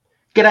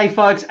G'day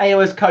folks,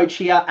 AOS Coach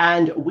here,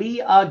 and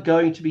we are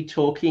going to be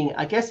talking,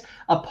 I guess,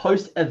 a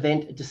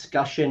post-event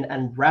discussion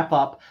and wrap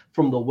up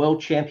from the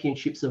World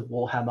Championships of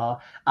Warhammer.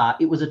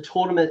 It was a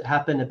tournament that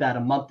happened about a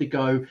month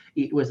ago.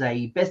 It was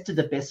a best of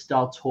the best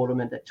style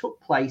tournament that took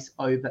place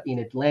over in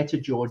Atlanta,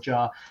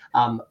 Georgia.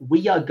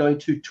 We are going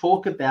to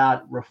talk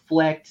about,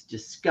 reflect,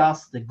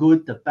 discuss the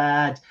good, the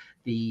bad,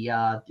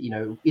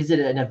 is it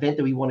an event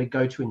that we want to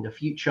go to in the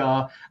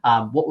future?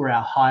 What were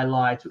our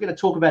highlights? We're going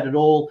to talk about it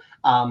all.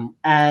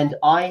 And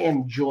I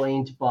am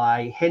joined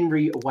by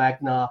Henry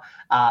Wagner,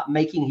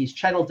 making his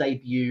channel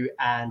debut,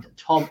 and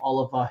Tom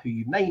Oliver, who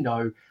you may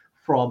know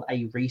from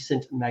a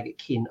recent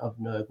Maggotkin of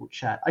Nurgle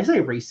chat. I say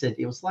recent,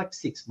 it was like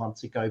 6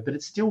 months ago, but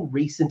it's still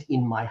recent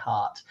in my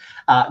heart.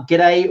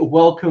 G'day,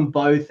 welcome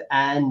both,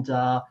 and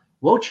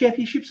World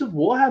Championships of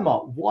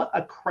Warhammer. What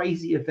a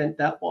crazy event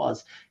that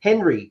was.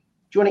 Henry,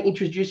 do you want to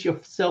introduce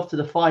yourself to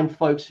the fine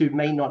folks who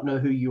may not know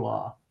who you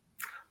are?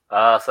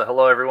 So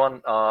hello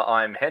everyone,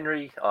 I'm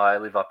Henry. I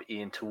live up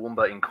in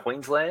Toowoomba in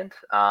Queensland.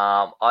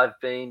 I've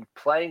been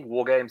playing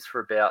wargames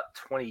for about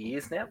 20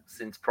 years now,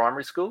 since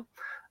primary school,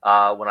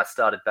 when I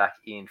started back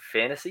in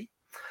fantasy.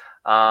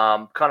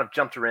 Kind of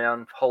jumped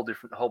around, whole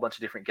bunch of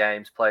different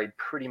games, played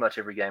pretty much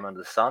every game under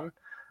the sun.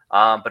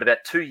 But about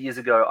 2 years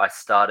ago, I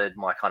started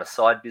my kind of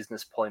side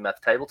business,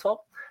 Polymath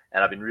Tabletop,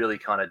 and I've been really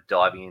kind of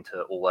diving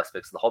into all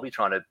aspects of the hobby,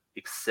 trying to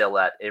excel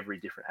at every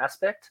different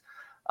aspect.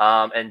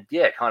 And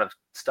yeah, kind of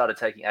started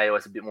taking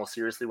AOS a bit more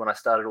seriously when I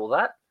started all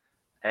that.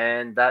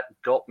 And that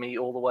got me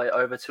all the way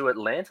over to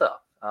Atlanta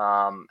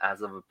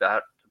as of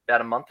about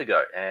a month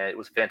ago. And it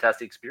was a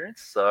fantastic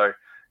experience. So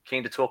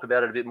keen to talk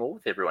about it a bit more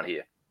with everyone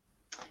here.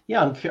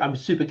 Yeah, I'm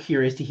super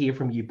curious to hear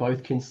from you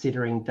both,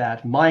 considering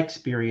that my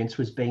experience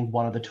was being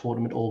one of the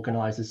tournament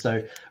organizers.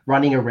 So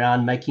running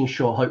around, making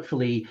sure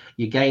hopefully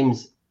your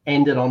games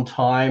ended on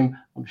time.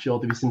 I'm sure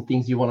there'll be some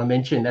things you want to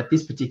mention at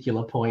this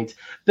particular point.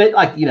 But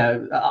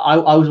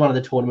I was one of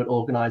the tournament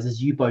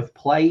organizers. You both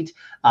played.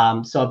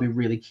 So I'd be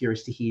really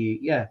curious to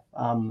hear,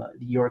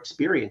 your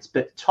experience.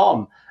 But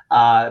Tom,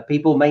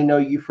 people may know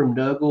you from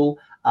Nurgle.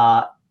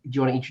 Do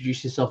you want to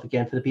introduce yourself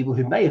again for the people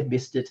who may have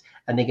missed it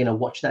and they're going to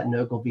watch that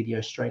Nurgle video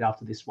straight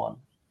after this one?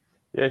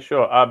 Yeah,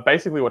 sure.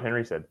 Basically what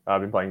Henry said. I've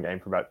been playing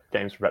games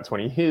for about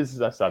 20 years.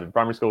 I started in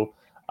primary school.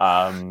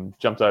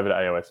 Jumped over to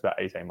AOS about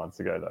 18 months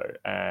ago,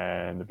 though,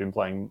 and I've been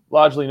playing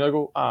largely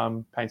Nurgle.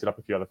 Painted up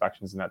a few other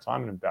factions in that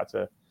time, and I'm about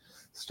to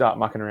start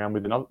mucking around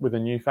with a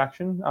new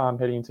faction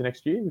heading into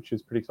next year, which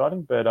is pretty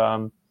exciting. But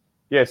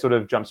sort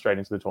of jumped straight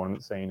into the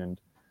tournament scene,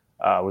 and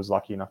was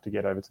lucky enough to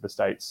get over to the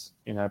States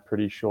in a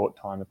pretty short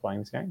time of playing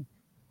this game.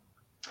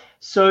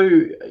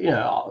 So,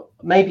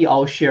 maybe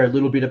I'll share a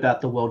little bit about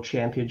the World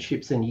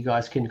Championships and you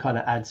guys can kind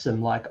of add some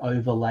like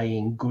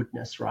overlaying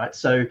goodness, right?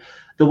 So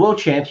the World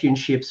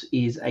Championships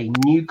is a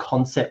new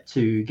concept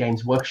to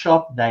Games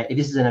Workshop.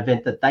 This is an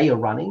event that they are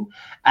running,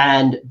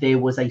 and there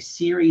was a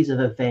series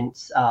of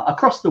events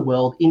across the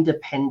world,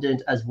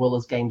 independent as well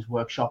as Games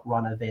Workshop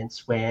run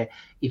events, where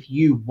if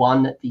you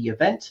won the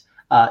event,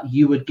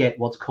 you would get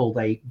what's called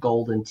a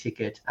golden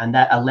ticket, and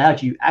that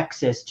allowed you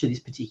access to this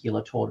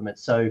particular tournament.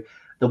 So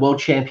the World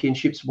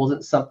Championships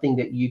wasn't something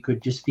that you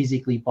could just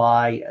physically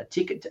buy a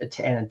ticket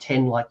and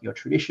attend like your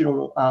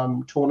traditional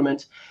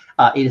tournament.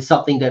 It is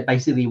something that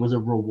basically was a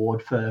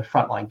reward for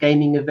frontline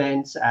gaming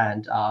events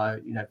and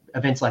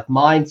events like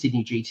mine,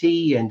 Sydney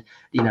GT, and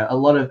a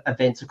lot of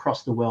events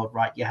across the world.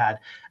 Right, you had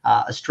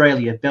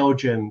Australia,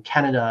 Belgium,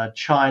 Canada,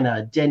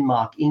 China,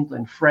 Denmark,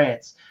 England,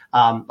 France.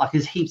 Like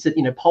there's heaps of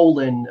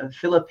Poland,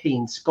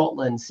 Philippines,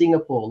 Scotland,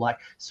 Singapore, like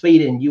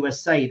Sweden,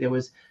 USA. There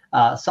was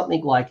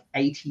something like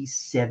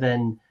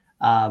 87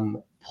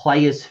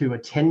 players who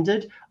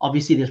attended.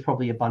 Obviously, there's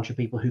probably a bunch of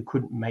people who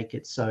couldn't make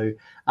it. So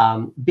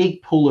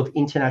big pool of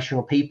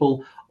international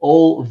people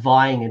all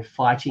vying and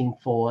fighting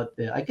for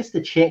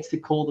the chance to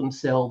call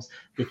themselves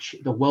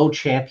the world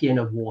champion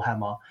of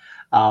Warhammer.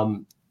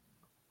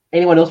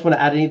 Anyone else want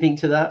to add anything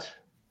to that?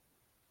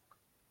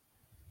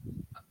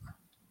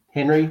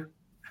 Henry?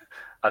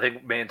 I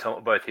think me and Tom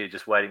are both here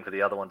just waiting for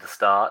the other one to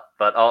start,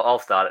 but I'll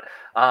start it.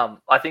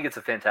 I think it's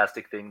a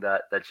fantastic thing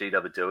that GW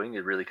are doing.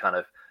 They're really kind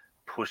of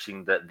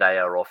pushing that they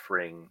are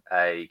offering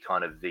a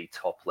kind of the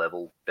top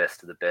level,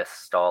 best of the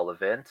best style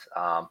event.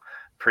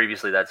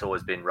 Previously, that's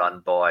always been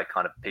run by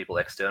kind of people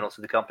external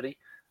to the company,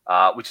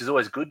 which is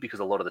always good because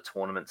a lot of the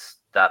tournaments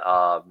that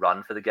are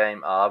run for the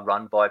game are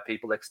run by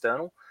people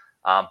external.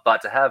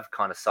 But to have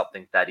kind of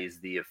something that is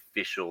the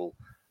official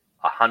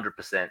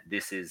 100%,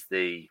 this is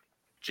the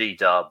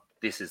G-Dub,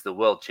 this is the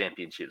World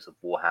Championships of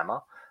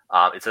Warhammer.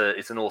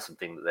 It's an awesome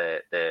thing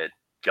that they're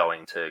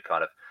going to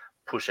kind of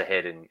push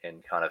ahead and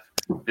kind of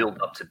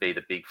build up to be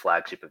the big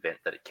flagship event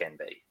that it can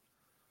be.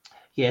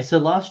 Yeah, so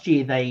last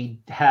year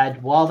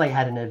while they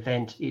had an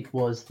event, it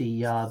was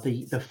the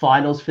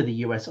finals for the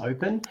US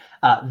Open.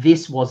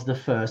 This was the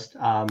first,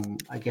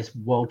 I guess,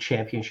 World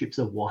Championships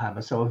of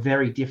Warhammer, so a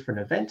very different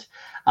event.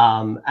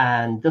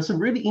 And there's some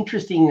really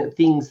interesting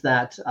things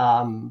that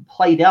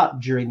played out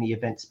during the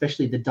event,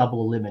 especially the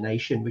double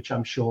elimination, which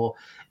I'm sure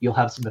you'll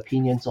have some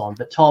opinions on.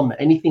 But Tom,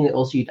 anything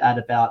else you'd add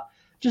about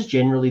just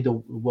generally the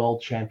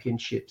World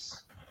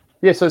Championships?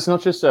 Yeah, so it's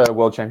not just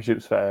World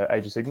Championships for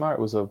Age of Sigmar. It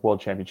was a World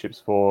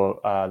Championships for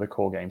the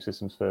core game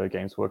systems for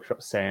Games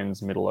Workshop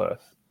Sans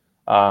Middle-earth,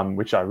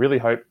 which I really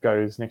hope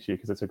goes next year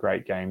because it's a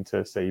great game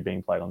to see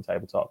being played on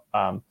tabletop.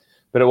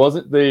 But it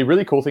wasn't. The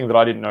really cool thing that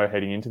I didn't know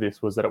heading into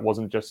this was that it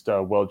wasn't just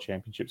World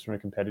Championships from a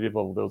competitive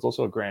level. There was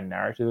also a grand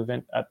narrative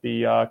event at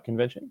the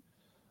convention,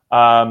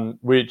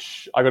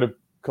 which I got a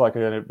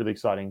really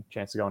exciting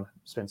chance to go and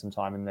spend some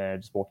time in there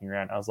just walking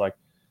around. I was like,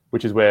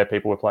 which is where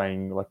people were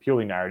playing like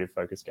purely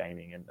narrative-focused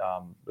gaming and,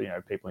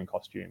 people in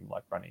costume,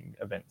 like running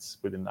events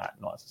within that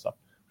and all that stuff,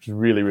 which is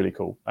really, really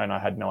cool. And I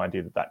had no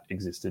idea that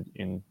existed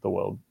in the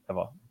world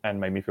ever, and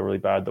made me feel really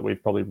bad that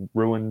we've probably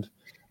ruined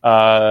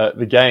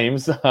the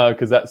games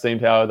because that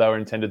seemed how they were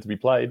intended to be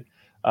played,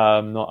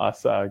 not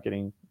us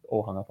getting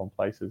all hung up on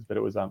places. But it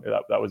was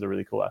that was a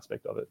really cool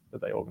aspect of it that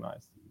they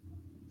organised.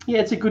 Yeah,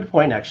 it's a good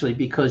point, actually,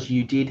 because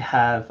you did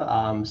have,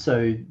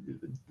 so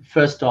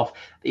first off,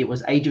 it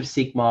was Age of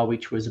Sigmar,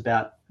 which was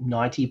about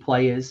 90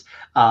 players.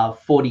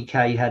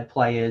 40K had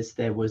players.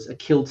 There was a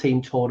Kill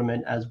Team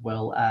tournament as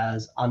well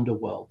as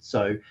Underworld.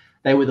 So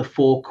they were the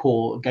 4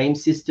 core game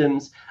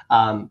systems.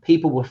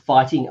 People were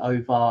fighting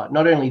over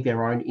not only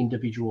their own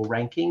individual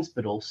rankings,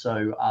 but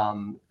also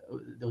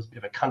there was a bit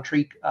of a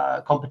country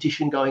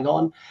competition going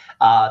on.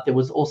 There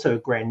was also a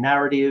grand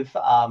narrative,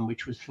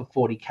 which was for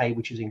 40K,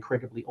 which is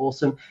incredibly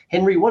awesome.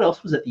 Henry, what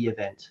else was at the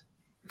event?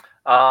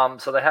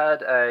 So they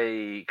had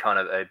a kind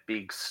of a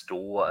big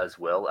store as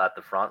well at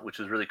the front, which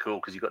was really cool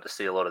because you got to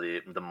see a lot of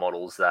the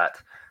models that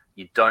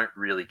you don't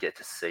really get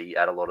to see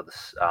at a lot of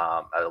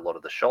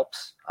the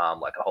shops,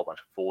 like a whole bunch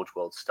of Forge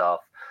World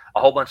stuff, a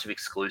whole bunch of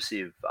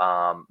exclusive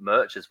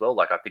merch as well.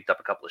 Like I picked up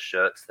a couple of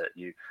shirts that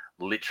you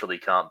literally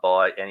can't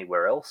buy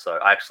anywhere else. So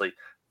I actually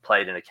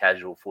played in a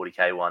casual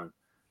 40K one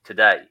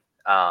today,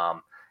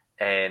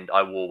 and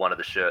I wore one of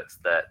the shirts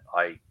that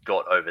I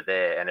got over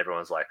there, and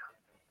everyone's like,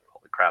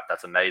 "Holy crap,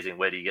 that's amazing!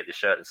 Where do you get your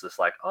shirt?" It's just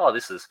like, "Oh,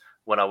 this is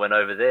when I went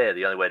over there.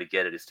 The only way to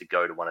get it is to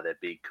go to one of their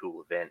big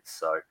cool events."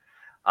 So.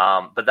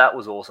 But that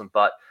was awesome.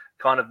 But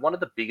kind of one of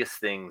the biggest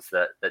things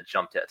that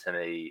jumped out to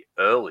me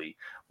early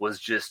was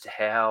just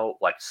how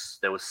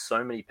there was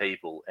so many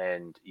people,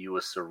 and you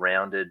were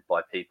surrounded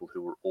by people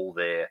who were all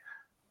there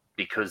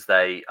because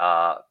they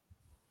are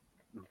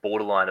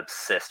borderline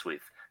obsessed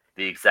with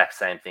the exact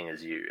same thing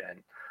as you.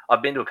 And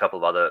I've been to a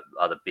couple of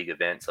other big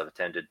events. I've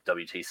attended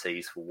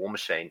WTCs for War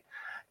Machine,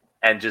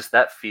 and just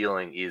that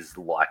feeling is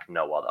like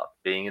no other.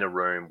 Being in a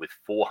room with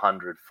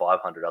 400,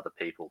 500 other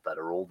people that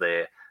are all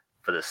there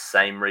for the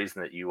same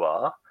reason that you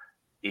are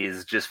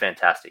is just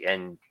fantastic.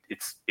 And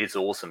it's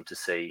awesome to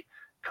see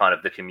kind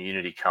of the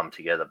community come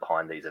together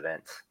behind these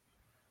events.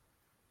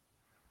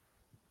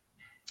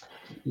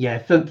 Yeah,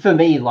 for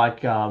me,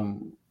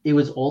 it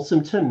was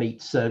awesome to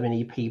meet so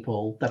many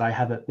people that I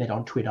haven't met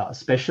on Twitter.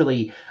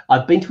 Especially,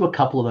 I've been to a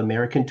couple of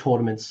American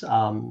tournaments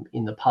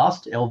in the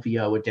past,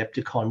 LVO,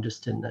 Adepticon,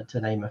 just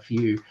to name a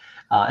few,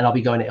 and I'll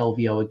be going to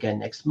LVO again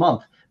next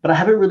month. But I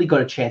haven't really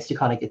got a chance to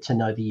kind of get to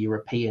know the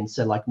Europeans.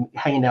 So like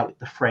hanging out with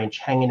the French,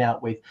 hanging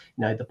out with,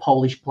 the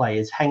Polish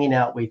players, hanging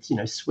out with,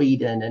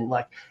 Sweden. And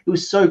it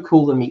was so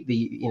cool to meet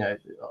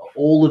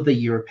all of the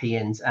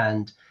Europeans,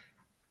 and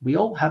we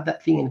all have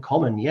that thing in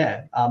common.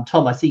 Yeah.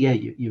 Tom, I see,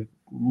 you're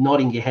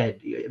nodding your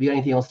head. Have you got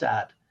anything else to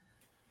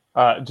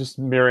add? Just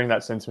mirroring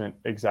that sentiment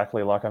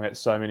exactly. Like I met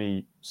so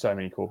many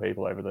cool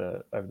people over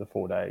the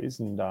 4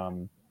 days, and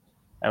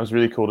it was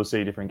really cool to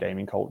see different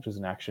gaming cultures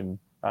in action.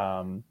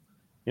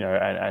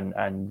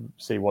 And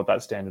see what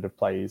that standard of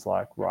play is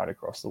like right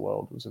across the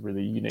world. It was a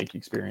really unique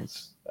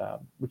experience,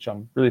 which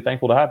I'm really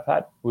thankful to have had.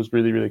 It was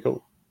really, really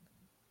cool.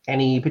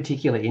 Any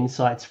particular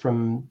insights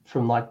from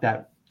like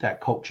that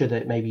culture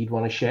that maybe you'd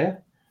want to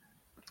share?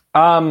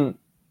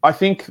 I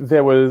think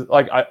there was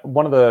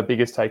one of the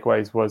biggest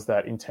takeaways was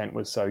that intent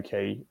was so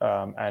key,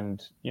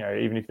 and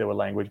even if there were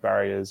language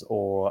barriers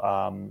or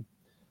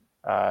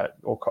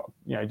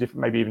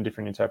maybe even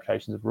different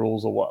interpretations of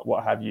rules or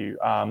what have you,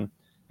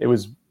 it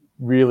was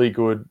really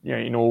good.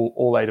 In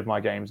all 8 of my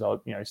games,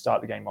 I'll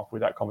start the game off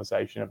with that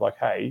conversation of like,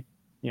 hey,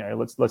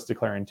 let's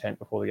declare intent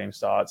before the game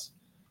starts.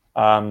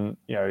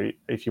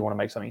 If you want to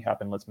make something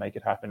happen, let's make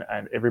it happen.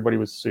 And everybody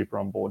was super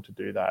on board to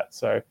do that.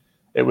 So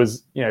it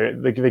was,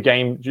 the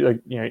game,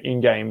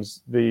 in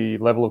games, the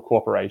level of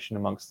cooperation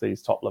amongst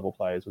these top level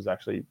players was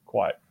actually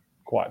quite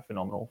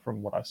phenomenal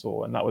from what I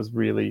saw. And that was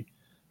really,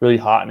 really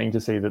heartening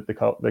to see that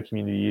the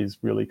community is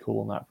really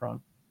cool on that front.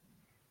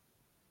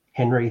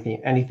 Henry,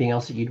 anything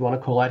else that you'd want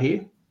to call out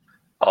here?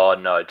 Oh,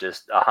 no,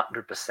 just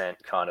 100%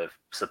 kind of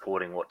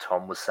supporting what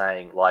Tom was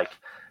saying. Like,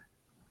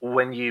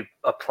 when you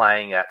are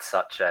playing at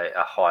such a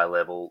high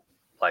level,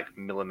 like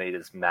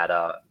millimeters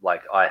matter.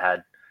 Like I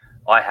had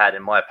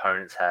and my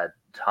opponents had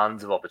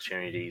tons of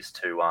opportunities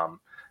to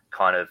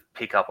kind of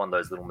pick up on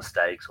those little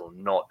mistakes or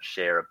not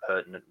share a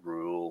pertinent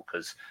rule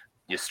because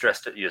you're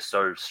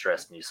so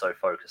stressed and you're so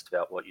focused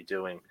about what you're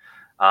doing.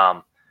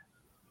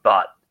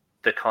 But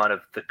the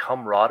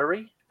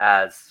camaraderie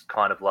as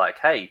kind of like,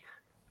 hey,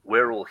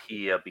 we're all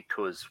here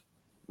because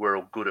we're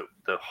all good at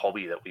the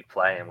hobby that we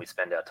play and we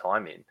spend our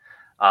time in,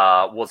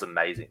 was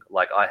amazing.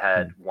 Like I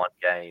had one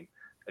game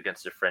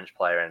against a French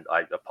player, and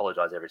I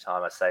apologize every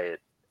time I say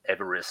it,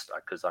 Everest,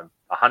 because I'm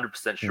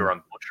 100% sure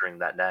I'm butchering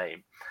that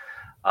name,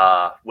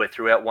 where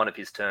throughout one of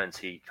his turns,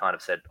 he kind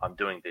of said, I'm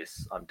doing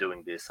this, I'm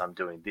doing this, I'm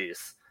doing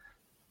this.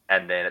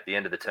 And then at the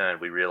end of the turn,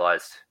 we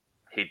realized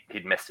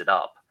he'd messed it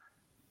up.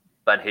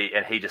 But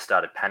he just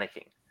started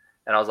panicking.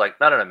 And I was like,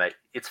 no, mate,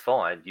 it's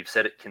fine. You've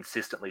said it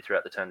consistently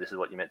throughout the turn. This is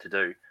what you meant to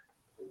do.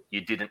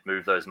 You didn't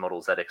move those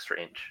models that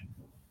extra inch.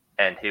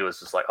 And he was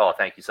just like, oh,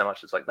 thank you so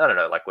much. It's like, no,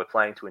 like we're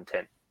playing to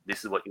intent.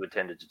 This is what you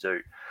intended to do.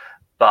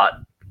 But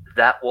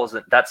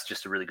that's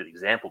just a really good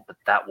example, but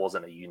that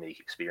wasn't a unique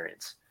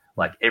experience.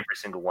 Like every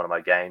single one of my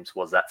games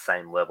was that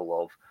same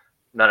level of,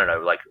 no,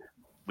 like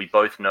we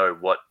both know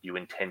what you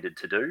intended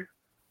to do.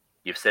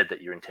 You've said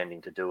that you're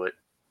intending to do it.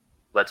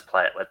 Let's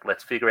play it.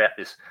 Let's figure out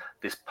this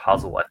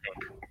puzzle. I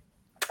think,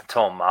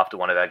 Tom, after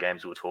one of our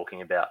games, we were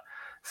talking about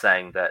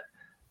saying that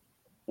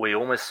we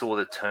almost saw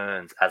the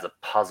turns as a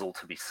puzzle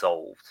to be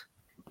solved,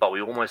 but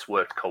we almost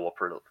worked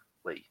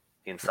cooperatively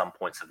in some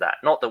points of that.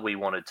 Not that we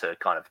wanted to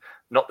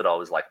not that I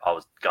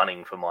was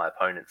gunning for my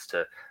opponents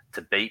to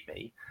beat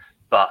me,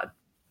 but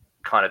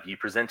kind of you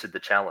presented the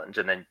challenge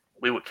and then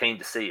we were keen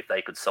to see if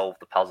they could solve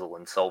the puzzle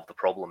and solve the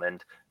problem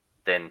and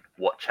then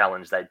what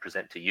challenge they'd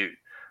present to you.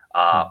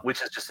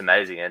 Which is just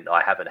amazing, and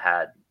I haven't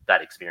had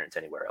that experience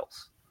anywhere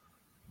else.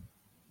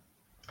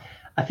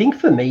 I think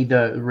for me,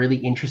 the really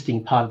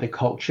interesting part of the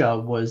culture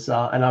was,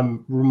 and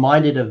I'm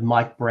reminded of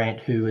Mike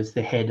Brandt, who is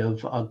the head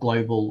of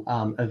global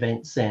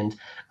events and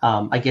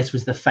I guess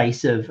was the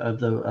face of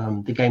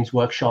the Games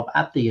Workshop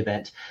at the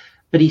event.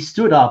 But he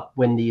stood up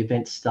when the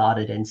event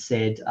started and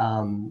said,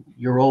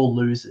 you're all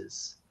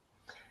losers.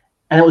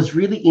 And it was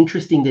really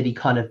interesting that he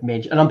kind of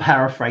mentioned, and I'm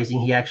paraphrasing,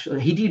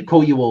 he did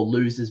call you all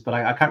losers, but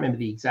I can't remember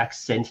the exact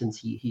sentence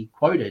he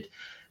quoted.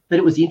 But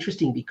it was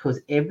interesting because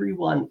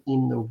everyone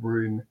in the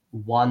room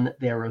won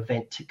their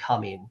event to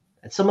come in.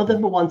 And some of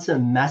them won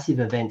some massive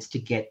events to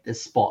get the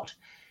spot.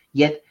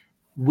 Yet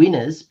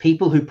winners,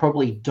 people who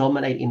probably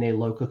dominate in their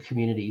local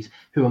communities,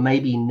 who are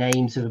maybe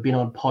names who have been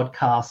on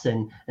podcasts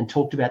and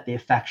talked about their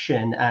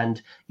faction,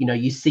 and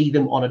you see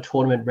them on a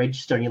tournament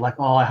register and you're like,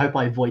 oh, I hope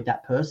I avoid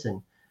that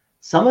person.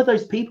 Some of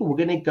those people were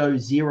going to go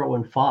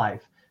 0-5.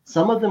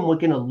 Some of them were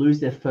going to lose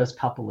their first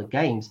couple of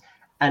games.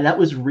 And that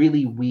was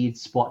really weird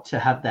spot to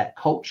have that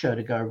culture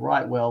to go,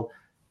 right, well,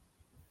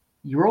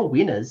 you're all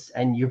winners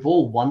and you've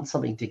all won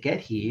something to get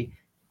here,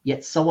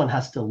 yet someone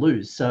has to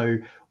lose. So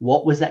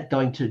what was that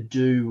going to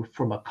do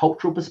from a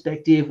cultural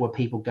perspective? Were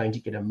people going to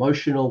get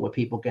emotional? Were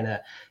people going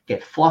to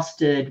get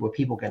flustered? Were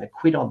people going to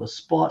quit on the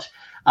spot?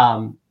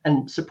 And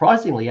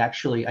surprisingly,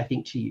 actually, I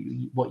think to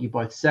you, what you're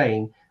both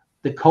saying,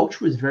 the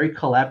culture was very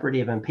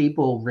collaborative and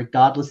people,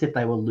 regardless if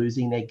they were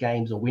losing their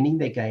games or winning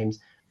their games,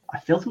 I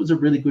felt it was a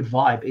really good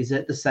vibe. Is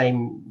it the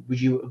same?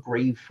 Would you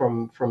agree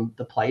from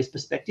the player's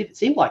perspective? It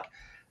seemed like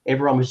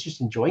everyone was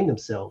just enjoying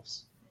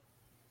themselves.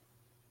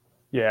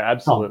 Yeah,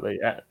 absolutely.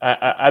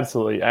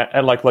 Absolutely.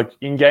 And like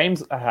in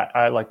games,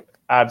 I like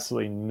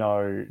absolutely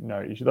no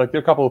issue. Like there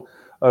are a couple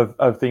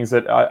of things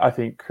that I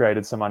think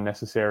created some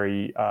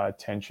unnecessary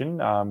tension,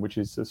 which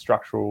is a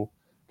structural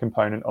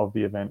component of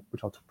the event,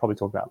 which I'll probably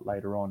talk about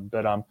later on.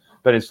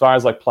 But as far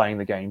as like playing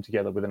the game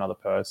together with another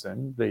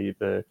person,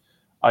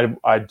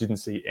 I didn't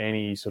see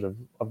any sort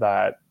of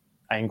that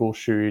angle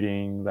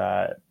shooting,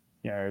 that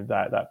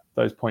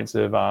those points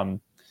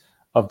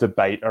of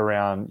debate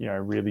around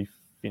really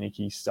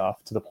finicky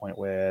stuff to the point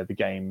where the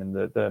game and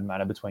the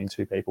manner between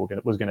two people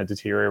was going to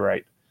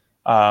deteriorate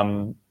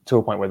to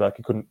a point where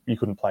like you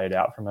couldn't play it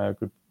out from a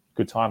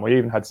good time. We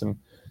even had some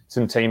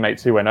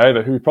teammates who went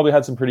over who probably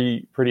had some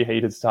pretty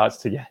heated starts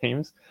to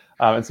games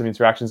and some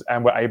interactions,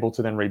 and were able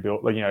to then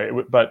rebuild.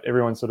 But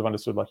everyone sort of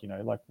understood like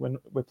when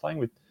we're playing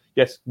with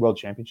world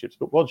championships,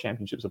 but world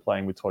championships are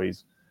playing with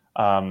toys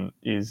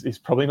is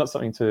probably not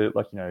something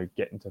to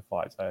get into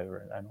fights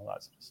over and all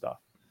that sort of stuff.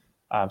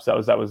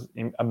 So that was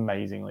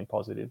amazingly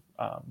positive.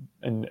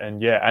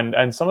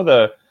 And some of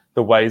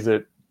the ways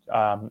that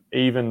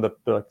even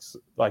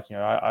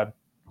I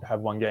have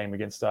one game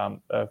against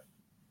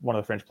one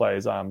of the French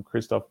players,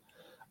 Christophe,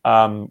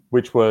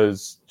 which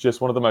was just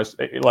one of the most,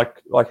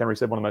 like Henry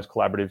said, one of the most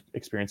collaborative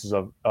experiences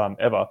of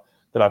ever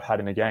that I've had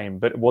in a game.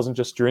 But it wasn't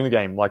just during the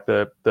game, like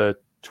the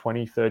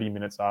 20, 30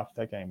 minutes after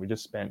that game, we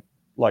just spent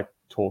like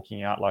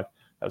talking out like,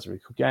 that was a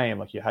really cool game.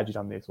 Like, had you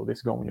done this or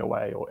this gone your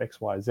way or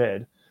X, Y, Z,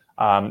 it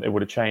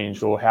would have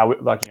changed. Or how,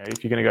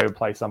 if you're going to go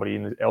play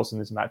somebody else in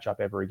this matchup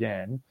ever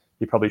again,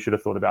 you probably should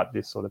have thought about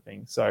this sort of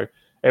thing. So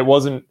it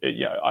wasn't,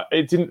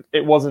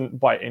 it wasn't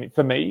by any,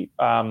 for me,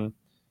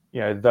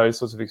 those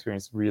sorts of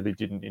experiences really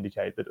didn't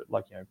indicate that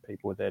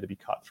people were there to be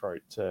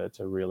cutthroat to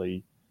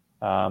really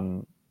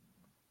have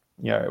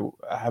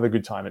a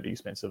good time at the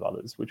expense of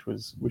others, which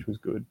was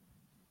good,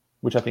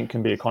 which I think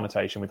can be a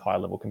connotation with higher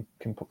level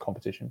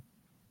competition.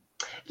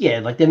 Yeah,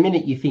 like the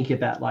minute you think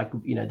about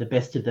the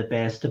best of the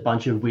best, a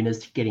bunch of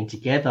winners getting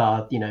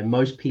together,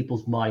 most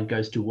people's mind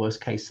goes to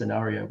worst case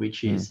scenario,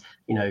 which is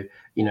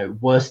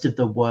worst of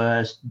the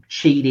worst,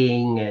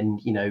 cheating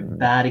and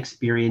bad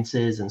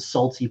experiences and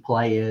salty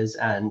players,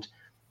 and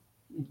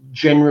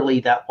generally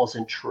that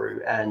wasn't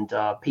true, and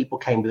people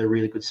came with a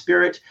really good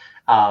spirit.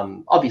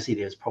 Obviously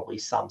there's probably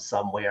some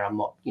somewhere, I'm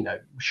not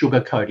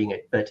sugarcoating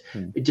it, but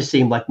it just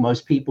seemed like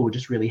most people were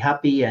just really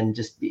happy and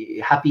just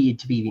happy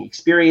to be in the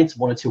experience,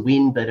 wanted to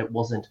win, but it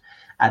wasn't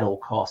at all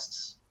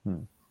costs.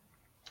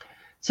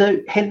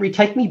 So Henry,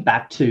 take me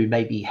back to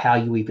maybe how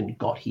you even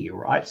got here,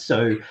 right?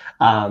 So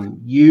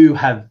you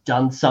have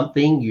done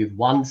something, you've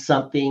won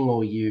something,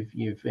 or you've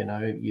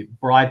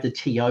bribed the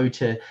TO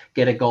to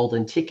get a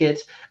golden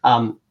ticket.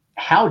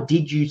 How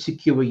did you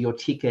secure your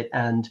ticket,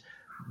 and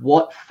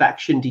what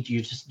faction did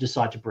you just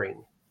decide to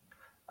bring?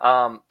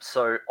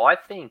 So I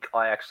think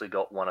I actually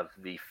got one of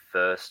the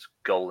first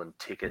golden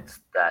tickets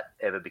that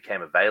ever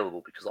became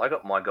available, because I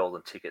got my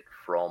golden ticket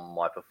from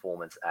my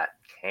performance at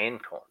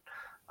CanCon.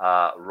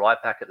 Right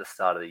back at the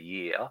start of the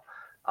year.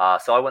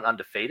 So I went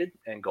undefeated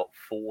and got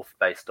 4th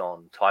based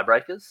on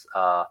tiebreakers,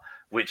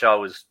 which I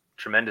was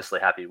tremendously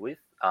happy with.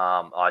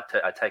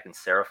 I'd taken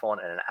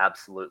Seraphon and an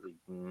absolutely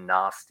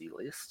nasty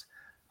list.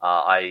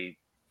 I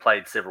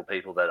played several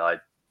people that I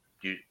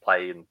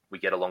play and we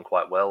get along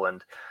quite well,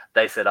 and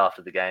they said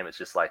after the game, it's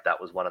just like,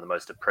 that was one of the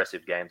most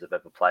oppressive games I've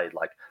ever played.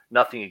 Like,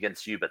 nothing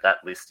against you, but that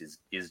list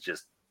is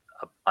just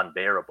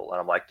unbearable. And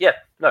I'm like, yeah,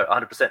 no,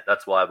 100%.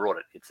 That's why I brought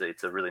it.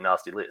 It's a really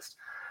nasty list.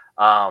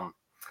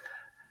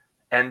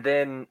 And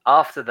then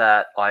after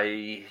that,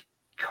 I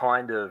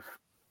heard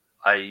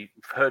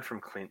from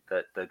Clint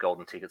that the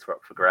golden tickets were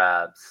up for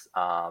grabs,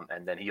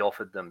 and then he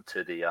offered them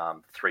to the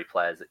 3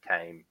 players that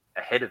came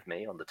ahead of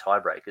me on the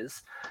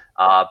tiebreakers.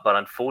 But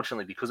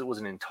unfortunately, because it was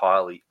an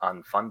entirely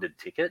unfunded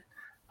ticket,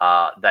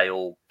 they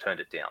all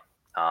turned it down,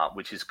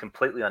 which is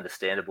completely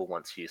understandable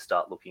once you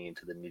start looking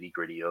into the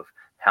nitty-gritty of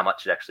how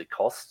much it actually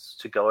costs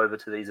to go over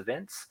to these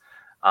events.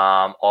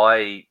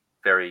 I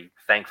very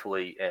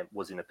thankfully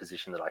was in a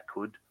position that I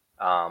could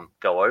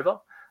go over.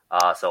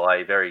 So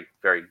I very,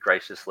 very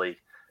graciously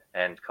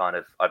and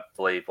I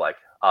believe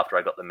after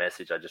I got the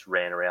message, I just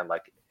ran around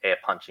like air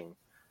punching,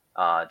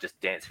 just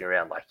dancing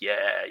around like,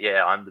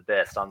 yeah, I'm the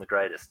best, I'm the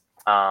greatest.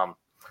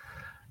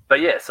 But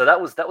yeah, so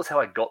that was how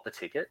I got the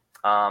ticket.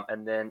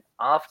 And then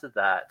after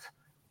that,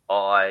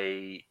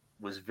 I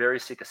was very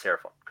sick of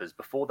Seraphon, because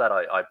before that,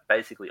 I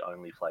basically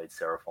only played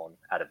Seraphon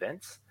at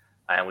events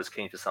and was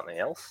keen for something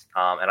else.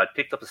 And I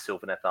picked up a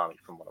Sylvaneth army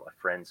from one of my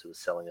friends who was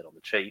selling it on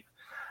the cheap.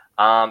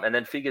 And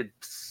then figured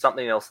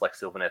something else like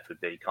Sylvaneth would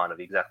be kind of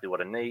exactly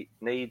what I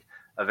need,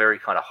 a very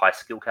kind of high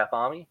skill cap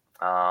army.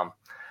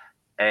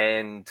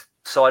 And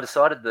so I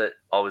decided that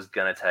I was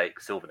going to take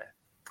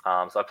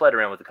Sylvaneth. So I played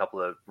around with a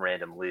couple of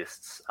random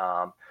lists.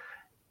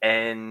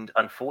 And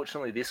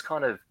unfortunately, this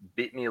kind of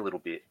bit me a little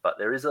bit, but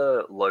there is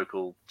a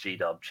local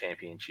G-Dub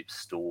Championship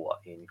store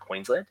in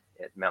Queensland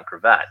at Mount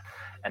Gravatt,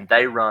 and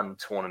they run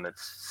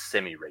tournaments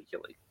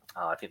semi-regularly.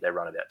 I think they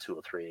run about 2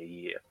 or 3 a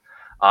year.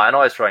 And I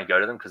always try and go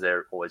to them because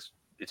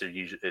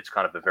it's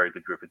kind of a very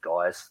good group of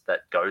guys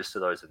that goes to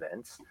those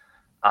events.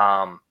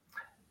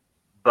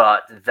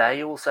 But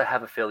they also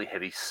have a fairly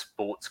heavy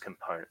sports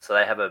component. So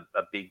they have a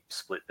big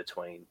split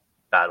between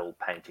battle,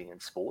 painting,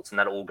 and sports, and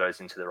that all goes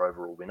into their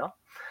overall winner.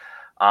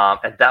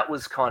 And that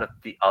was kind of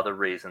the other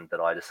reason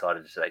that I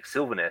decided to take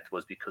Sylvaneth,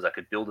 was because I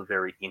could build a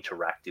very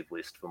interactive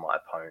list for my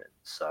opponent.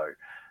 So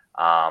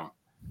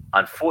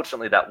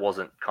unfortunately, that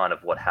wasn't kind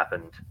of what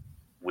happened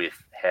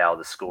with how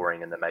the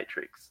scoring and the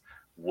matrix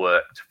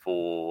worked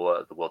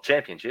for the World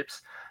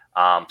Championships.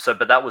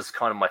 But that was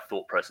kind of my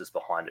thought process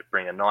behind it.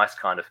 Bring a nice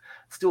kind of,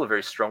 still a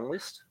very strong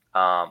list,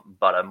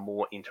 but a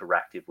more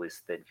interactive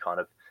list than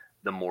kind of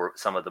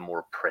some of the more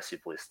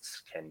oppressive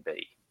lists can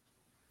be.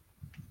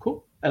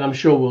 Cool. And I'm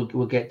sure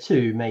we'll get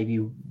to maybe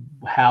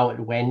how it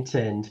went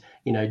and,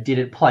 did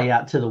it play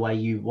out to the way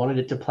you wanted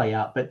it to play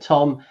out. But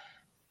Tom,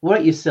 what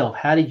about yourself?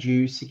 How did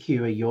you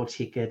secure your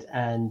ticket,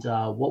 and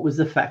what was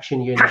the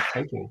faction you ended up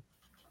taking?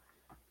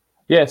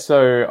 Yeah,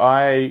 so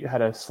I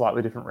had a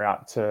slightly different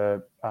route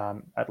to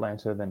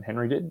Atlanta than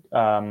Henry did.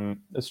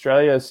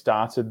 Australia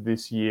started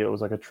this year, it was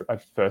like a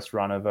first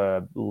run of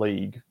a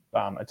league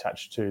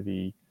attached to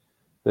the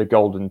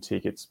golden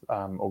tickets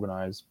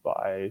organised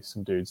by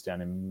some dudes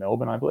down in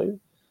Melbourne, I believe,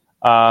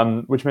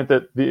 which meant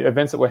that the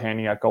events that were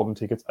handing out golden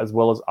tickets, as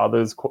well as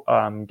others,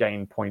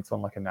 gain points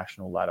on like a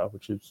national ladder,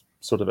 which is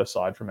sort of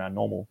aside from our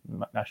normal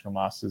national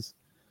masters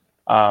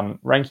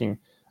ranking.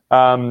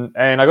 And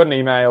I got an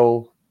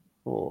email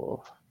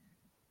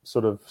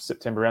sort of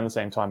September, around the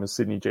same time as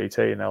Sydney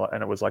GT,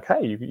 and it was like,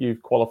 hey,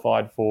 you've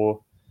qualified for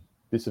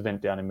this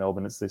event down in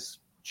Melbourne. It's this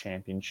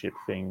championship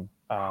thing.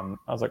 I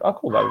was like, oh,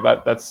 cool.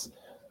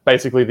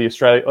 basically the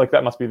Australia, like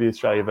that must be the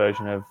Australia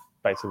version of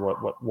basically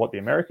what the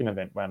American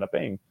event wound up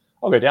being.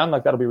 I'll go down,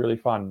 like that'll be really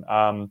fun.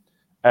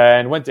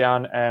 And went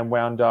down and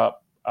wound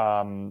up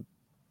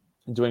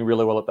doing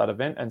really well at that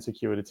event and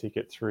secured a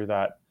ticket through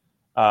that.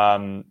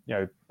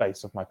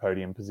 Based off my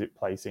podium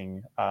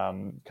placing,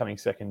 coming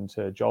second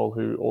to Joel,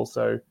 who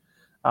also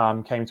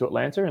came to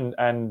Atlanta,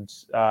 and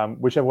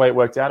whichever way it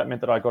worked out, it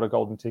meant that I got a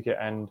golden ticket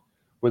and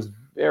was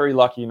very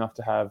lucky enough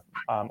to have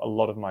a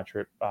lot of my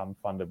trip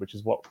funded, which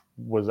is what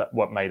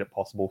made it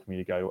possible for me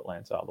to go to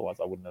Atlanta. Otherwise,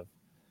 I wouldn't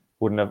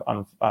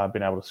have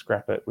been able to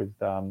scrap it with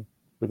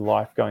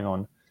life going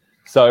on.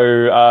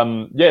 So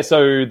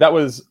so that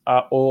was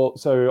all.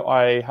 So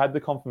I had the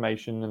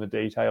confirmation and the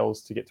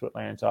details to get to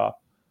Atlanta,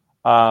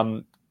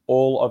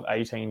 all of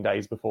 18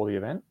 days before the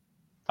event.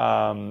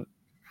 So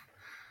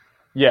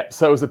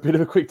it was a bit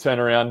of a quick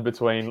turnaround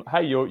between,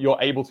 hey, you're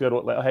able to go to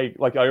Atlanta. Hey,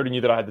 like I already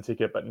knew that I had the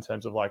ticket, but in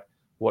terms of like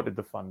what did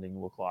the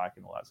funding look like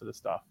and all that sort of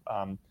stuff.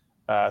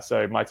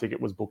 So my ticket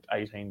was booked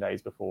 18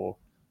 days before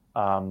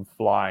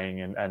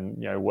flying, and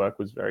work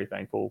was very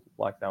thankful.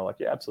 Like they were like,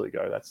 yeah, absolutely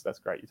go. That's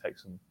great. You take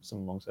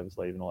some long service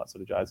leave and all that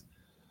sort of jazz.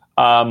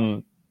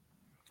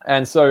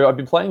 And so I've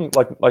been playing,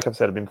 like I've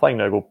said, I've been playing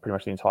Nurgle pretty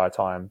much the entire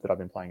time that I've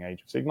been playing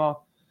Age of Sigmar.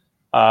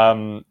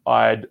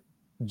 I'd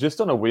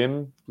just on a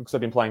whim, because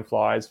I've been playing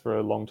Flies for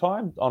a long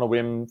time, on a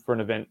whim for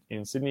an event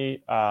in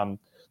Sydney,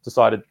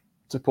 decided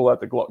to pull out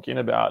the Glock-in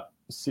about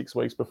 6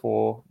 weeks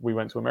before we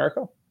went to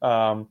America,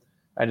 and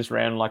just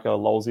ran like a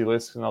lolsy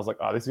list. And I was like,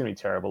 oh, this is going to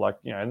be terrible.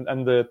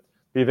 And the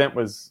event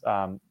was,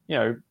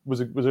 was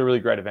a really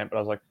great event, but I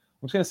was like,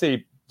 I'm just going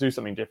to do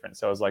something different.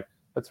 So I was like,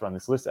 let's run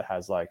this list. It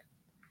has like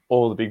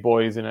all the big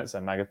boys in it, so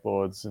Maggoth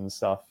Lords and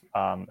stuff,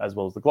 as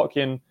well as the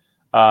Glock-in.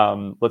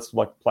 Let's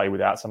like play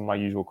without some of my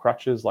usual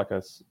crutches, like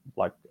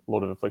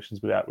Lord of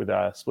Afflictions with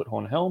a split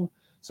horn helm.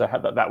 So I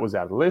had that was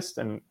out of the list,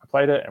 and I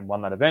played it and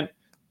won that event.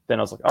 Then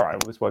I was like, all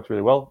right, well, this works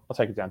really well. I'll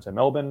take it down to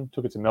Melbourne.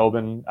 Took it to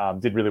Melbourne.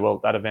 Did really well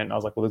at that event. I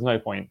was like, well, there's no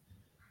point.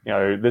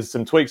 There's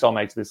some tweaks I'll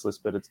make to this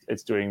list, but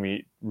it's doing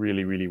me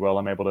really, really well.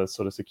 I'm able to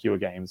sort of secure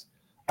games.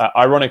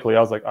 Ironically, I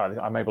was like, oh,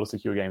 I'm able to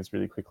secure games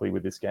really quickly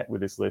with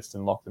this list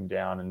and lock them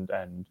down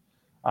and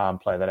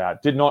play that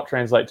out. Did not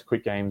translate to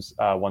quick games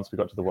once we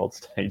got to the world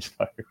stage,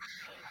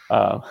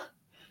 though.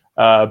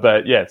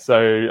 But yeah,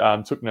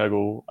 so took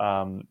Nurgle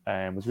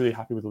and was really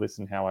happy with the list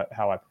and how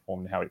I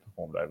performed and how it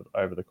performed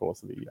over the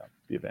course of the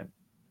event.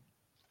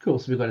 Cool.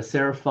 So we've got a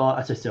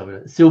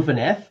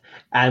Sylvaneth,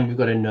 and we've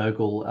got a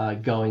Nurgle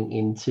going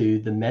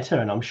into the meta,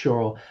 and I'm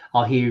sure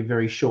I'll hear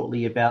very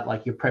shortly about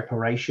like your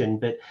preparation.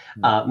 But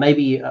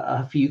maybe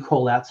a few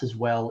call outs as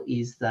well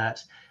is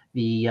that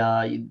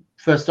the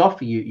first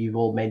off, you've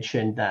all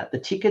mentioned that the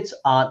tickets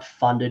aren't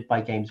funded by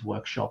Games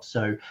Workshop.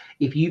 So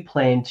if you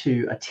plan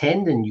to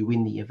attend and you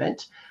win the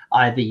event,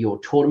 either your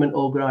tournament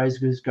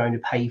organizer is going to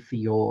pay for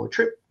your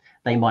trip,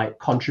 they might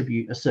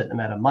contribute a certain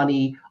amount of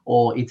money,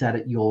 or it's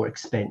at your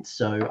expense.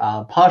 So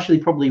partially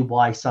probably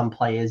why some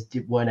players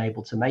weren't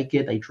able to make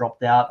it. They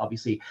dropped out.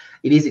 Obviously,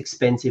 it is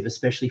expensive,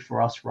 especially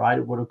for us, right?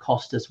 It would have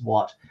cost us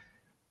what,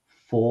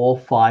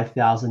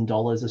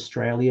 $4,000-$5,000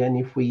 Australian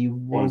if we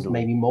want,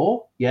 maybe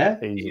more.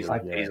 Yeah,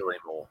 easily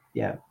more.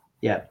 Yeah.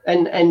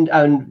 And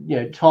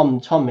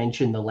Tom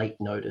mentioned the late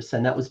notice,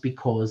 and that was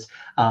because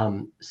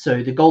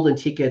so the golden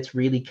tickets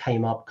really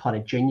came up kind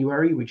of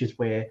January, which is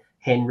where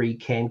Henry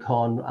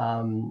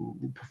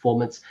CanCon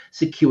Performance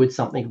secured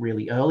something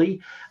really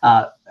early,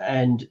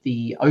 and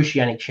the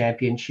Oceanic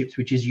Championships,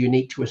 which is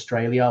unique to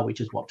Australia,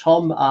 which is what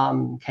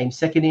Tom came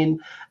second in,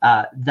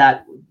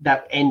 that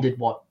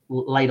ended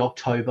late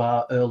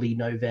October, early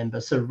November.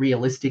 So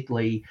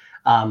realistically,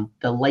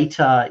 the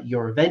later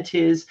your event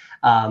is,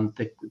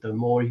 the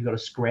more you've got to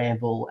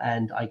scramble,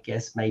 and I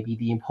guess maybe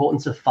the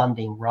importance of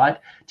funding, right?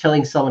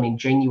 Telling someone in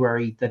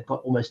January they've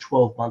got almost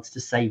 12 months to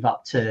save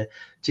up to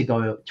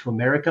go to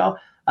America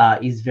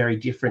is very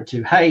different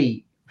to,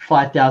 hey,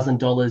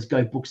 $5,000,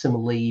 go book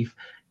some leave.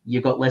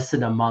 You've got less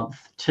than a month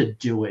to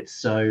do it.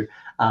 So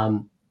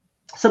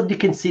something to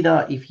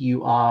consider if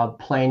you are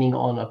planning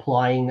on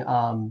applying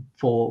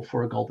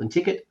for a golden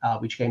ticket,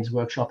 which Games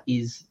Workshop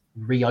is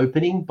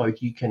reopening.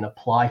 Both you can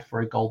apply for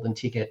a golden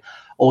ticket,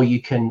 or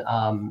you can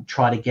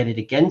try to get it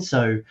again.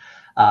 So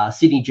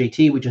Sydney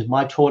GT, which is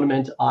my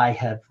tournament, I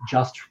have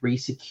just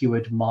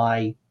resecured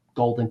my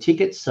golden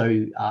ticket. So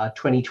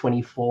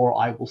 2024,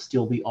 I will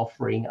still be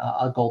offering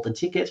a golden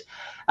ticket.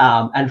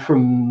 And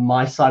from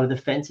my side of the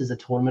fence as a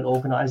tournament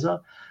organizer,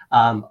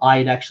 I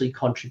had actually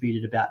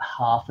contributed about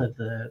half of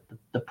the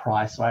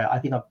price. So I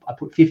think I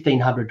put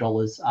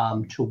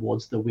 $1,500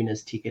 towards the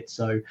winner's ticket.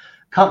 So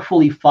can't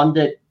fully fund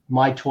it.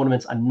 My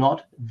tournaments are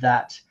not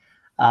that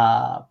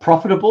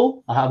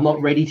profitable. I'm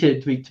not ready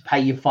to pay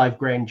you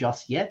 $5,000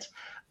 just yet,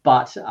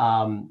 but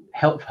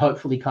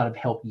hopefully kind of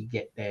help you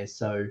get there.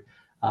 So,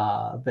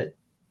 but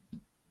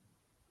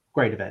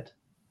great event.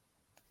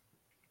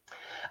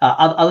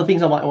 Other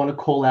things I might want to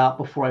call out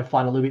before I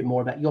find a little bit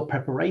more about your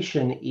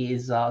preparation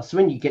is, so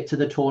when you get to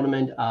the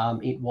tournament,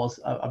 it was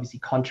obviously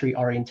country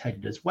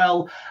orientated as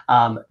well.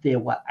 There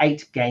were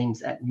 8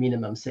 games at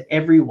minimum. So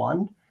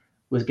everyone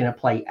was going to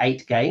play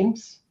 8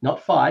 games,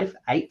 not 5,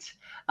 8,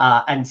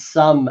 and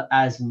some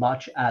as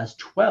much as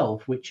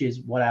 12, which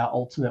is what our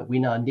ultimate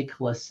winner,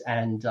 Nicholas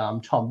and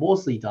Tom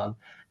Worsley done.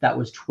 That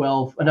was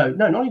 12. No,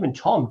 not even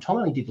Tom. Tom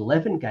only did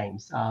 11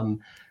 games.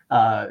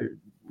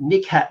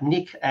 Nick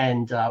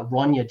and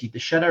Ronya did the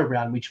shadow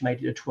round, which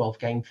made it a 12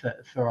 game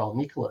for old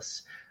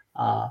Nicholas.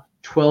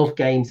 12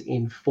 games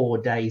in 4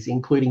 days,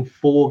 including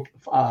four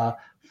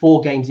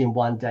games in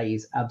 1 day,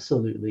 is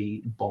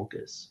absolutely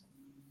bonkers.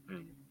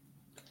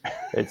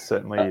 It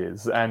certainly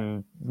is,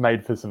 and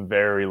made for some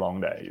very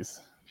long days.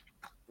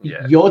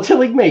 Yeah. You're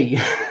telling me,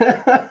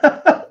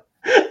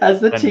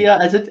 as a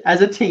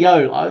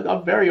TO,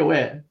 I'm very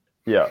aware.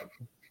 Yeah.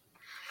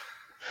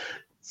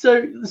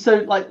 So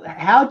like,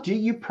 how do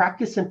you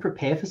practice and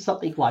prepare for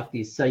something like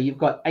this? So you've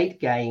got 8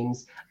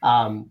 games.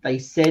 They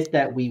said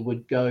that we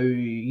would go.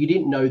 You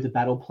didn't know the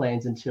battle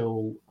plans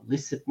until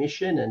list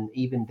submission, and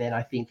even then,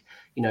 I think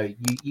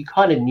you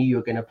kind of knew you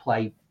were going to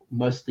play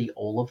mostly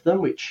all of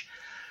them, which.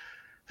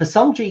 For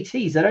some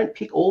GTs, they don't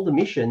pick all the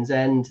missions,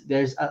 and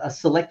there's a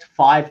select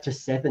 5 to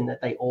 7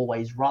 that they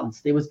always run. So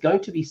there was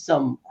going to be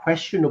some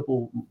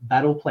questionable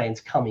battle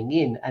plans coming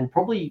in, and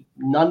probably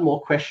none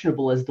more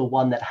questionable as the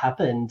one that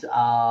happened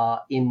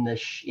in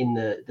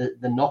the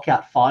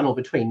knockout final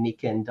between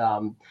Nick and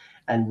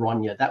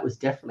Ronya. That was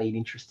definitely an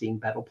interesting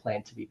battle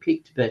plan to be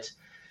picked. But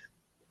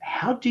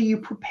how do you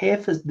prepare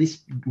for this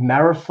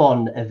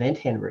marathon event,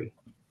 Henry?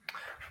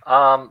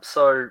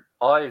 So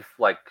I've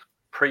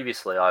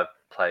previously I've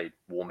played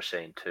War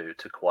Machine to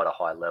quite a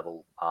high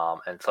level,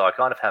 and so I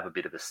kind of have a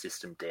bit of a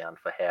system down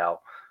for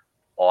how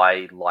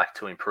I like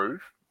to improve.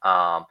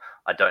 I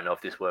don't know if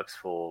this works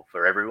for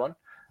everyone,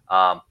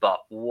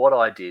 but what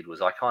I did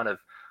was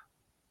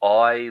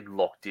I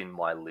locked in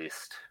my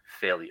list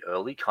fairly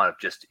early, kind of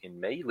just in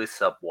me. List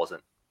sub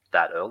wasn't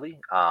that early,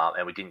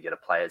 and we didn't get a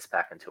players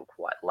pack until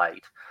quite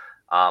late.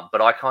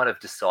 But I kind of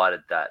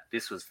decided that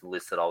this was the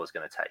list that I was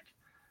going to take.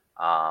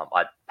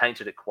 I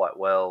painted it quite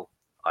well.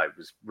 I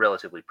was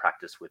relatively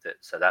practiced with it,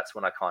 so that's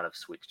when I kind of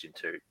switched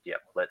into,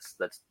 let's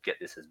get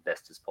this as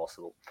best as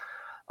possible.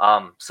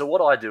 So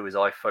what I do is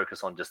I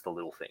focus on just the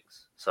little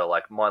things. So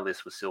like my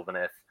list was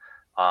Sylvaneth.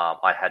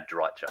 I had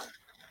Drycha.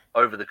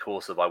 Over the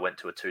course of, I went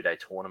to a 2-day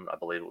tournament. I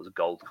believe it was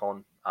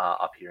GoldCon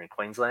up here in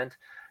Queensland.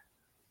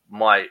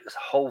 My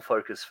whole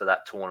focus for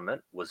that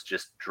tournament was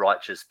just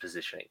Drycha's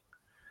positioning.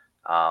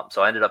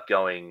 So I ended up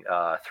going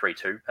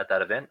 3-2 at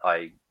that event.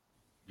 I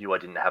knew I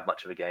didn't have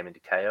much of a game into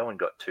KO and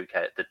got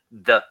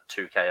the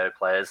 2 KO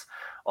players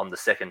on the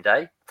second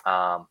day.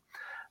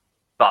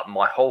 But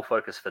my whole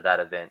focus for that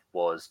event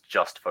was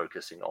just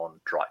focusing on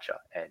Drycha,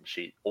 and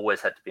she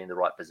always had to be in the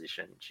right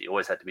position. She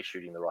always had to be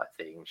shooting the right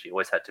thing. She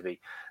always had to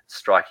be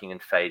striking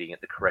and fading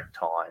at the correct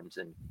times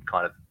and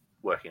kind of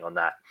working on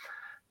that.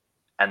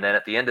 And then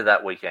at the end of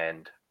that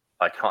weekend,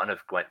 I kind of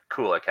went,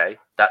 cool, okay,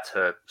 that's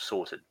her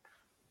sorted.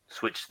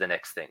 Switch to the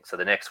next thing. So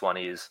the next one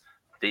is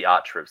the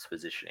Archer's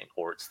positioning,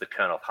 or it's the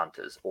Kurnoth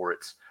Hunters, or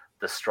it's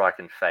the strike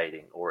and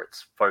fading, or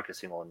it's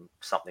focusing on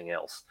something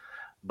else.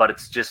 But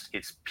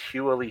it's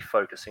purely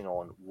focusing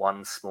on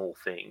one small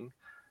thing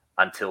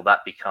until that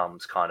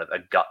becomes kind of a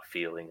gut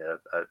feeling,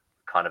 a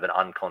kind of an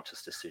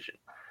unconscious decision.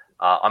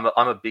 I'm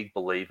a big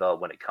believer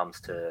when it comes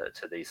to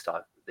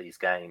these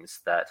games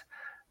that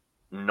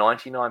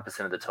 99%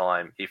 of the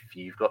time, if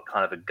you've got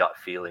kind of a gut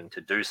feeling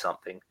to do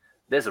something,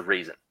 there's a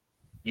reason.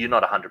 You're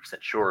not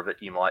 100% sure of it.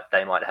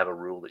 They might have a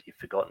rule that you've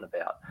forgotten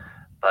about,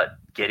 but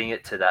getting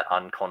it to that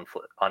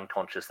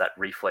unconscious, that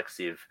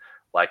reflexive,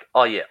 like,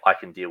 oh yeah, I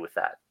can deal with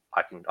that.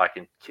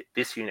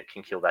 This unit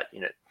can kill that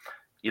unit.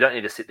 You don't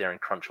need to sit there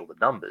and crunch all the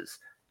numbers.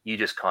 You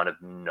just kind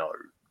of know.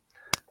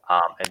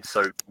 And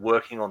so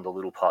working on the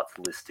little parts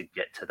of the list to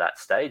get to that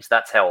stage,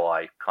 that's how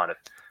I kind of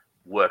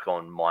work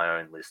on my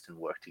own list and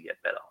work to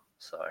get better.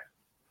 So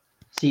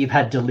you've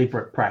had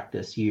deliberate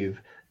practice. You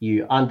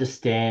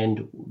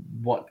understand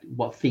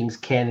what things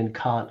can and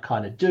can't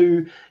kind of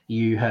do.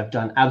 You have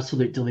done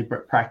absolute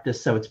deliberate practice,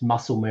 so it's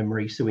muscle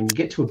memory. So when you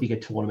get to a bigger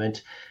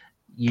tournament,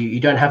 you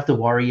don't have to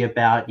worry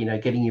about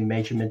getting your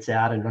measurements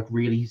out and like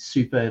really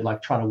super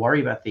like trying to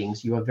worry about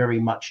things. You are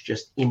very much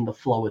just in the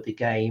flow of the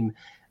game.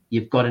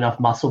 You've got enough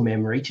muscle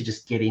memory to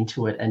just get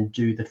into it and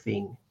do the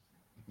thing.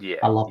 Yeah,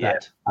 I love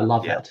that. I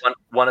love that.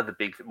 One of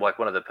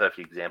the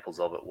perfect examples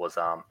of it was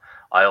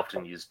I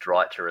often used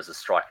Drycha as a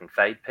strike and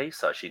fade piece,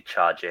 so she'd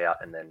charge out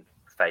and then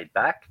fade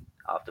back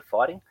after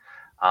fighting.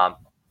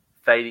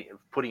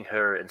 Putting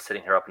her and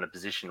setting her up in a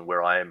position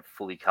where I am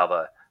fully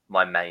cover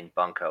my main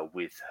bunker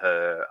with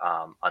her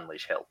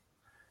Unleash Hell.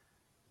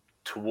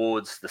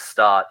 Towards the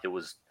start, it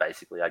was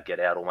basically I'd get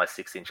out all my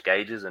 6-inch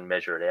gauges and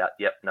measure it out.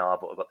 Yep, no,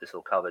 I've got this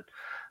all covered.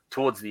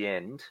 Towards the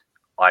end,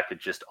 I could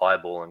just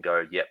eyeball and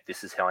go, yep,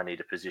 this is how I need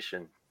to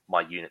position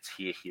my units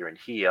here, here, and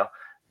here.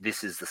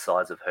 This is the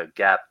size of her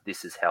gap.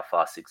 This is how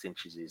far 6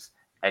 inches is.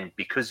 And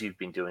because you've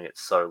been doing it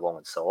so long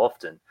and so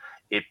often,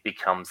 it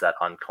becomes that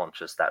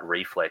unconscious, that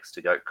reflex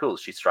to go, cool,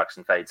 she strikes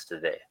and fades to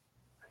there.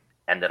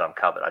 And then I'm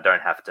covered. I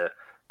don't have to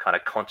kind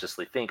of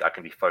consciously think. I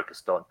can be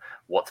focused on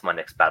what's my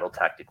next battle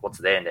tactic, what's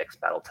their next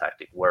battle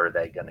tactic, where are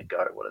they going to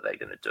go, what are they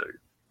going to do.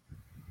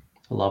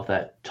 I love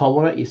that. Tom,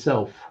 what about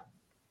yourself?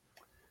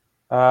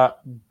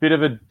 Bit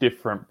of a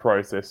different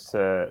process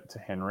to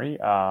Henry,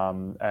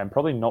 and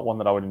probably not one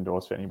that I would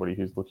endorse for anybody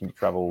who's looking to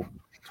travel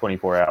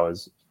 24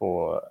 hours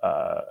for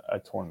a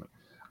tournament.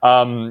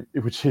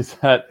 Which is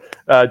that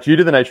due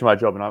to the nature of my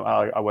job, and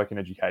I work in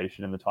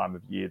education and the time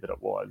of year that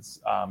it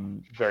was,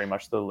 very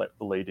much the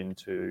lead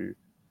into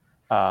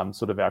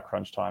sort of our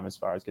crunch time as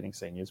far as getting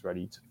seniors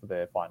ready for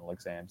their final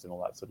exams and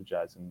all that sort of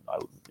jazz, and I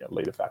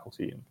lead a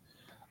faculty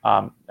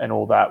and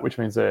all that, which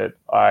means that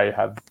I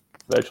have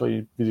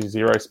virtually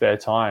zero spare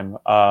time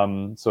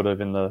sort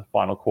of in the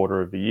final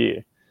quarter of the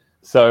year.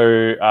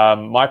 So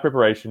my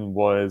preparation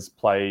was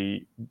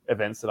play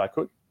events that I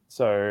could.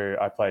 So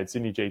I played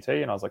Sydney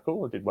GT and I was like,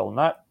 cool, I did well in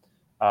that.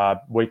 A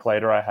week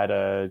later, I had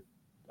a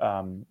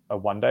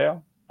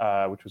one-dayer,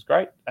 which was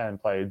great, and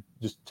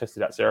just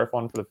tested out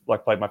Seraphon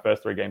played my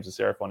first 3 games of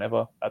Seraphon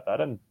ever at that,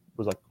 and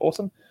was like,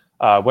 awesome.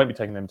 Won't be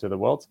taking them to the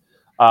Worlds.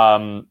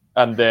 And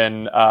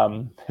then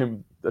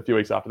a few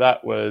weeks after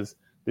that was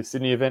the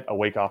Sydney event. A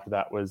week after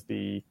that was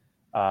the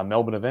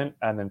Melbourne event,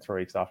 and then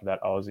 3 weeks after that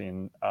I was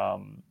in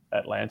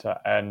Atlanta.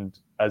 And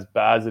as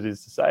bad as it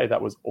is to say, that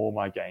was all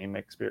my game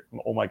experience,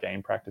 all my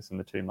game practice in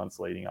the 2 months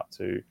leading up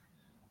to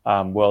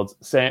Worlds.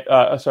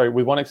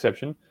 With one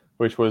exception,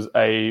 which was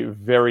a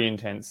very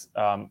intense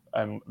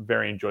and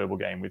very enjoyable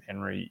game with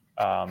Henry,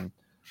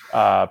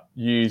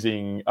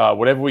 using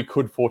whatever we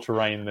could for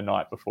terrain the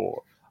night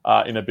before.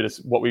 In a bit of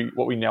what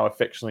we now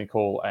affectionately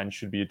call, and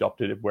should be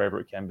adopted wherever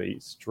it can be,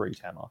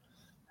 street hammer.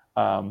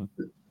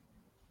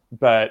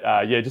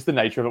 Just the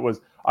nature of it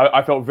was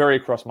I felt very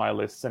across my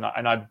lists, and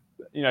I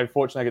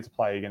fortunately I get to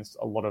play against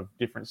a lot of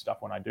different stuff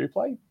when I do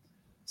play.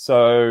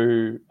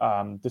 So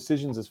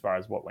decisions as far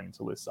as what went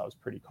into lists, I was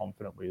pretty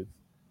confident with.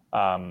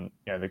 The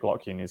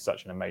Glockin is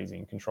such an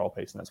amazing control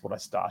piece, and that's what I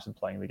started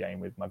playing the game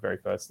with. My very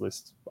first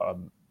list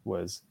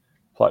was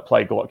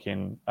play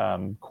Glockin,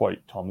 quote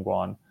Tom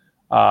Guan.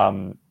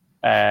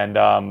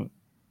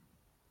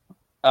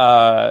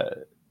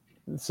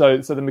 So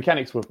the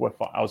mechanics were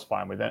fine. I was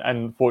fine with it,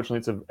 and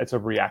fortunately, it's a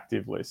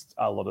reactive list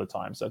a lot of the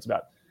time. So it's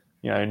about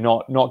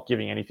not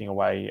giving anything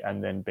away,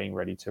 and then being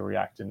ready to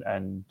react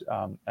and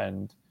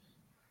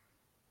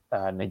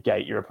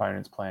negate your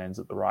opponent's plans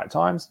at the right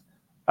times,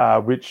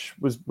 which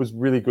was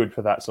really good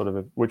for that sort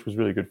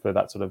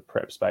of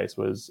prep space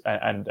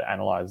and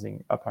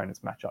analyzing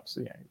opponents' matchups.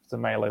 So, if it's a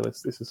melee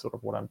list, this is sort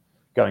of what I'm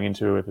going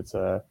into. If it's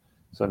a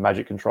sort of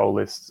magic control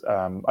list,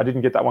 I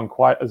didn't get that one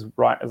quite as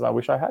right as I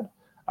wish I had.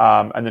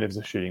 And then if it's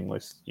a shooting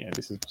list,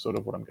 this is sort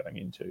of what I'm going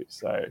into.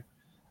 So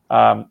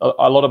a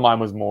lot of mine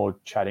was more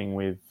chatting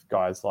with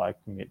guys like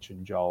Mitch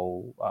and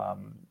Joel,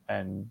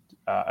 and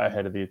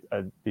ahead of the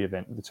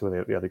event, the 2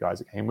 of the other guys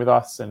that came with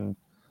us, and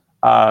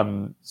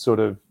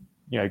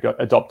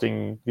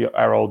adopting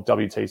our old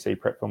WTC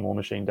prep for War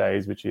Machine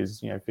days, which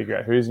is figure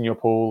out who's in your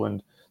pool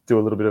and do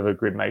a little bit of a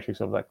grid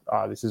matrix of like,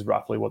 this is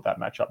roughly what that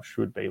matchup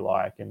should be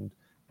like, and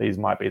these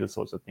might be the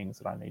sorts of things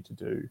that I need to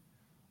do.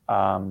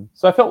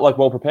 So I felt like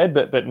well prepared,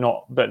 but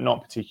not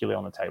particularly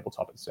on the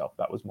tabletop itself.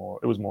 It was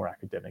more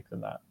academic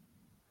than that.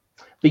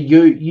 But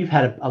you've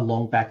had a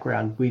long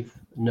background with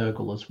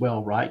Nurgle as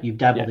well, right? You've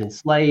dabbled in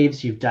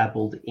Slaves, you've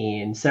dabbled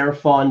in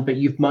Seraphon, but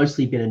you've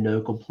mostly been a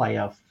Nurgle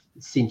player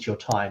since your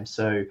time.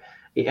 So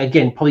it,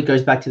 again, probably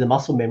goes back to the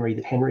muscle memory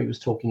that Henry was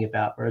talking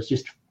about, where it's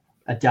just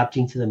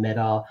adapting to the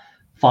meta,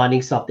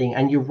 finding something.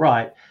 And you're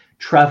right,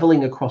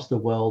 traveling across the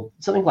world,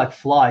 something like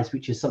Flies,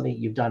 which is something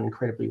you've done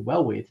incredibly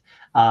well with.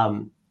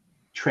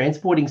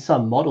 Transporting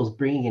some models,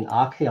 bringing in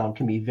Archaon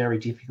can be very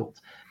difficult.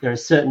 There are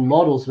certain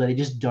models where they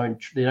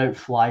don't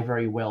fly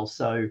very well.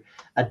 So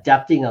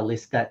adapting a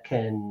list that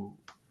can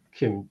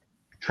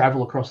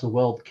travel across the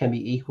world can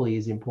be equally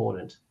as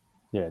important.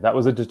 Yeah, that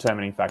was a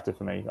determining factor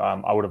for me.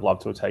 I would have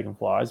loved to have taken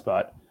Flies,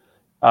 but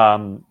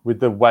with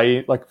the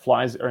way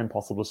Flies are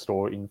impossible to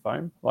store in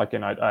foam.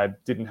 And I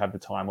didn't have the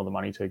time or the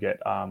money to get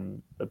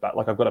I've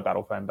got a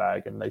battle foam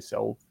bag, and they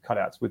sell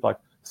cutouts with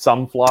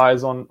some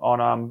Flies on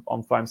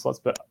foam slots,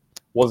 but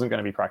wasn't going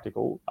to be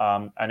practical.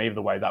 And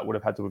either way, that would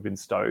have had to have been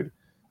stowed.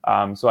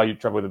 So I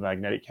traveled with a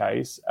magnetic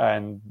case,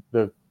 and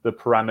the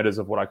parameters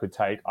of what I could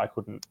take, I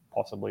couldn't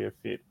possibly have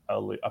fit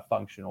a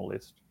functional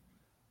list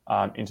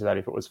into that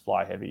if it was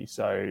fly heavy.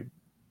 So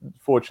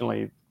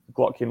fortunately, the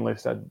Glockin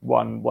list had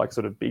one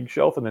sort of big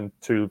shelf and then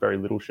 2 very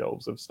little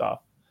shelves of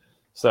stuff.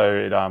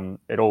 So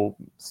it all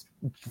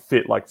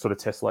fit sort of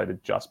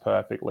tessellated just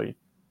perfectly.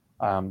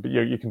 But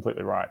you're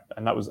completely right.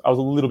 And I was a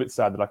little bit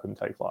sad that I couldn't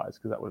take Flies,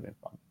 because that would have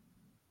been fun.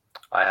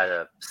 I had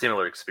a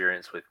similar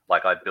experience with,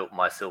 I built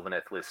my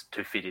Sylvaneth list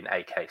to fit in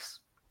a case.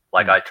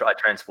 I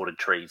transported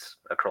trees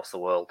across the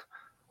world.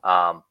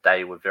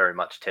 They were very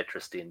much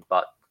Tetrised in,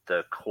 but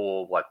the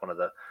core, one of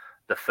the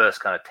first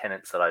kind of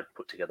tenets that I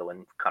put together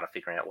when kind of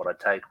figuring out what I'd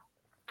take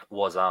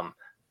was,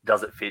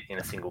 does it fit in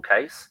a single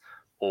case,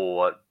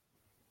 or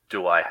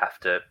do I have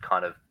to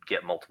kind of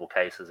get multiple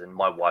cases? And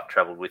my wife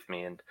traveled with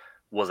me, and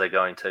was I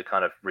going to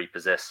kind of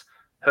repossess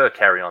her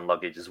carry-on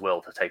luggage as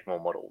well to take more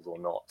models or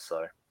not.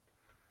 So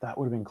that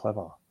would have been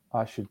clever.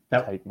 I should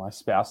take my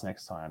spouse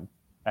next time,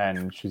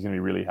 and she's going to be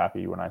really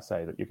happy when I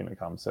say that you're going to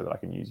come so that I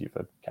can use you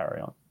for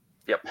carry-on.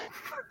 Yep.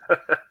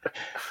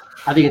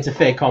 I think it's a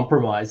fair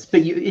compromise.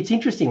 But it's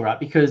interesting, right?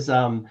 Because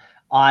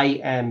I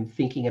am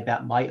thinking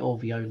about my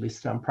LVO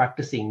list. I'm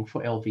practicing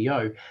for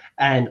LVO,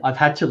 and I've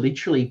had to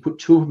literally put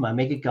 2 of my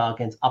Mega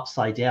Gargants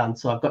upside down.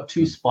 So I've got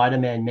 2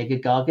 Spider-Man Mega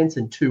Gargants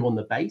and 2 on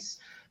the base,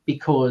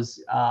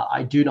 because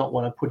I do not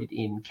want to put it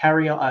in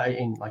carry-on,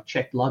 in like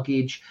checked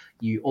luggage.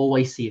 You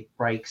always see it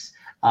breaks,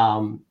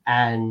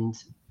 and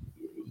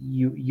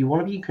you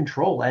want to be in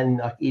control, and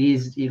like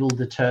it'll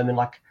determine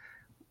like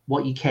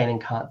what you can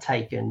and can't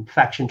take. And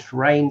faction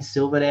terrain,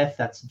 Sylvaneth,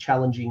 that's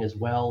challenging as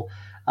well.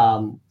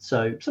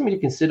 So something to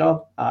consider,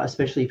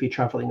 especially if you're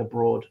traveling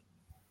abroad.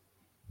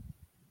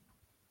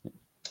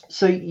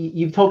 So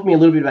you've talked to me a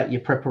little bit about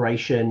your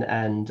preparation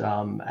and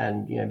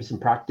some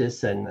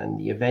practice and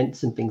the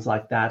events and things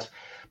like that.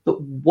 But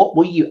what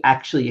were you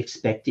actually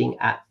expecting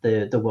at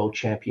the World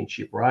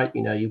Championship, right?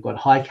 You've got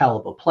high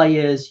caliber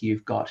players,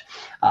 you've got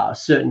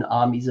certain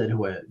armies that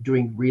were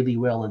doing really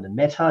well in the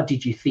meta.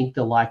 Did you think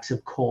the likes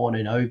of Khorne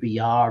and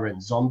OBR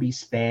and Zombie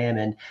Spam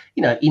and,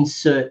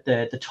 insert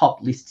the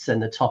top lists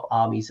and the top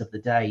armies of the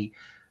day?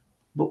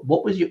 But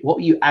what were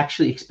you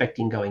actually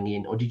expecting going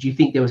in? Or did you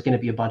think there was going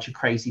to be a bunch of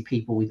crazy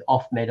people with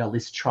off-meta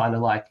lists trying to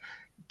like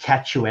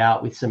catch you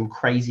out with some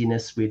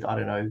craziness with, I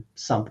don't know,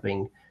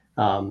 something?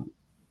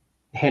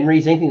 Henry,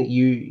 is anything that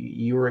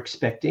you were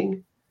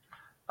expecting?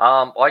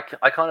 I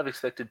kind of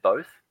expected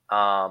both.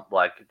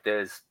 Like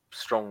there's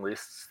strong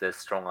lists, there's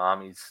strong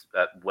armies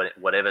at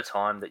whatever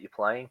time that you're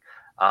playing.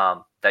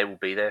 They will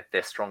be there.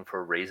 They're strong for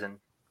a reason.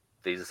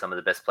 These are some of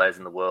the best players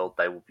in the world.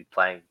 They will be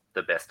playing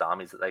the best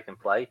armies that they can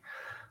play.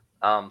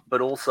 But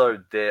also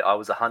I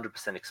was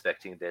 100%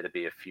 expecting there to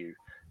be a few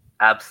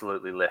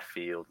absolutely left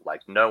field.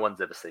 Like no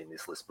one's ever seen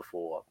this list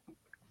before.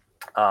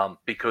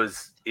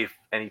 Because if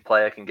any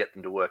player can get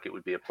them to work, it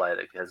would be a player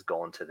that has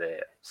gone to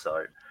there.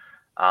 So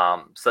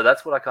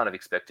that's what I kind of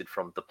expected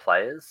from the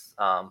players.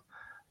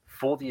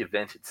 For the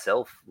event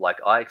itself, like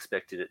I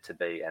expected it to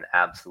be an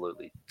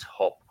absolutely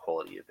top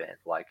quality event.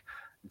 Like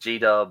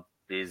G-Dub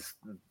is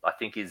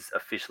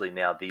officially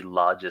now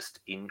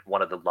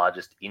one of the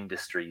largest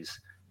industries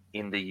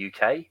in the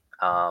UK.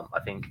 I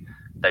think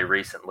they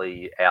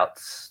recently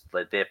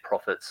their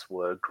profits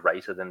were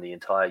greater than the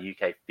entire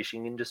UK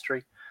fishing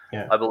industry.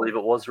 Yeah. I believe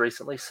it was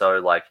recently. So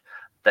like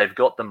they've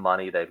got the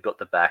money, they've got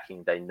the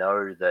backing. They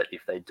know that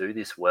if they do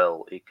this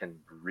well, it can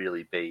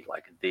really be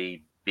like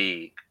the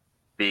big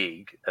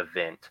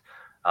event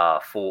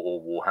for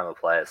all Warhammer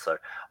players. So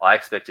I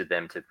expected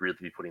them to really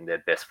be putting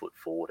their best foot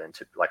forward and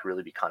to like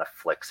really be kind of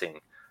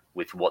flexing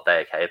with what they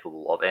are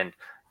capable of. And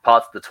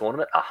parts of the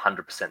tournament,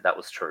 100% that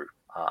was true.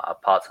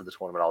 Parts of the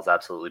tournament, I was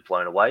absolutely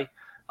blown away.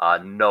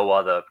 No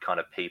other kind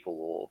of people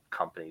or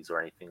companies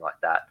or anything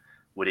like that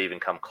would even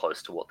come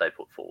close to what they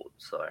put forward.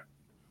 So,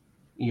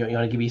 you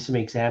want to give me some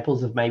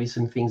examples of maybe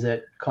some things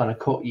that kind of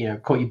caught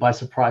you by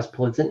surprise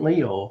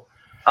pleasantly, or?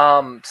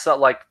 So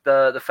like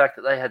the fact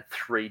that they had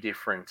 3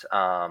 different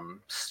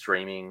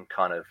streaming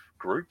kind of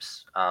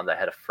groups. They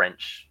had a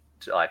French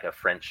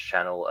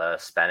channel, a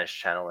Spanish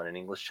channel, and an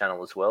English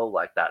channel as well.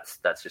 Like that's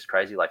just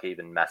crazy. Like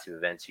even massive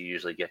events, you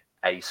usually get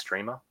a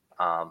streamer.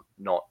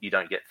 You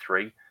don't get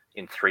 3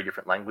 in 3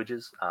 different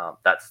languages.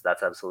 That's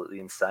absolutely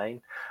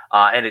insane.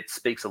 And it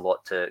speaks a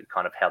lot to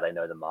kind of how they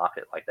know the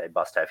market. Like they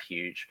must have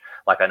huge,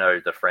 like I know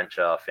the French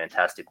are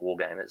fantastic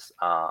wargamers,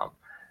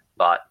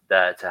 but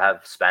to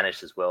have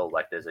Spanish as well,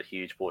 like there's a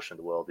huge portion of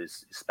the world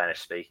is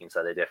Spanish speaking.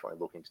 So they're definitely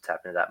looking to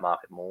tap into that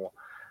market more.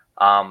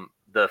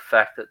 The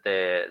fact that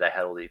they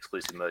had all the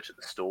exclusive merch at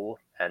the store,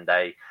 and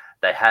they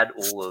had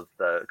all of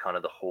the kind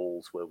of the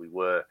halls where we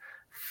were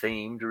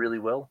themed really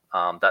well.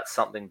 That's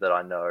something that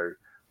I know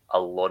a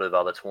lot of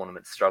other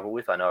tournaments struggle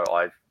with. I know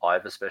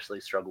I've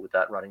especially struggled with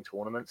that running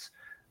tournaments.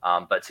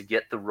 But to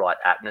get the right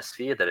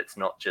atmosphere, that it's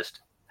not just,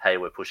 hey,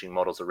 we're pushing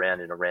models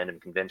around in a random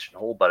convention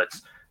hall, but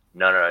it's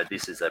no,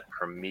 this is a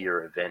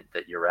premier event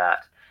that you're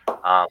at.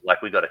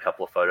 Like we got a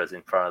couple of photos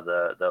in front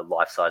of the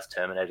life-size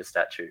Terminator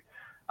statue.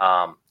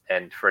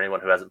 And for anyone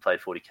who hasn't played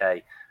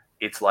 40K,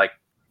 it's like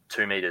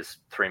 2 meters,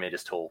 3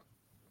 meters tall.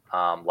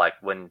 Like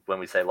when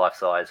we say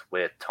life-size,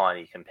 we're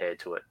tiny compared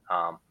to it.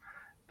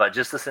 But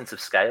just the sense of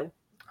scale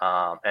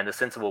and the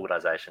sense of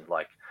organization.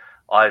 Like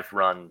I've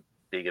run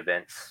big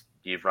events.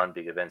 You've run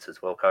big events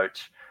as well,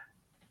 Coach.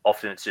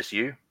 Often it's just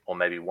you or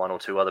maybe 1 or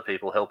 2 other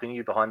people helping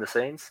you behind the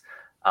scenes.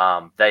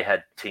 They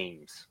had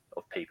teams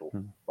of people.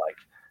 Like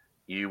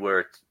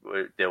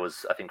there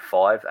was, I think,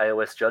 5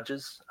 AOS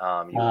judges. You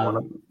were one of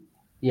them.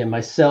 Yeah,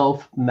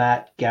 myself,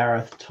 Matt,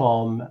 Gareth,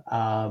 Tom,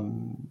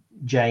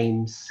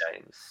 James.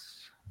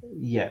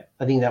 Yeah,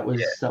 I think that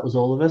was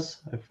all of us.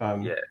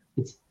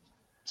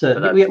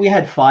 We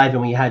had 5,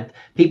 and we had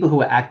people who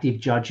were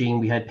active judging.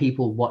 We had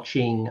people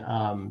watching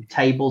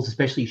tables,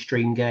 especially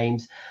stream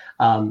games.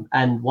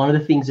 And one of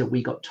the things that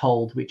we got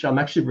told, which I'm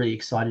actually really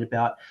excited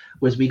about,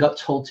 was we got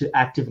told to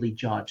actively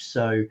judge.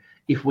 So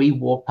if we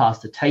walked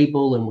past a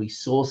table and we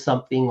saw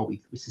something or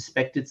we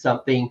suspected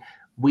something,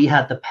 we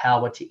had the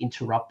power to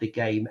interrupt the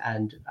game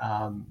and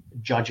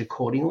judge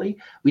accordingly.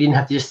 We didn't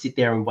have to just sit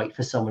there and wait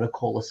for someone to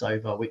call us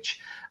over, which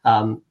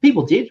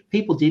people did.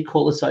 People did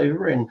call us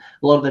over, and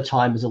a lot of the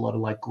time is a lot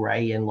of like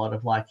gray and a lot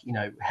of like,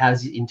 how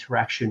does the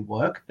interaction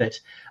work? But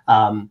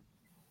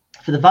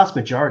for the vast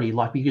majority,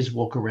 like we just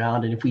walk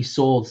around, and if we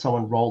saw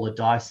someone roll a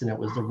dice and it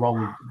was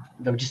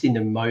they were just in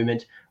the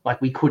moment,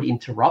 like we could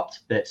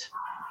interrupt, but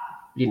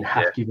we didn't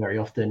have to very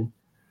often.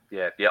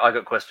 Yeah. I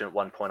got questioned at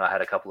one point. I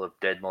had a couple of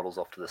dead models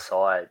off to the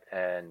side,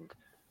 and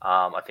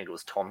I think it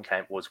was Tom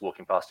was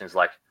walking past and he's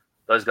like,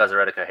 "Those guys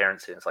are out of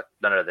coherency." And it's like,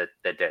 no,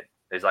 they're dead.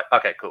 He's like,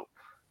 "Okay, cool."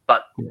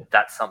 But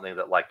that's something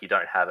that like you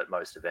don't have at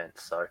most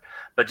events. So,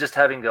 but just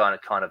having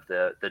kind of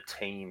the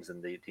teams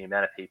and the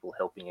amount of people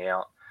helping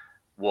out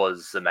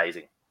was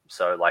amazing.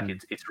 So like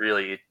it's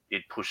really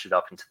it pushed it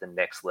up into the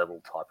next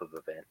level type of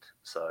event.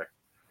 So.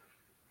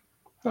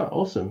 Oh,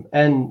 awesome.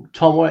 And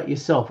Tom, what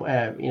yourself?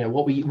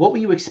 What were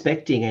you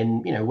expecting?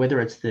 And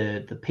whether it's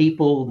the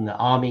people and the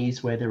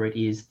armies, whether it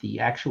is the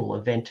actual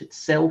event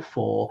itself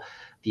or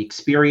the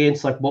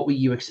experience, like what were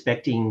you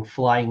expecting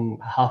flying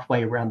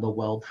halfway around the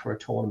world for a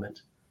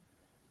tournament?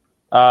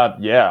 I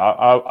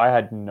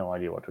had no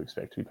idea what to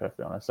expect, to be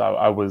perfectly honest.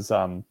 I was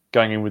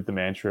going in with the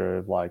mantra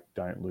of like,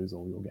 don't lose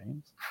all your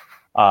games.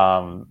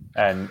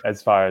 And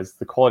as far as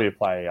the quality of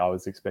play, I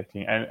was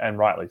expecting, and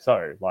rightly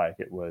so, like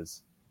it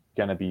was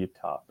going to be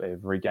tough.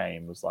 Every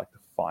game was like the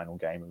final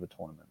game of the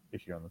tournament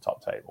if you're on the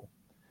top table.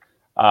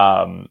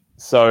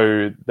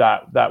 So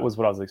that was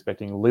what I was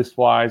expecting. List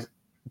wise,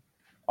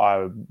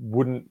 I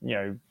wouldn't,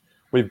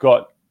 we've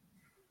got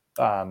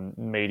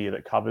media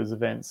that covers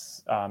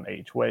events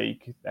each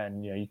week,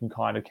 and you can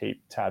kind of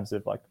keep tabs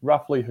of like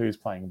roughly who's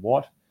playing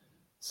what.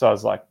 So I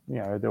was like,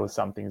 there were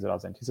some things that I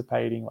was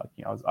anticipating, like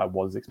I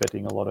was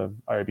expecting a lot of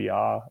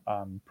OBR.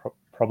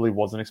 Probably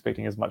wasn't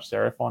expecting as much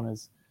Seraphon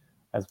as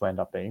we end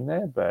up being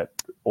there, but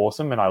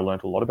awesome. And I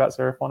learned a lot about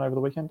Seraphon over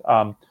the weekend.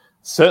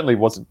 Certainly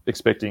wasn't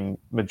expecting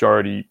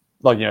majority,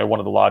 like, one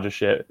of the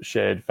largest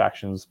shared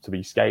factions to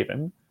be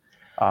Skaven.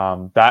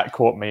 That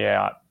caught me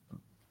out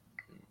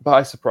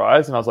by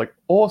surprise, and I was like,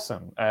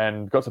 awesome.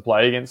 And got to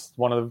play against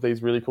one of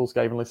these really cool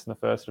Skaven lists in the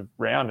first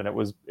round, and it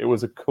was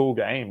a cool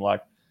game.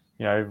 Like,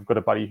 I've got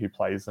a buddy who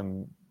plays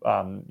them,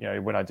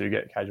 when I do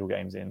get casual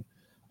games in,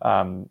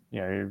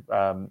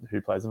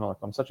 who plays them.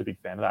 I'm such a big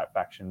fan of that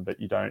faction, but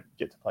you don't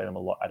get to play them a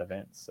lot at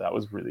events. So that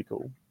was really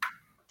cool.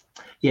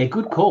 Yeah,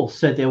 good call.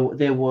 So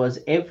there was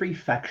every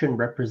faction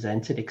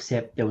represented,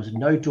 except there was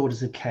no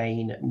Daughters of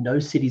Cain, no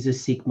Cities of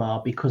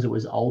Sigmar, because it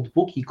was old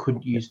book. You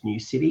couldn't use new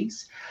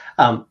cities.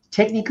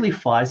 Technically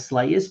Fire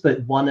Slayers,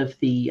 but one of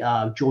the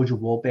Georgia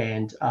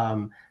Warband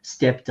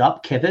stepped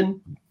up,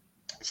 Kevin,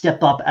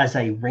 stepped up as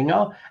a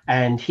ringer,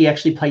 and he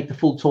actually played the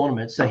full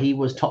tournament. So he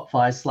was top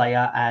Fire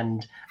Slayer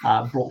and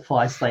brought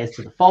Fire Slayers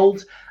to the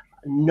fold.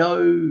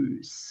 No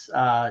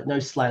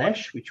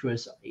Slanesh, which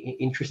was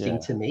interesting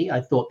to me.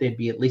 I thought there'd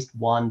be at least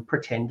one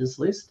pretenders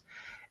list.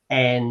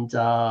 And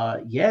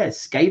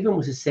Skaven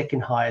was the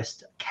second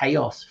highest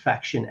chaos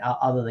faction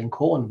other than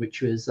Khorne,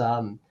 which was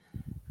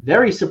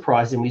very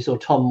surprising. We saw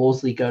Tom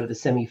Morsley go to the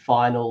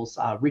semi-finals.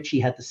 Richie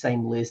had the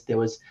same list. There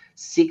was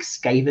 6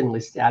 Skaven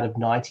lists out of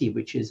 90,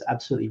 which is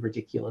absolutely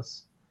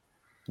ridiculous.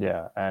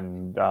 Yeah,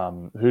 and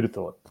who'd have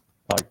thought?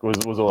 Like,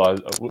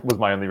 was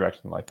my only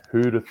reaction. Like,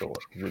 who'd have thought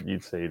that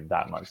you'd see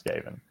that much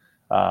Skaven,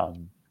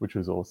 which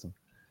was awesome.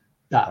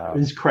 That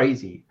was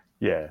crazy.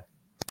 Yeah,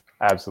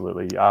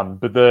 absolutely.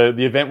 But the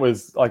event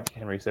was, like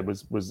Henry said,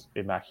 was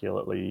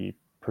immaculately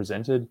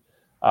presented.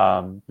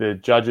 The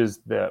judges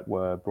that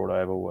were brought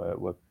over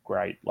were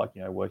great. Like,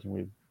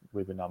 working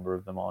with a number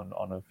of them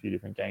on a few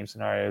different game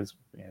scenarios.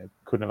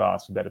 Couldn't have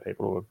asked for better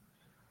people who were,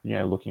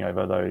 looking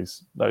over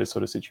those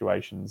sort of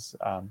situations.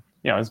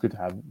 It's good to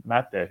have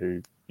Matt there,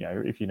 who,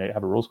 if you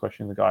have a rules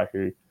question, the guy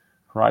who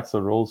writes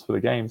the rules for the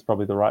game is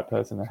probably the right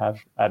person to have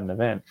at an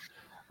event.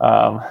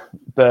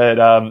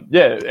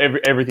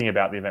 Everything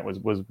about the event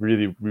was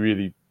really,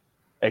 really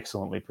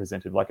excellently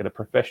presented, like at a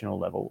professional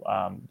level.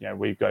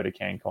 We go to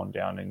CanCon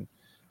down in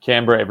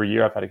Canberra every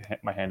year. I've had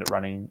my hand at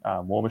running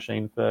War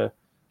Machine for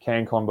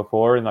CanCon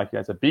before, and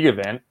it's a big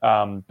event.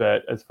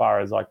 But as far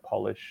as like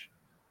polish,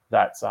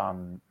 that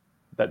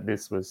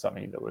this was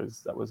something that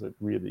was a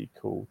really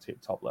cool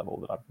top level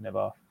that I've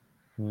never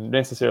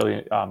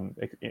necessarily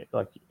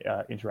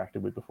interacted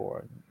with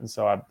before, and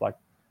so I'm like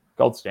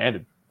gold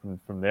standard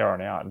from there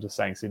on out. I'm just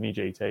saying Sydney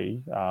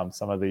GT.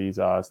 Some of these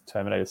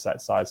Terminator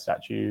size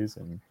statues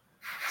and.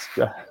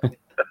 The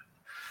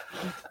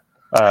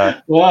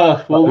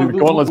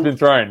gauntlet's been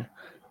thrown.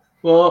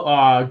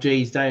 Well,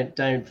 geez, don't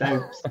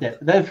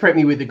threaten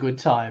me with a good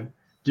time.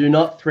 Do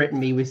not threaten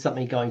me with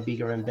something going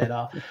bigger and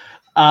better.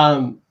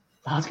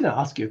 I was going to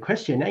ask you a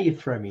question. Now you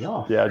throw me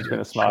off. Yeah, I've just been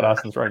a smart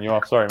ass and thrown you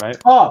off. Sorry, mate.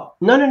 Oh,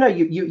 no.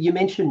 You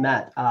mentioned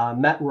Matt.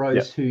 Matt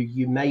Rose, who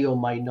you may or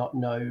may not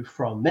know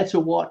from Meta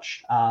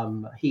Watch.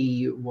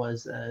 He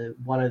was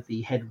one of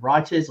the head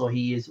writers, or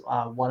he is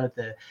one of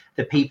the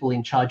people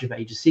in charge of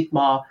Age of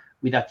Sigmar.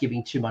 without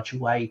giving too much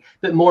away.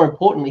 But more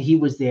importantly, he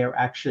was there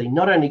actually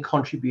not only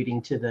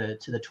contributing to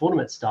the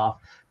tournament staff,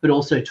 but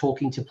also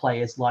talking to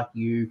players like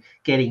you,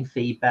 getting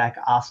feedback,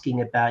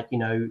 asking about,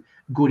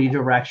 good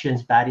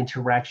interactions, bad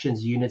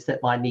interactions, units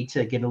that might need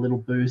to get a little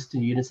boost,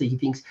 and units that he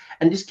thinks,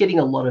 and just getting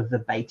a lot of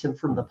verbatim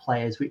from the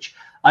players, which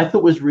I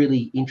thought was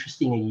really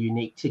interesting and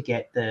unique to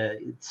get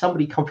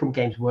somebody come from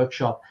Games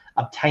Workshop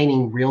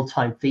obtaining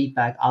real-time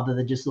feedback other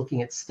than just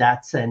looking at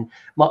stats and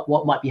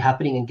what might be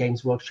happening in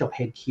Games Workshop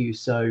head queue.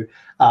 So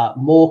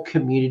more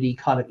community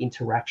kind of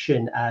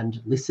interaction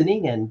and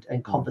listening and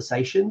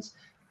conversations,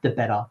 the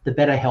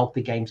better health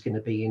the game's going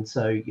to be in.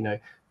 So,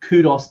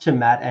 kudos to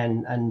Matt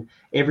and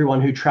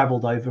everyone who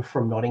traveled over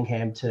from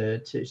Nottingham to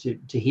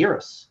hear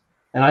us.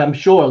 And I'm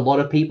sure a lot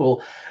of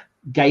people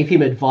gave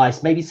him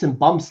advice, maybe some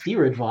bum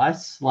steer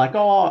advice, like,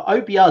 "Oh,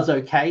 OBR's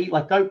okay.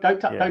 Like, don't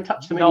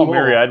touch them anymore."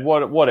 Myriad,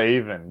 what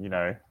even,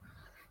 No,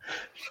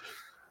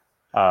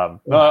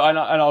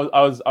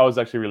 I was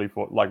actually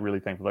really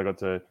thankful I got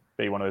to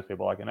be one of those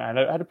people. And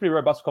I had a pretty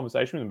robust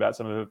conversation with him about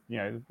some of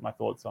the, my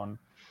thoughts on,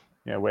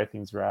 where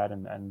things are at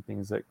and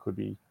things that could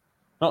be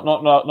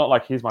not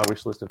like here's my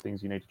wish list of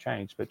things you need to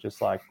change, but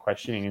just like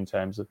questioning in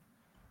terms of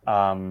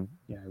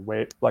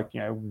where,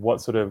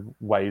 what sort of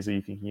ways are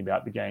you thinking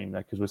about the game?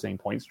 Because we're seeing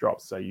points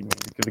drops, so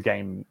the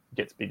game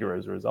gets bigger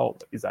as a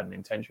result. Is that an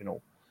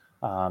intentional?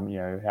 How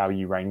are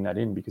you reining that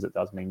in? Because it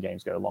does mean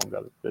games go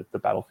longer, the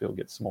battlefield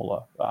gets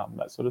smaller,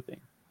 that sort of thing.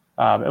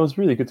 It was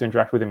really good to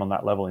interact with him on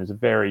that level. He was a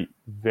very,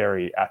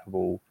 very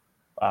affable,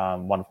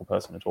 wonderful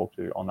person to talk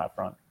to on that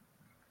front.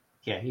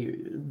 Yeah,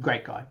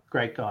 great guy.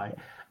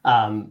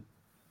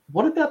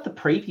 What about the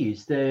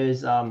previews?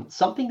 There's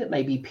something that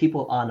maybe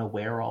people aren't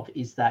aware of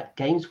is that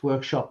Games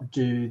Workshop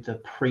do the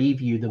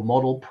preview, the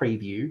model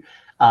preview,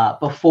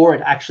 before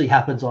it actually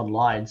happens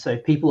online. So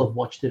if people have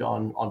watched it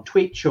on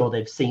Twitch, or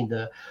they've seen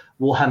the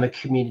Warhammer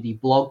community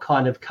blog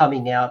kind of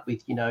coming out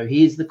with,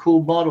 here's the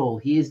cool model,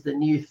 here's the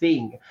new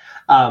thing.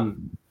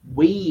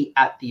 We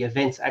at the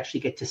events actually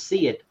get to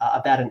see it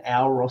about an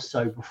hour or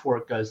so before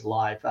it goes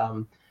live.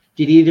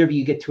 Did either of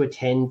you get to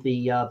attend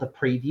the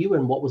preview,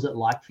 and what was it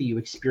like for you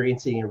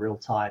experiencing in real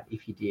time,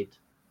 if you did?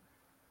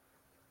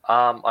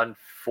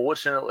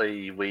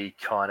 Unfortunately, we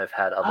kind of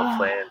had other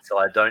plans, so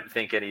I don't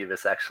think any of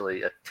us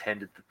actually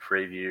attended the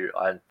preview.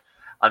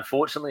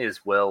 Unfortunately,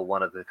 as well,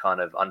 one of the kind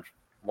of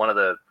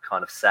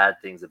sad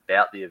things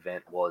about the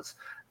event was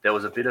there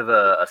was a bit of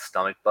a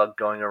stomach bug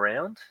going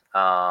around.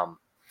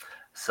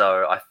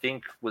 So I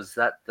think most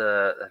of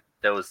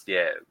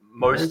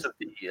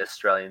the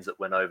Australians that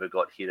went over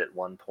got hit at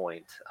one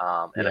point,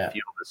 and a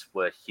few of us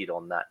were hit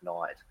on that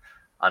night,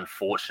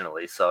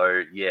 unfortunately.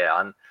 So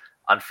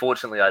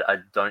unfortunately, I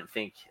don't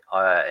think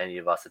any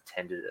of us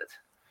attended it.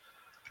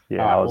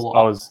 Yeah, I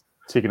was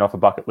ticking off a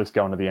bucket list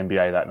going to the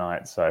NBA that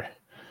night, so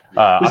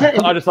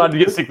I decided to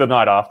get sick the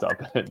night after.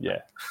 But yeah,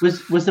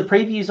 was the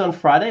previews on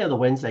Friday or the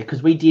Wednesday?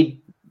 Because we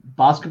did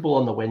basketball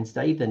on the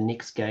Wednesday, the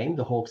Knicks game,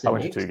 the Hawks and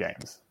Knicks. I went to 2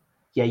 games.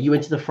 Yeah, you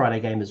went to the Friday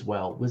game as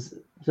well.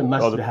 It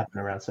must have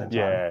happened around the same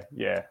time.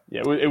 Yeah.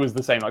 It was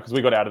the same, because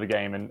we got out of the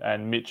game,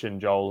 and Mitch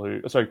and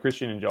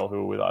Christian and Joel, who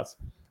were with us,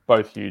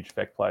 both huge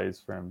FEC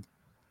players from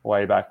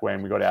way back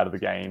when. We got out of the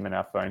game, and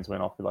our phones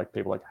went off with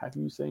people like, "Have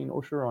you seen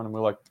Usheron?" And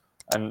we're like,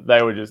 and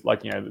they were just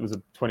like, it was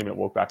a 20-minute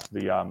walk back to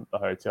the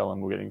hotel,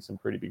 and we're getting some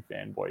pretty big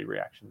fanboy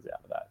reactions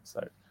out of that.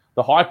 So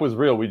the hype was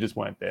real. We just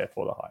weren't there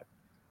for the hype.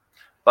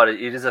 But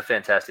it is a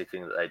fantastic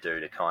thing that they do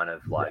to kind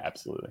of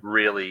absolutely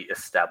really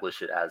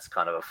establish it as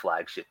kind of a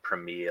flagship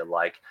premiere.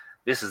 Like,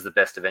 this is the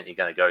best event you're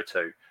going to go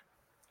to.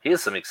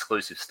 Here's some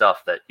exclusive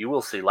stuff that you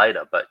will see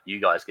later, but you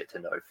guys get to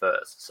know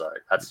first. So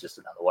that's just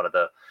another one of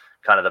the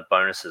kind of the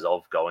bonuses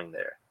of going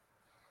there.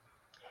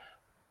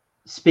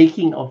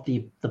 Speaking of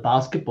the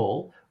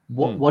basketball,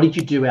 what did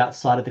you do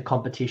outside of the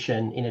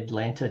competition in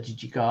Atlanta?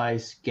 Did you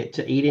guys get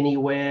to eat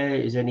anywhere?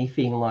 Is there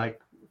anything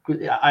like...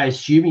 I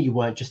assume you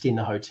weren't just in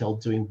the hotel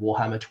doing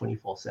Warhammer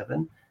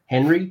 24/7.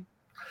 Henry?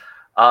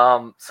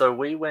 So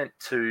we went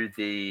to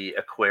the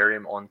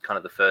aquarium on kind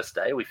of the first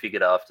day. We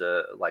figured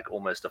after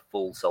almost a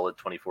full solid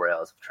 24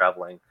 hours of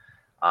traveling,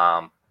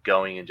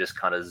 going and just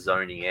kind of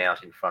zoning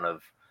out in front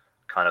of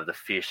kind of the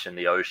fish and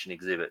the ocean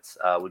exhibits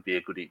would be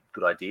a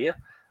good idea.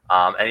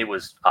 And it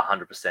was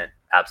 100%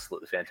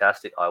 absolutely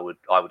fantastic. I would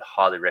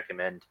highly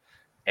recommend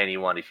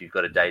anyone, if you've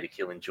got a day to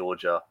kill in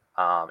Georgia,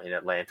 in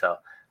Atlanta,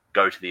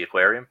 go to the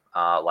aquarium.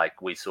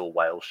 We saw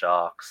whale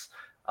sharks,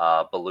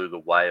 beluga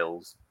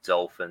whales,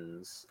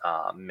 dolphins,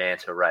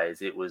 manta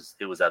rays. It was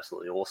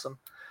absolutely awesome.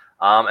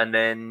 And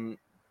then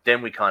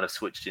we kind of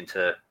switched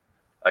into,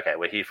 okay,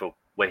 we're here for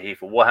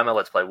Warhammer.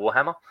 Let's play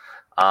Warhammer.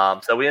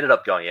 So we ended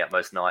up going out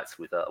most nights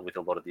with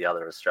a lot of the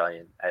other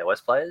Australian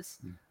AOS players.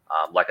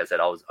 Like I said,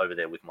 I was over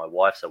there with my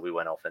wife, so we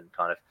went off and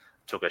kind of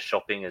took her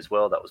shopping as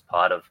well. That was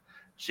part of.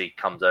 She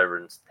comes over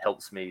and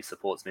helps me,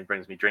 supports me,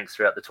 brings me drinks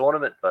throughout the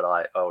tournament, but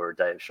I owe her a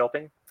day of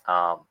shopping.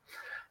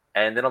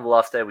 And then on the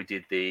last day, we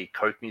did the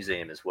Coke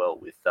Museum as well.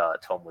 With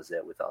Tom was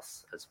there with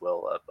us as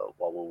well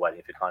while we were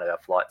waiting for kind of our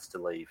flights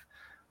to leave.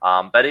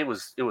 But it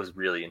was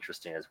really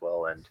interesting as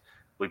well, and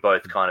we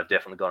both kind of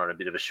definitely got on a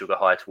bit of a sugar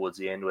high towards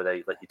the end, where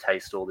they let you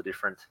taste all the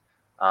different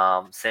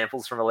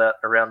samples from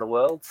around the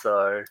world.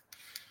 So,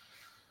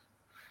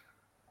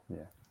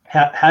 yeah.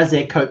 How's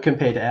their Coke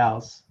compared to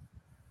ours?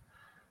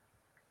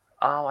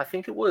 I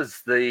think it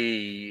was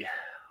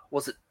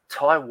was it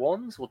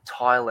Taiwan's or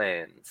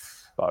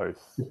Thailand's?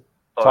 Both.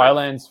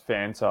 Thailand's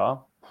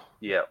Fanta.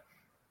 Yeah.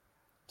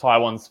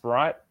 Taiwan's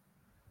Sprite.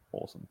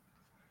 Awesome.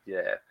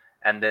 Yeah.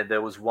 And then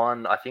there was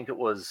one, I think it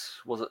was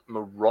it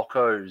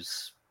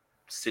Morocco's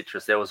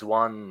citrus? There was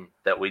one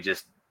that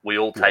we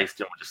all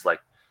tasted and were just like,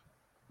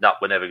 no,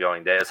 we're never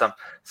going there.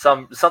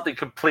 Something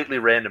completely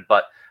random,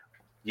 but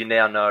you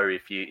now know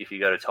if you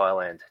go to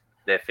Thailand,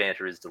 their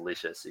Fanta is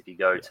delicious. If you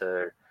go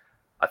to,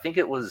 I think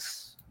it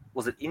was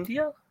it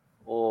India?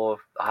 Or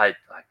I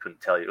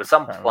couldn't tell you. It was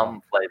some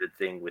plum flavored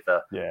thing with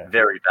a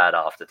very bad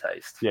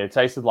aftertaste. Yeah, it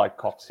tasted like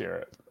cough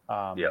syrup.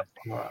 Yeah.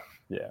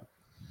 Yeah.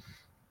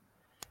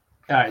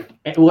 All right.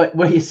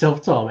 What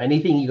yourself, Tom?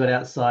 Anything you got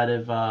outside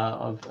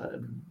of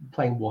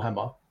playing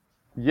Warhammer?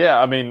 Yeah,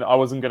 I mean, I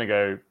wasn't going to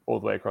go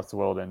all the way across the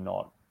world and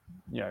not,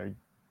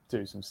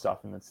 do some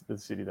stuff in the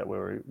city that we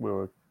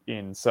were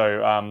in.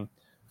 So,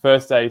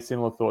 first day,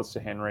 similar thoughts to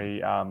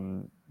Henry.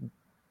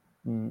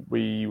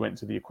 We went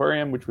to the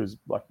aquarium, which was,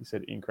 like you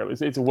said, incredible.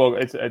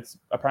 It's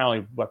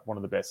apparently like one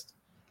of the best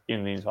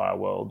in the entire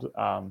world,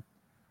 and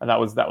that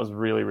was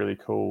really, really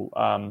cool.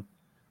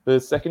 The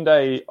second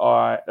day,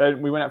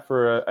 we went out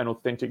for an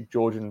authentic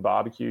Georgian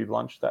barbecue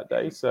lunch that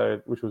day,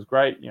 which was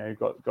great. I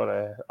got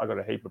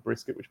a heap of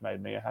brisket, which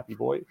made me a happy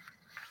boy.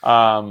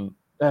 And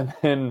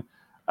then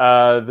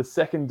the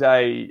second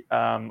day,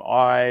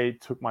 I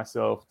took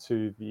myself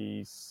to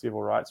the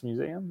Civil Rights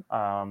Museum,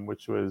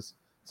 which was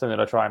something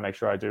that I try and make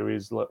sure I do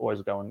is always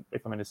go and,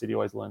 if I'm in a city,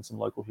 always learn some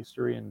local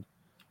history, and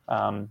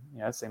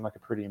it seemed like a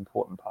pretty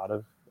important part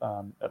of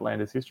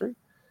Atlanta's history.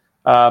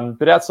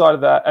 But outside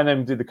of that, and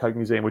then did the Coke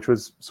Museum, which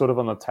was sort of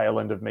on the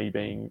tail end of me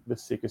being the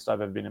sickest I've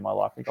ever been in my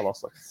life. I think I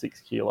lost like 6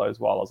 kilos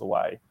while I was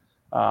away.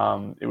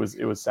 It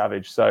was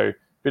savage. So a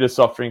bit of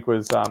soft drink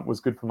was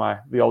good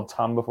for the old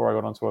tum before I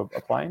got onto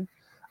a plane.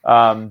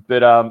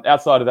 But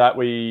outside of that,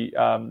 we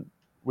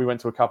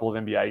went to a couple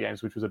of NBA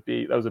games, which was a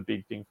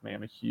big thing for me.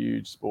 I'm a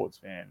huge sports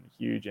fan, a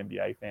huge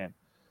NBA fan.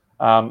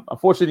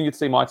 Unfortunately, didn't get to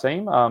see my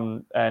team,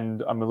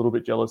 and I'm a little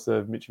bit jealous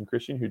of Mitch and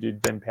Christian, who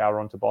did then power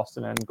on to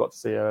Boston and got to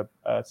see a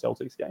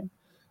Celtics game.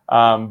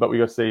 But we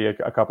got to see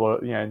a couple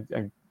of,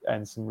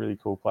 and some really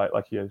cool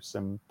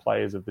some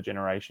players of the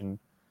generation,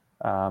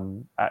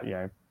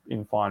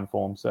 in fine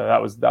form. So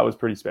that was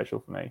pretty special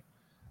for me.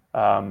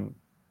 And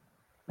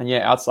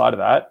outside of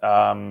that,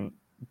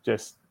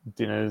 just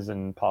dinners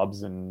and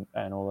pubs and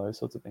all those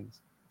sorts of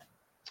things.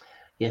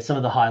 Yeah, some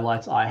of the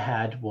highlights I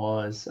had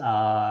was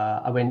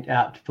I went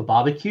out for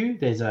barbecue.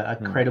 There's a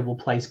credible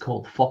place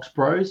called Fox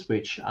Bros,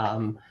 which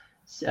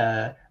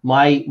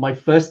my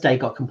first day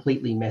got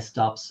completely messed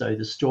up. So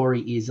the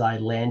story is I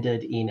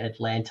landed in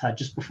Atlanta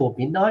just before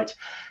midnight.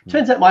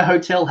 Turns out my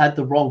hotel had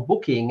the wrong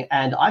booking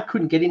and I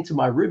couldn't get into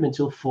my room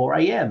until 4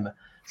 a.m.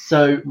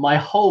 So my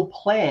whole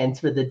plan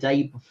for the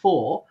day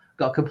before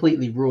got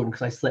completely ruined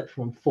because I slept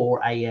from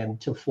 4 a.m.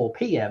 till 4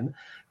 p.m.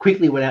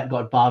 Quickly went out,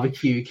 got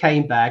barbecue,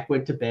 came back,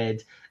 went to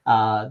bed.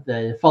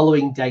 The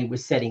following day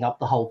was setting up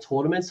the whole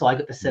tournament. So I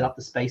got to set up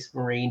the Space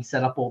Marine,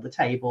 set up all the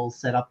tables,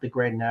 set up the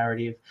grand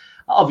narrative,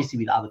 obviously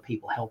with other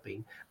people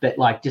helping, but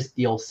just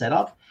the all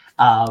setup.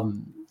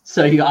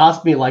 So you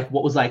asked me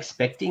what was I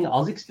expecting? I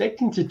was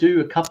expecting to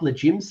do a couple of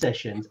gym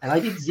sessions and I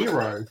did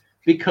 0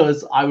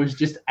 because I was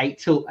just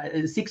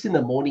 6 in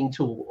the morning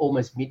till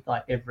almost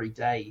midnight every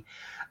day.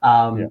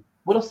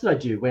 What else did I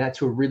do? Went out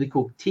to a really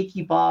cool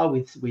tiki bar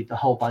with a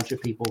whole bunch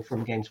of people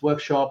from Games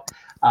Workshop.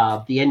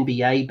 The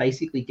NBA,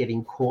 basically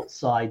getting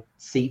courtside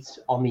seats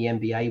on the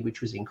NBA,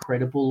 which was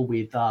incredible,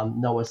 with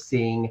Noah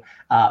Singh,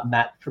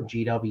 Matt from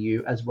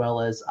GW, as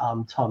well as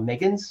Tom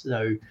Meggans.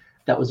 So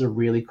that was a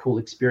really cool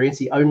experience.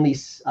 The only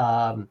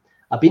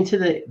I've been to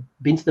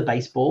the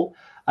baseball.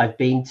 I've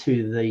been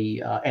to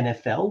the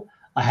NFL.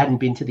 I hadn't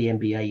been to the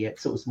NBA yet,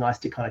 so it was nice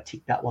to kind of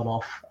tick that one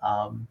off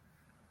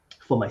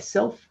for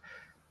myself.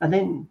 And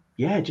then,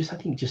 I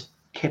think just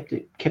kept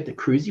it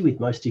cruisy with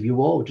most of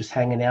you all, just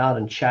hanging out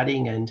and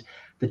chatting. And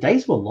the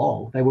days were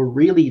long. They were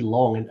really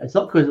long. And it's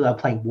not because they were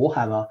playing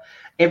Warhammer.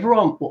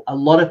 A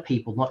lot of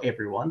people, not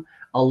everyone,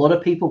 a lot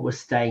of people were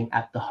staying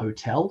at the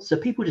hotel. So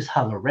people just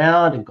hung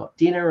around and got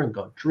dinner and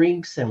got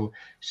drinks and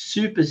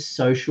super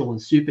social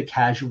and super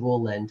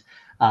casual, and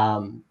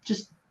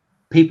just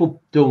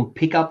people doing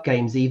pickup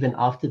games even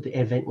after the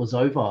event was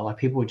over.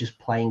 People were just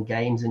playing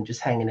games and just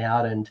hanging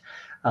out, and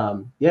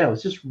it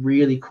was just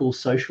really cool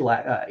social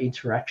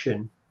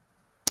interaction.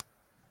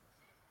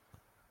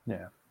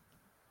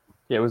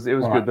 It was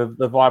good. Right.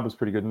 The vibe was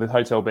pretty good, and the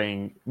hotel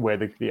being where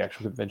the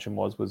actual convention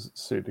was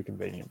super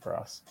convenient for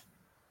us.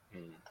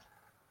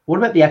 What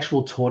about the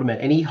actual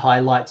tournament? Any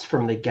highlights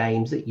from the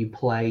games that you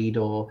played,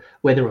 or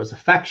whether it was a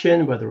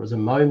faction, whether it was a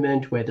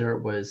moment, whether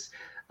it was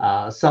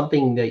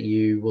something that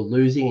you were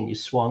losing and you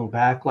swung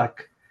back?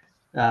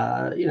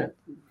 How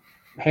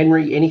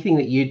Henry, anything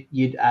that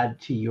you'd add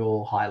to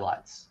your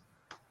highlights?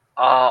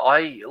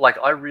 I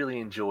really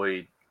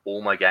enjoyed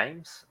all my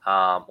games.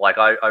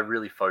 I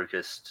really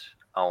focused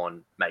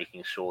on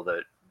making sure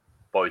that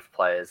both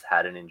players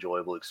had an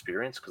enjoyable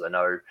experience, because I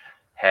know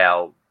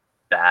how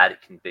bad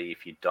it can be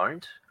if you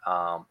don't.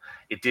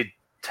 It did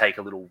take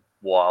a little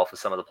while for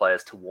some of the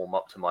players to warm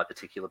up to my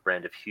particular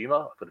brand of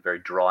humor. I've got a very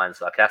dry and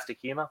sarcastic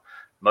humor.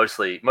 Most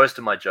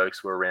of my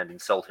jokes were around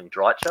insulting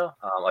Drycha.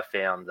 I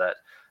found that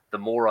the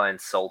more I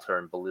insult her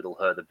and belittle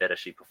her, the better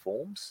she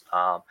performs.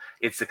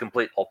 It's the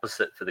complete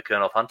opposite for the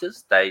Kurnoth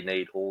Hunters. They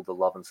need all the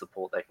love and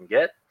support they can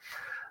get.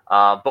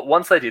 But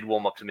once they did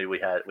warm up to me, we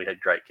had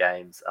great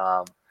games.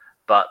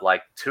 But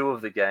like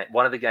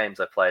one of the games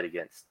I played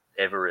against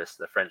Everest,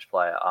 the French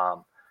player,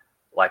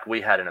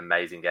 we had an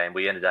amazing game.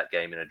 We ended that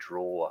game in a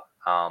draw.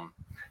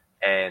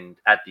 And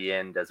at the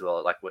end as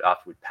well,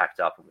 after we packed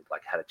up and we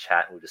had a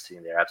chat, and we were just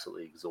sitting there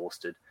absolutely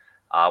exhausted.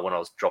 When I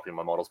was dropping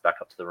my models back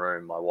up to the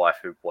room, my wife,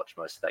 who watched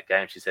most of that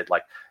game, she said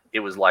it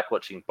was like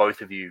watching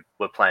both of you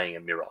were playing a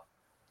mirror.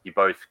 You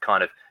both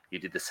you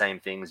did the same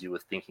things. You were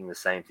thinking the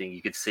same thing.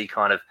 You could see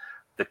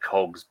the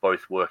cogs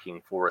both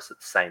working for us at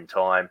the same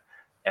time.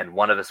 And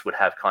one of us would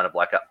have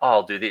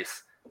I'll do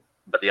this,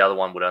 but the other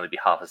one would only be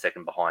half a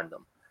second behind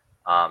them.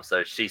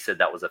 So she said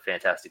that was a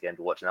fantastic game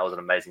to watch, and that was an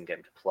amazing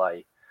game to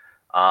play.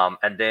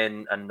 And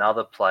then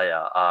another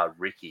player,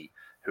 Ricky,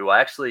 who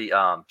I actually,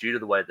 due to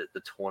the way that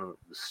the tournament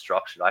was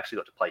structured, I actually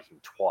got to play him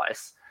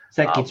twice. Is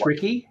that Gits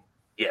Ricky?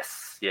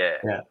 Yes, yeah.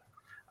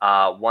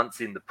 Yeah.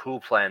 Once in the pool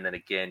play, and then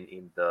again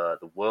in the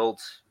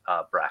Worlds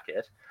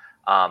bracket.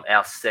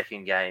 Our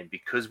second game,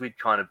 because we'd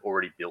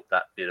already built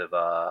that bit of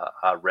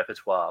a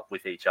repertoire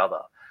with each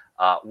other,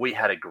 we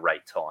had a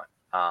great time.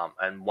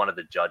 And one of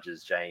the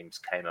judges, James,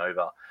 came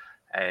over,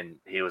 and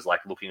he was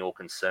looking all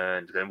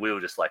concerned, and we were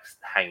just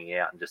hanging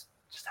out and just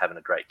having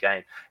a great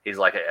game. He's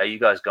like, "Are you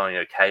guys going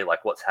okay?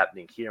 What's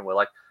happening here?" And we're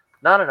like,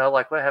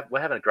 No.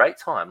 We're having a great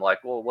time.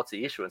 Well, what's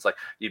the issue? It's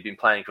you've been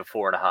playing for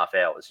 4.5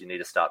 hours. You need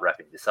to start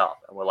wrapping this up.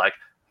 And we're like,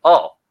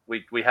 oh,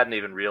 we hadn't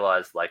even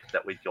realized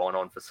that we'd gone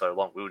on for so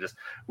long. We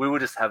were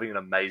just having an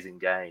amazing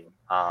game.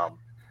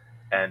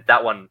 And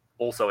that one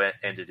also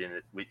ended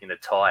in a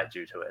tie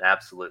due to it.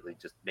 Absolutely,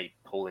 just me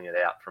pulling it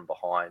out from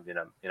behind in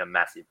a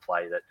massive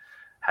play that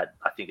had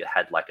a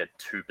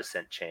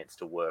 2% chance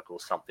to work or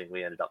something.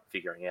 We ended up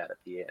figuring out at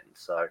the end.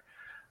 So,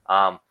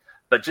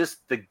 but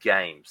just the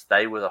games,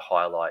 they were the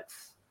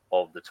highlights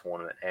of the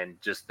tournament, and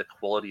just the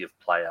quality of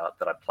player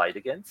that I played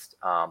against.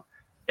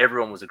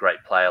 Everyone was a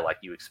great player.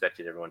 You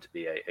expected everyone to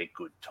be a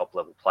good top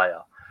level player,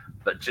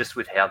 but just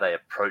with how they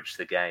approached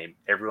the game,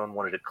 everyone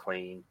wanted a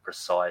clean,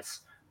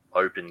 precise,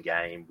 open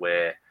game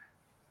where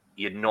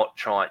you're not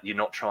trying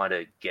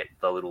to get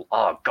the little,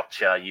 oh,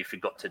 gotcha, you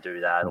forgot to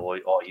do that, or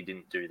oh, you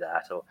didn't do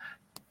that. Or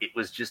it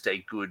was just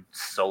a good,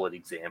 solid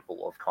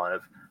example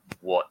of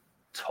what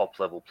top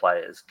level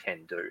players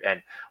can do.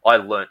 And I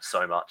learnt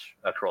so much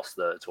across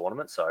the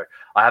tournament. So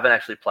I haven't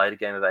actually played a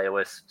game of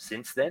AOS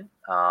since then.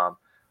 I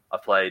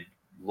played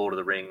Lord of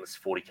the Rings,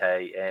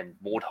 40k, and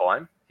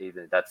Mordheim.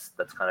 Even that's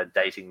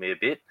dating me a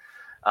bit.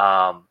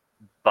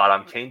 But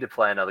I'm keen to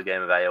play another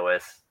game of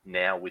AOS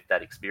now with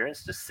that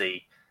experience to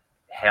see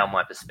how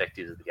my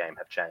perspectives of the game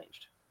have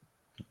changed.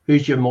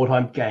 Who's your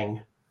Mordheim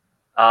gang?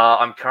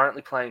 I'm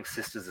currently playing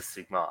Sisters of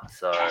Sigmar.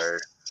 So yes.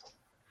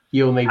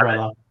 You and me,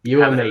 brother.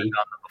 You and me. Done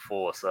that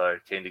before, so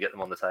keen to get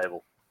them on the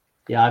table.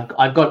 Yeah,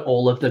 I've got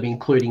all of them,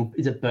 including,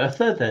 is it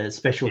Bertha, the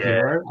special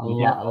hero?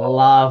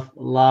 I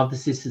love the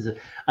Sisters.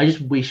 I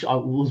just wish, it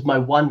was my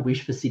one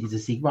wish for Cities of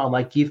Sigmar.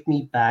 I'm give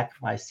me back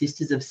my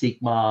Sisters of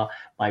Sigmar,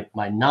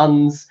 my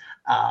nuns.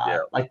 I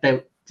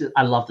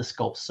love the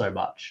sculpts so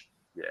much.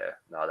 Yeah,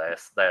 no,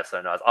 they are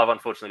so nice. I've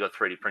unfortunately got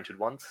 3D printed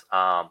ones.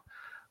 I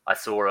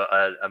saw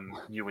a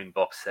new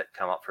in-box set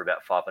come up for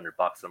about $500.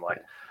 I'm like,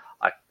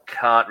 I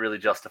can't really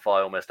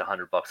justify almost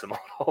 $100 a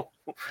model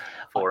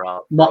for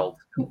old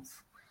sculpts.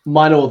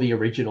 Mine are the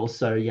originals,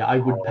 so yeah, I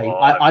would pay.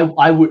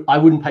 I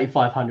wouldn't pay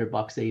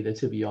 $500 either,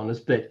 to be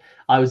honest. But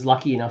I was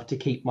lucky enough to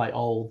keep my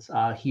old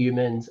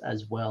humans,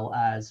 as well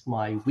as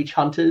my witch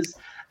hunters,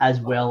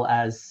 as well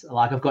as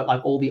I've got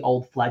all the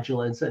old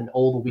flagellants and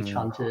all the witch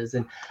hunters.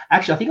 And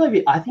actually,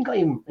 I think I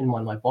am in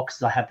one of my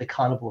boxes. I have the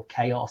Carnival of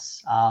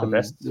Chaos. The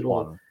best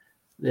one.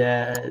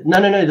 Yeah, no,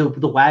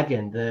 the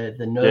wagon, the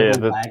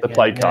noble wagon, the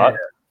play cart.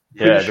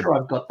 Pretty sure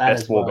I've got that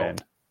as well.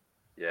 Warband.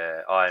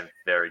 Yeah, I'm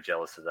very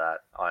jealous of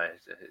that.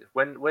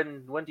 When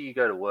do you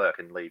go to work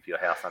and leave your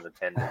house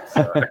unattended?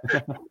 So.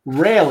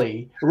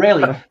 Rarely.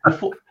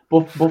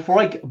 Before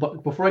I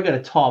go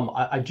to Tom,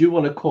 I do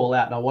want to call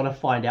out, and I want to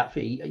find out for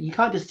you. You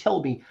can't just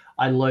tell me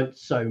I learnt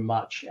so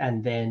much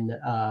and then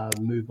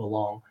move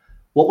along.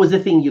 What was the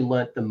thing you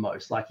learnt the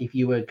most? If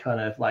you were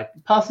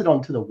pass it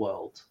on to the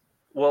world.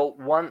 Well,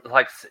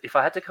 if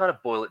I had to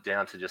boil it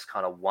down to just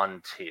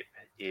one tip,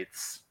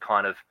 it's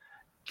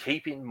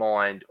keep in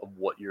mind of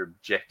what your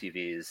objective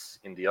is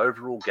in the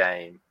overall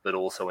game, but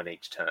also in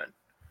each turn.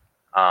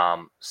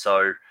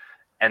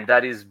 And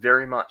that is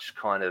very much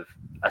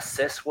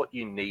assess what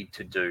you need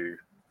to do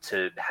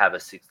to have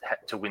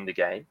to win the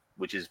game,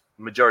 which is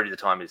majority of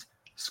the time is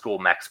score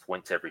max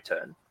points every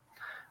turn,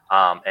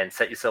 and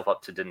set yourself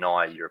up to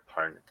deny your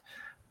opponent.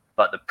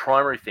 But the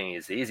primary thing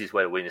is the easiest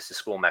way to win is to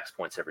score max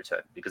points every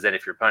turn, because then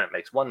if your opponent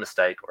makes one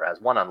mistake or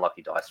has one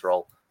unlucky dice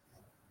roll,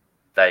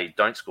 they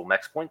don't score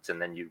max points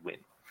and then you win.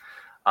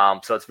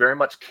 So it's very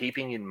much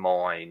keeping in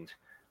mind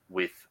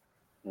with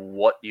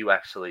what you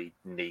actually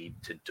need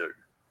to do,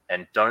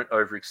 and don't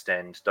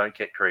overextend, don't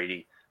get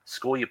greedy,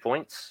 score your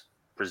points,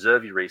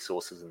 preserve your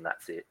resources, and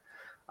that's it.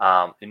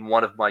 In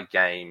one of my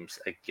games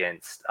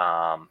against,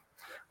 I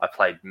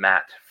played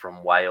Matt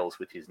from Wales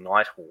with his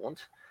Nighthaunt,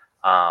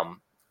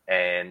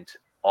 and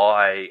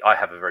I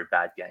have a very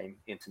bad game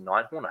into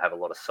Nighthaunt. I have a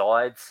lot of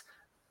sides.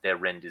 Their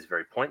rend is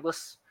very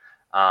pointless.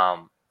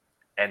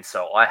 And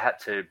so I had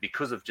to,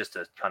 because of just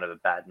a kind of a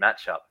bad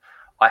matchup,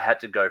 I had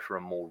to go for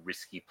a more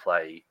risky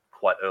play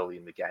quite early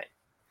in the game.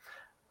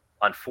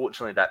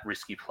 Unfortunately, that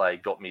risky play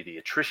got me the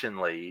attrition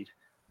lead,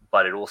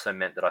 but it also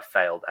meant that I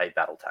failed a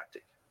battle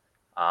tactic.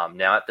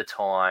 Now, at the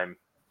time,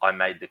 I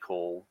made the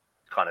call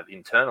kind of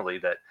internally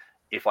that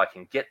if I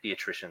can get the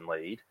attrition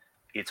lead,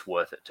 it's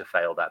worth it to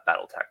fail that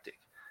battle tactic.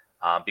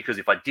 Because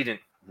if I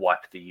didn't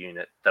wipe the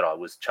unit that I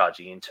was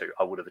charging into,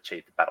 I would have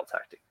achieved the battle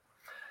tactic.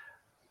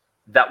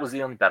 That was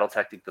the only battle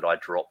tactic that I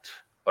dropped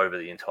over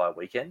the entire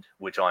weekend,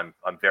 which I'm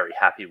very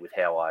happy with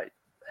how I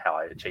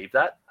achieved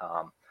that.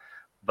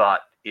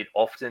 But it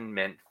often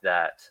meant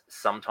that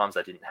sometimes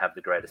I didn't have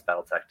the greatest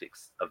battle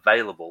tactics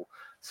available,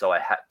 so I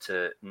had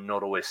to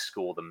not always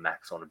score the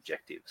max on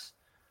objectives.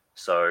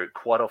 So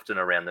quite often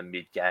around the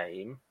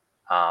mid-game,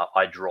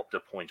 I dropped a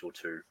point or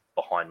two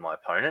behind my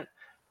opponent,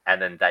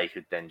 and then they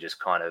could then just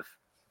kind of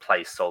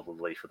play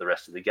solidly for the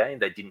rest of the game.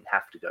 They didn't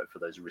have to go for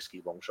those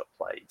risky long shot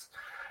plays.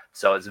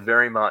 So it's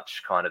very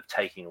much kind of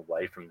taking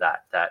away from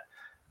that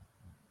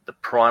the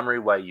primary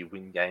way you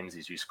win games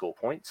is you score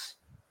points.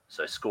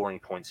 So scoring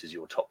points is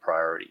your top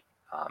priority,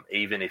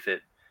 even if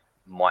it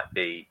might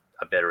be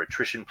a better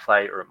attrition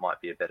play or it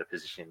might be a better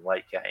position in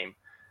late game.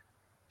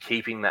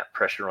 Keeping that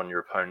pressure on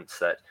your opponents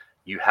that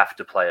you have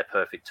to play a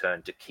perfect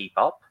turn to keep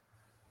up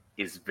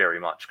is very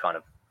much kind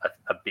of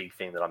a big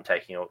thing that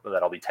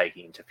I'll be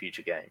taking into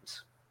future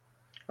games.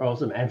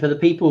 Awesome. And for the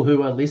people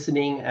who are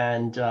listening,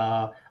 and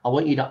I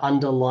want you to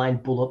underline,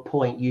 bullet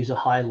point, use a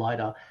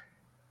highlighter.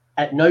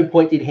 At no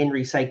point did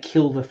Henry say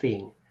kill the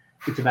thing.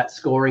 It's about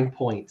scoring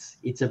points.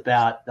 It's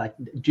about, like,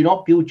 do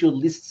not build your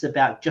lists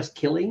about just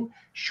killing.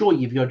 Sure,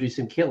 you've got to do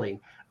some killing,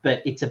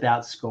 but it's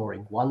about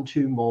scoring 1,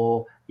 2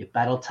 more, your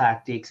battle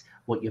tactics,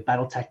 what your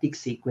battle tactic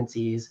sequence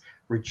is,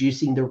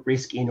 reducing the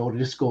risk in order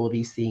to score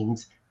these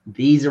things.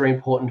 These are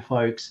important,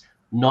 folks,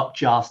 not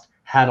just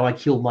how do I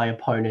kill my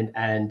opponent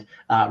and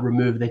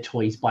remove their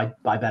toys by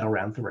battle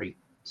round 3.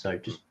 So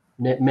just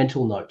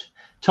mental note.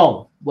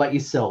 Tom, what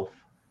yourself?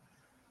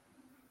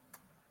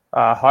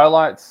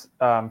 Highlights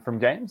from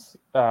games.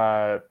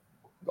 I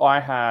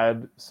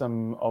had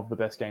some of the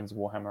best games of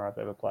Warhammer I've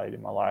ever played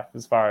in my life,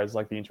 as far as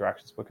like the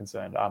interactions were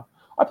concerned. I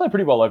played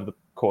pretty well over the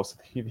course of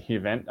the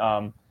event,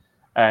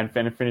 and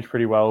finished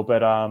pretty well.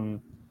 But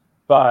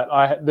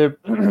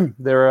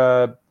there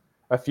are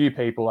a few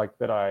people like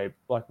that I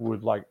like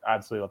would like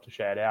absolutely love to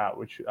shout out,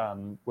 which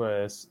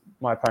was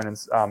my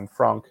opponents,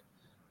 Frank,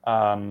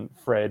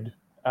 Fred,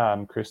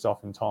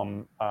 Christoph, and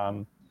Tom,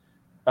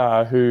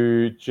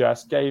 who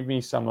just gave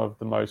me some of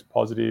the most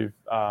positive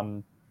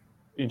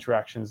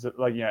interactions that,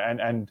 like, you know,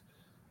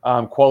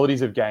 and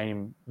qualities of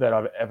game that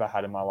I've ever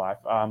had in my life.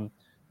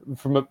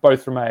 From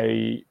both from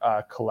a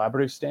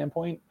collaborative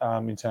standpoint,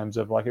 in terms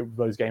of like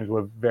those games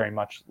were very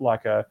much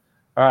like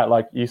all right,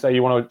 like you say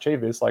you want to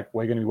achieve this, like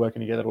we're going to be working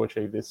together to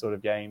achieve this sort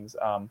of games.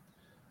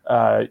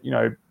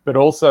 But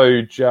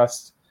also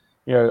just,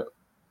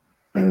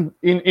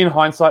 in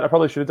hindsight, I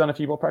probably should have done a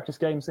few more practice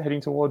games heading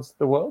towards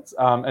the Worlds.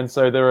 And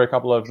so there were a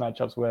couple of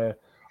matchups where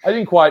I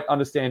didn't quite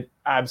understand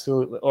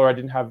absolutely, or I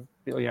didn't have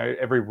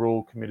every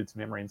rule committed to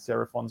memory. And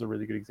Seraphon's a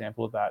really good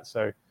example of that.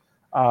 So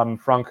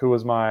Frank, who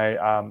was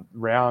my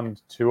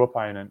round 2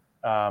 opponent,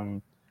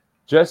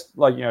 just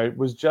like,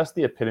 was just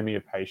the epitome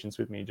of patience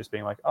with me, just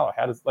being like, oh,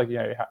 how does, like,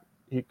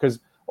 because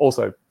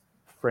also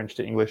French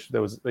to English,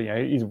 there was,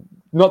 he's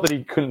not that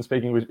he couldn't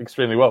speak English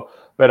extremely well,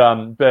 but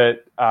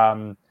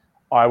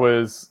I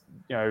was,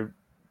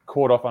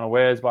 caught off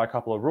unawares by a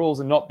couple of rules,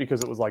 and not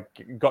because it was like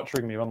got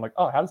triggering me. I'm like,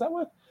 oh, how does that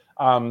work?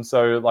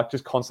 So like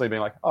just constantly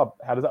being like, oh,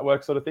 how does that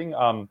work, sort of thing.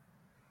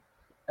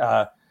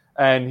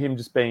 And him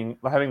just being,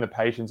 having the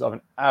patience of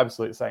an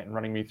absolute saint,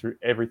 running me through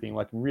everything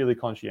like really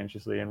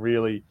conscientiously and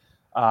really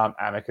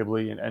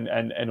amicably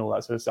and all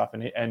that sort of stuff.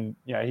 And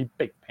he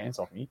beat the pants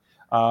off me.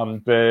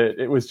 But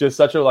it was just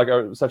such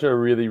a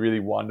really, really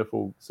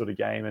wonderful sort of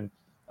game. And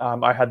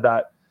I had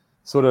that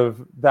sort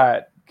of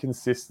that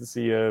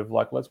consistency of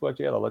like, let's work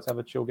together, let's have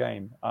a chill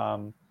game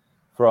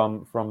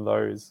from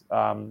those.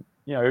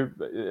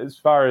 As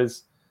far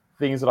as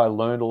things that I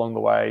learned along the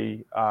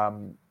way,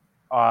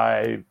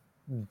 I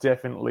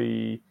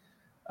definitely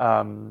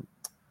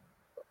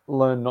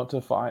learned not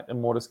to fight a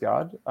Mortis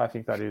Guard. I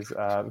think that is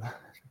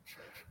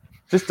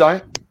just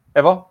don't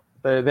ever.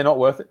 they're not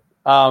worth it.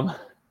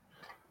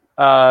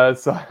 So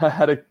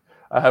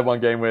I had one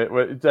game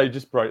where they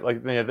just broke,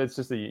 like, that's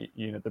just a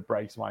unit that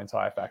breaks my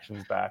entire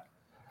faction's back.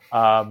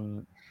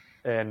 But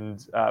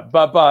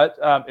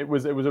it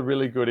was a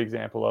really good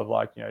example of,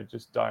 like,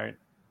 just don't.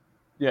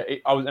 Yeah,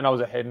 I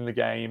was ahead in the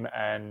game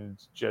and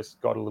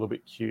just got a little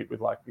bit cute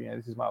with, like,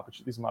 this is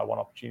my one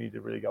opportunity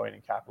to really go in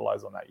and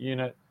capitalize on that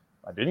unit.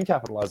 I didn't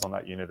capitalize on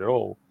that unit at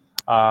all,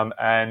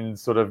 and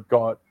sort of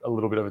got a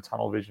little bit of a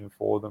tunnel vision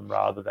for them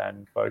rather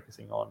than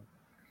focusing on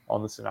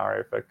the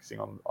scenario,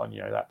 focusing on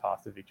that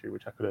path to victory,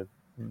 which I could have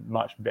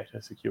much better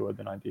secured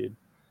than I did.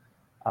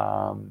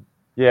 Time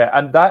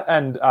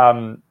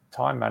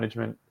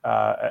management,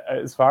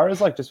 as far as,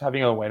 like, just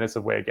having an awareness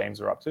of where games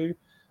are up to.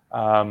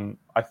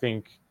 I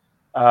think,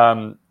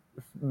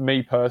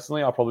 me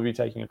personally, I'll probably be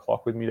taking a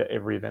clock with me to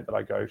every event that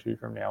I go to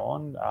from now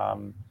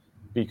on,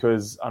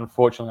 because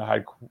unfortunately I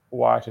had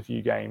quite a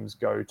few games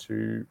go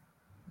to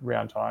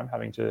round time,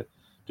 having to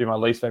do my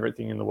least favorite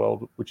thing in the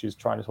world, which is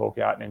trying to talk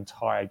out an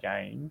entire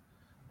game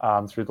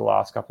through the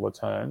last couple of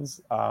turns,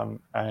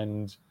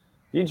 and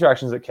the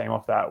interactions that came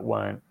off that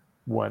weren't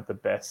the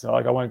best. So,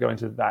 like, I won't go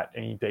into that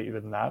any deeper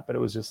than that, but it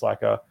was just like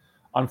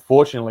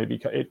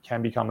unfortunately, it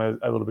can become a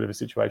little bit of a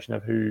situation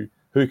of who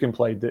can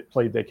plead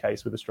their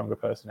case with a stronger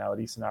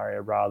personality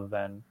scenario rather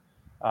than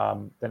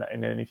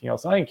in anything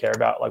else. And I didn't care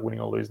about, like,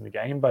 winning or losing the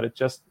game, but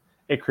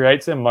it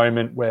creates a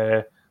moment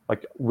where,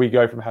 like, we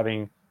go from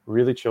having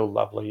really chill,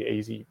 lovely,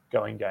 easy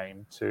going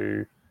game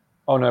to,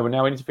 oh no, well,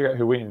 now we need to figure out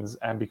who wins,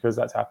 and because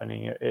that's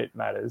happening, it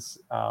matters.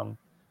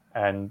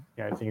 And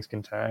things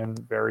can turn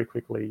very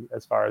quickly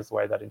as far as the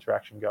way that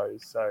interaction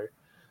goes. So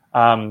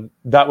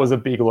that was a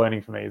big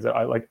learning for me. Is that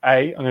I'm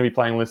going to be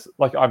playing lists.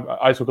 Like,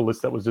 I took a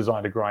list that was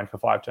designed to grind for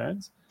 5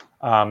 turns,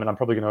 and I'm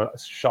probably going to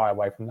shy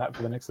away from that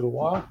for the next little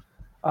while.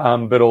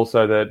 But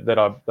also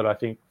that I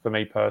think, for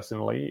me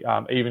personally,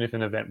 even if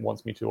an event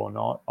wants me to or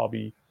not, I'll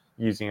be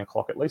using a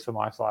clock, at least for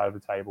my side of the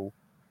table,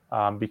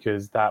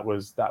 because that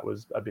was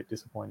a bit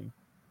disappointing.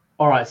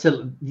 All right,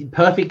 so the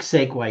perfect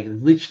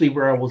segue, literally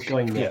where I was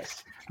going next.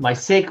 Yes. My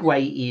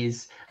segue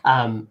is,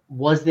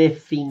 was there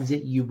things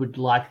that you would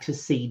like to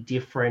see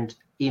different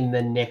in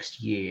the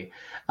next year?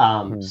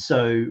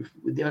 So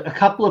a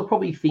couple of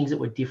probably things that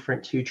were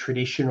different to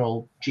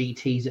traditional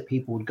GTs that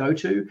people would go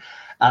to.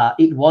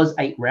 It was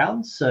 8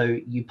 rounds, so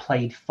you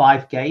played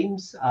 5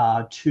 games,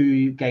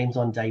 2 games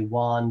on day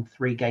 1,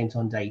 3 games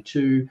on day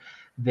 2.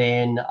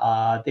 Then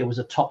there was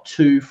a top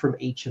 2 from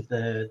each of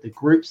the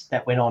groups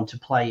that went on to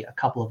play a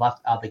couple of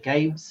other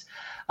games.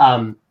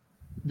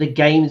 The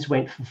games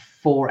went for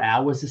 4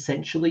 hours,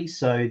 essentially.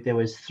 So there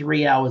was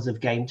 3 hours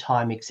of game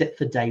time, except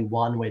for day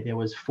 1, where there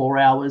was 4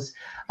 hours.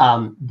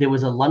 There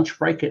was a lunch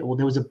break, or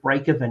there was a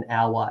break of an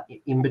hour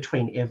in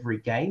between every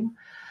game.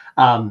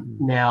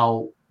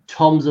 Now,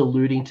 Tom's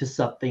alluding to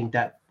something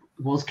that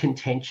was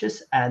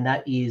contentious, and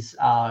that is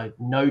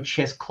no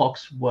chess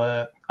clocks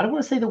were, I don't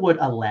want to say the word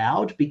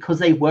allowed, because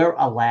they were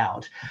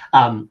allowed.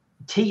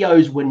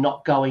 TOs were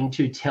not going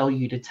to tell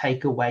you to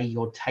take away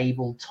your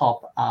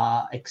tabletop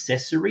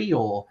accessory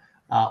or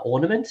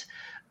ornament,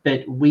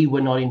 but we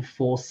were not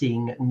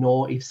enforcing,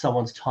 nor if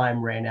someone's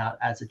time ran out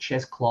as a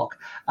chess clock,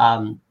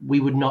 we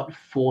would not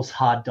force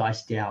hard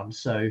dice down.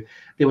 So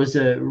there was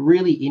a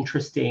really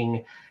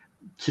interesting,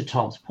 to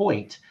Tom's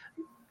point,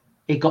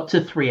 it got to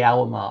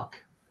 3-hour mark,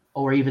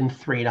 or even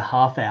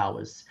 3.5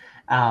 hours.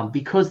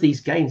 Because these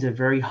games are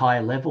very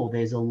high level,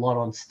 there's a lot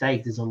on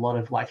stake. There's a lot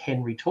of, like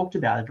Henry talked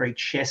about, a very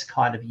chess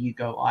kind of you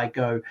go, I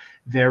go,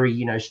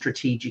 very,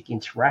 strategic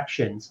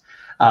interactions.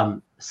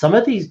 Some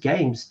of these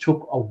games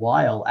took a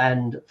while.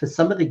 And for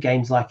some of the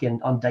games, like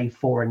on day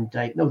 4 and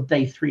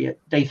day 3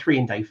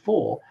 and day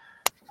 4,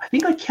 I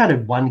think I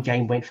counted one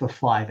game went for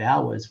 5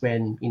 hours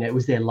when, it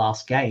was their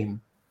last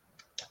game.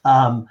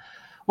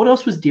 What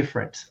else was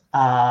different?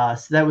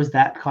 So that was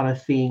that kind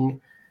of thing.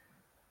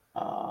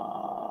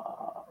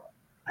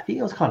 I think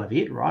that was kind of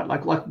it, right?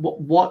 Like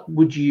what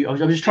would you? I'm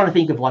just trying to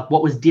think of, like,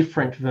 what was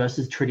different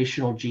versus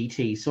traditional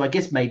GT. So I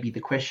guess maybe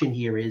the question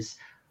here is,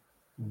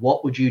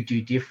 what would you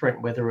do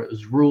different? Whether it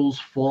was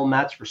rules,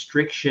 formats,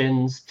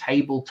 restrictions,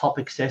 tabletop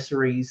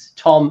accessories.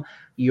 Tom,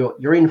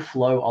 you're in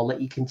flow. I'll let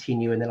you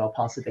continue, and then I'll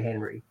pass it to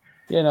Henry.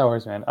 Yeah, no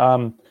worries, man.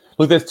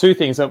 Look, there's 2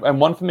 things,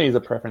 and one for me is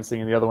a preference thing,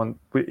 and the other one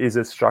is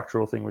a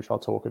structural thing, which I'll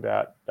talk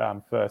about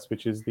first,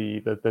 which is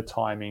the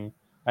timing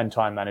and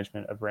time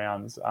management of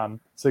rounds.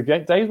 So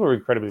days were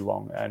incredibly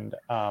long, and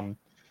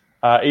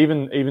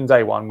even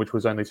day 1, which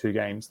was only 2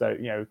 games,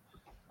 though,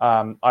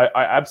 I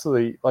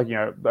absolutely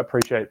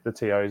appreciate the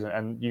TOs,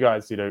 and you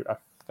guys did a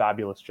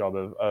fabulous job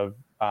of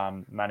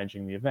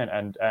managing the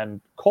event,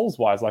 and calls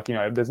wise,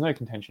 there's no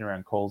contention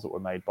around calls that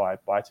were made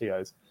by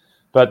TOs,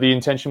 but the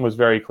intention was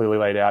very clearly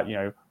laid out.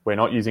 We're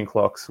not using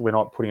clocks, we're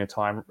not putting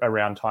a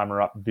round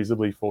timer up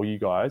visibly for you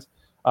guys,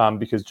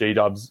 because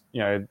G-Dubs,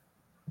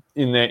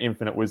 in their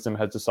infinite wisdom,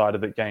 has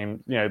decided that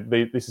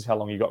this is how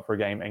long you got for a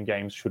game, and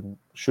games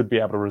should be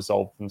able to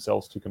resolve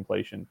themselves to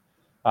completion.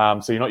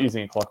 So you're not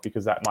using a clock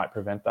because that might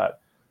prevent that.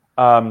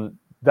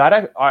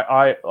 That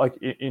I like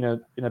in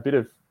a bit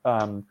of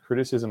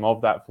criticism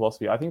of that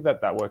philosophy. I think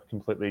that worked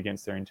completely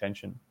against their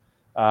intention.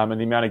 And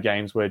the amount of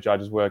games where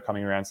judges were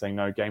coming around saying,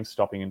 no, game's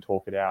stopping and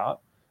talk it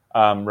out,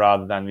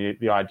 rather than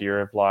the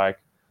idea of like,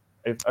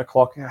 if a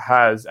clock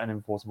has an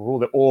enforceable rule,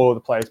 that or the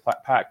player's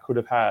pack could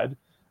have had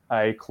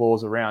a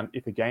clause around,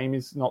 if a game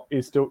is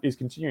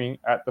continuing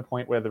at the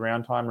point where the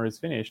round timer is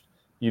finished,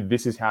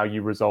 this is how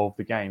you resolve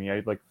the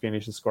game. Like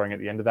finish the scoring at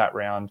the end of that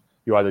round.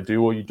 You either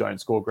do or you don't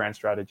score grand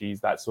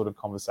strategies, that sort of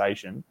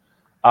conversation.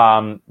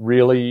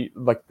 Really,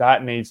 like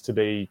that needs to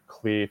be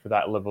clear for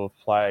that level of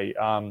play.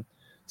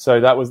 So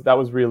that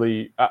was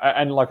really,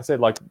 and like I said,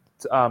 like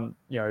and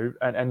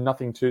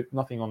nothing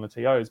on the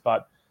TOs,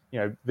 but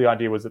the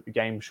idea was that the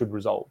game should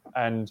resolve,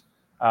 and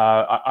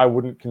I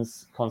wouldn't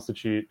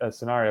constitute a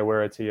scenario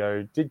where a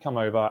TO did come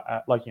over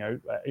at,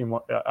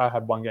 I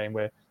had one game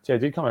where TO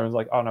did come over and was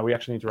like, oh no, we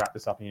actually need to wrap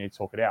this up and you need to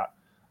talk it out.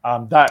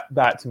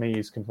 That to me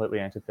is completely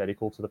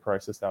antithetical to the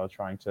process they were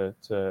trying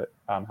to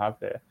have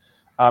there.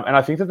 And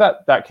I think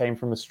that came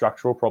from a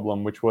structural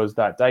problem, which was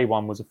that day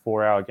one was a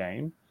 4-hour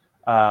game.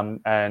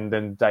 And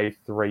then day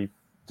 3,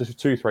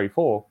 2, 3,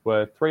 4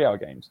 were 3-hour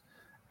games.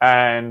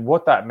 And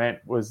what that meant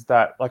was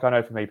that, like, I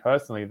know for me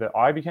personally, that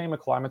I became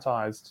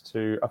acclimatized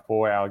to a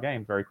 4-hour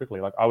game very quickly.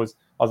 Like I was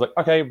like,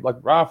 okay, like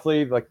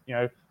roughly, like,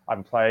 I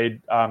haven't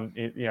played,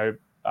 in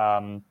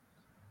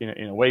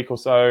a week or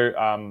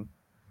so.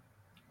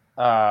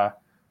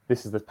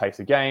 This is the pace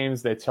of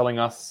games. They're telling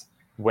us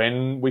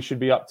when we should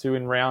be up to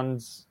in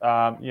rounds,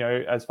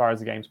 as far as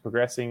the game's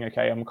progressing.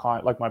 Okay, I'm kind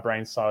of, like, my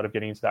brain's sort of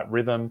getting into that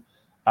rhythm.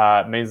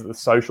 It means that the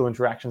social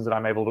interactions that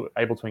I'm able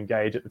to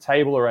engage at the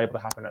table are able to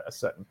happen at a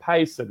certain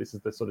pace. So this is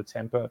the sort of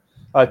tempo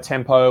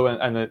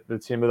and the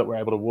timber that we're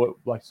able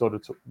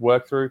to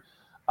work through.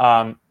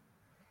 And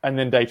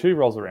then day 2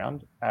 rolls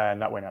around,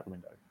 and that went out the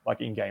window,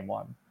 like in game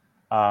 1.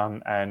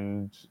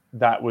 And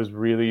that was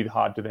really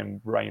hard to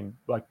then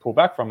pull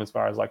back from, as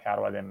far as like, how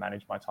do I then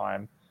manage my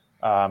time,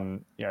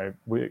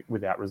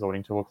 without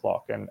resorting to a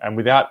clock and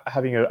without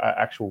having an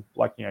actual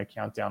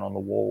countdown on the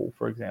wall,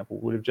 for example,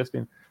 would have just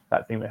been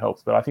that thing that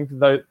helps. But I think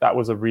that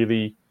was a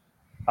really,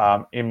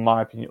 in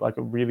my opinion, like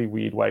a really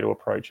weird way to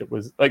approach it.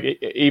 Was like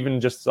even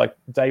just like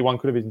day 1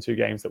 could have been 2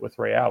 games that were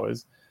 3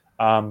 hours,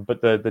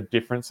 but the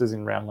differences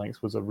in round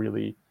lengths was a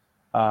really,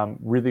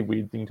 really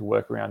weird thing to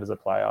work around as a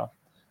player.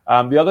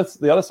 The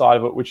other side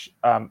of it, which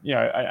and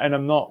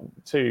I'm not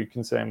too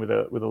concerned with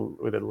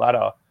a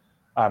ladder,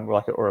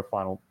 or a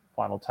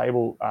final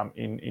table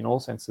in all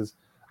senses,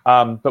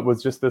 but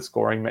was just the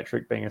scoring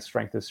metric being a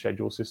strength of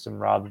schedule system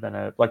rather than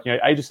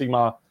Age of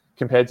Sigmar,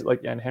 compared to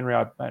and Henry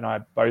and I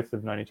both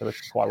have known each other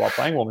for quite a while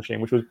playing War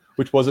Machine,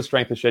 which was a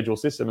strength of schedule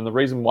system. And the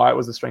reason why it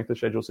was a strength of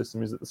schedule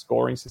system is that the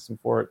scoring system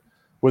for it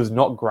was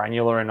not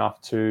granular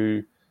enough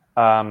to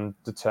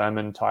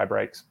determine tie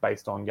breaks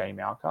based on game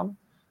outcome.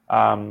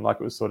 It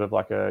was sort of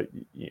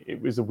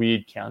it was a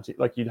weird counting.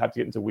 Like you'd have to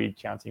get into weird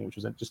counting, which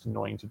was just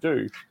annoying to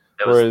do.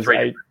 There was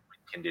 3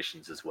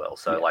 conditions as well,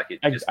 so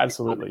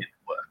absolutely didn't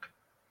work.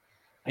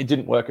 It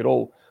didn't work at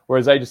all.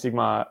 Whereas Age of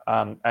Sigmar,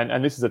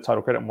 and this is a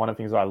total credit, and one of the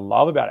things I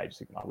love about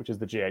Age of Sigmar, which is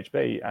the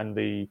GHB and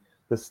the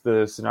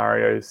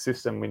scenario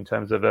system in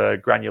terms of a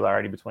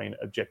granularity between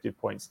objective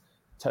points,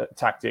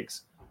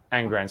 tactics,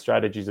 and grand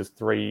strategies, as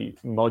 3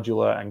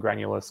 modular and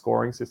granular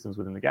scoring systems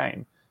within the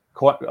game,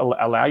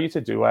 allow you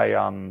to do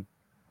a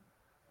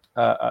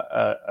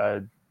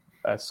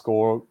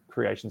score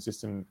creation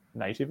system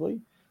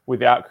natively,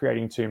 without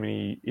creating too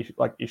many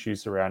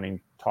issues surrounding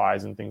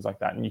ties and things like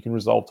that. And you can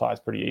resolve ties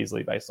pretty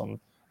easily based on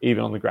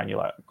the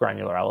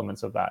granular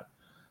elements of that.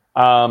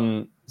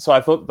 So I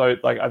thought, though,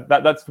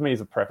 that's for me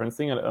is a preference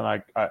thing,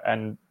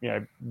 and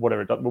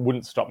whatever, it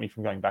wouldn't stop me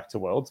from going back to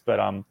Worlds, but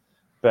I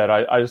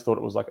just thought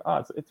it was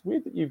it's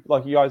weird that you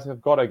guys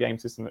have got a game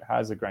system that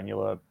has a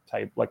granular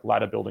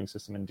ladder building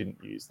system and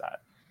didn't use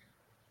that.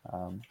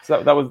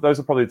 So those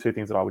are probably the 2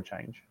 things that I would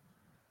change.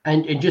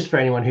 And just for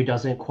anyone who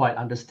doesn't quite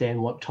understand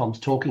what Tom's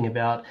talking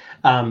about,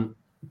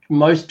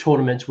 most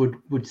tournaments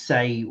would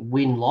say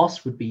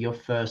win-loss would be your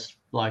first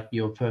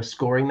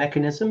scoring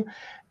mechanism.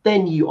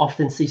 Then you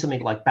often see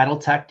something like battle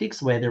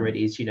tactics, whether it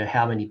is,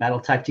 how many battle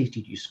tactics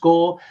did you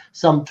score?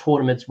 Some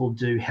tournaments will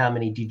do how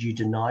many did you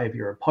deny of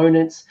your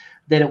opponents?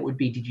 Then it would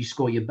be, did you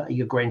score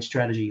your grand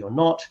strategy or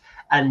not?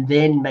 And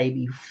then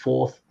maybe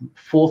fourth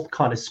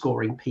kind of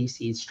scoring piece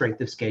is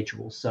strength of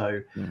schedule.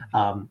 So,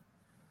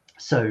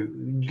 So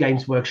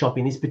Games Workshop,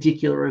 in this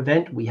particular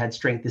event, we had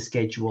strength of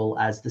schedule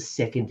as the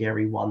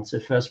secondary one. So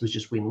first was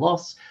just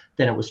win-loss,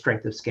 then it was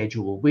strength of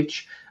schedule,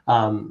 which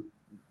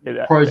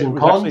pros and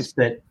cons,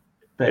 but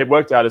it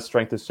worked out as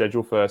strength of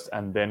schedule first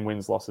and then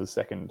wins-losses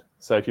second.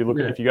 So if you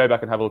go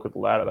back and have a look at the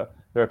ladder,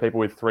 there are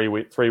people with 3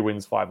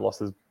 wins, 5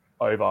 losses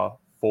over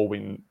 4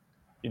 win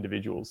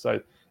individuals.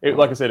 So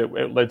like I said,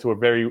 it led to a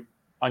very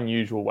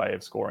unusual way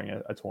of scoring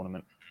a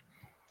tournament.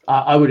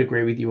 I would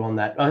agree with you on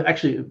that.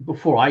 Actually,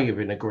 before I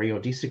even agree or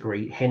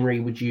disagree, Henry,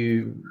 what do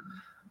you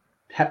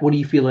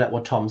feel about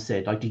what Tom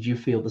said? Did you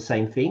feel the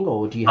same thing,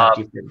 or do you have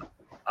different?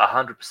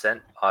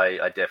 100%.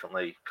 I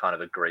definitely kind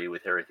of agree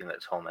with everything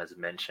that Tom has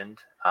mentioned.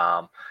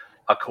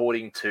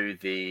 according to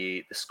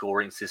the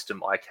scoring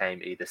system, I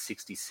came either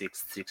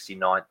 66th,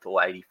 69th,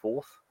 or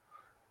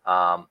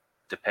 84th,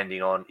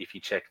 depending on if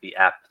you check the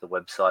app, the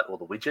website, or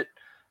the widget.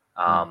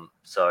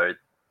 So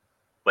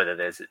whether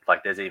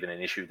there's even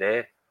an issue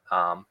there,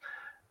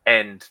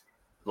 and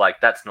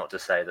like that's not to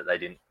say that they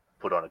didn't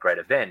put on a great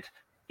event.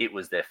 It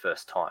was their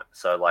first time.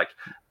 So like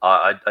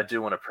I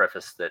do want to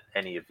preface that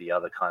any of the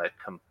other kind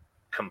of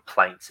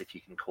complaints, if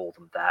you can call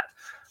them that,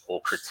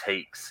 or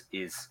critiques,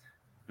 is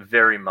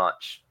very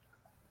much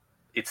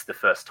it's the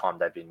first time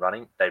they've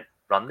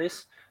run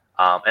this,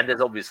 and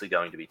there's obviously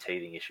going to be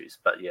teething issues.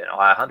 But yeah,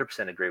 I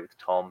 100% agree with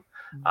Tom.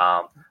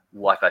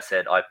 Like I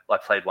said, I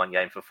played one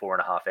game for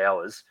 4.5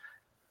 hours,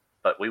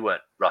 but we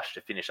weren't rushed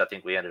to finish. I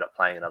think we ended up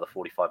playing another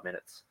 45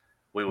 minutes.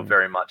 We were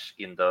very much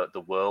in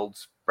the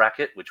world's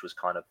bracket, which was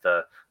kind of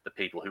the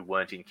people who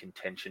weren't in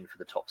contention for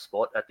the top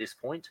spot at this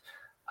point.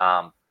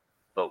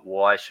 But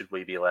why should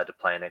we be allowed to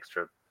play an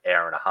extra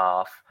hour and a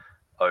half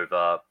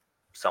over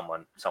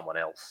someone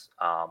else?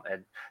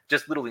 And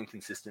just little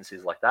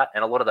inconsistencies like that.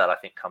 And a lot of that, I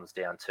think, comes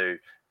down to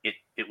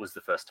it was the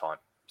first time.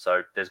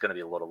 So there's going to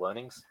be a lot of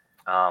learnings.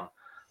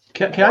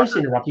 Can I just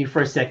interrupt you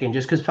for a second?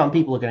 Just because some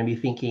people are going to be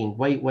thinking,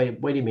 wait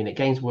a minute,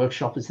 Games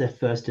Workshop is their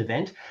first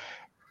event.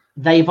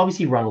 They've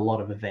obviously run a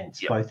lot of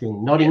events, both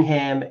in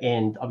Nottingham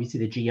and obviously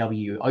the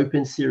GW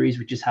Open Series,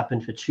 which has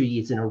happened for 2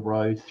 years in a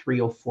row,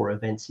 3 or 4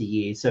 events a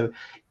year. So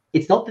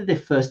it's not that they're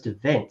first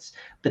events,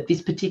 but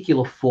this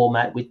particular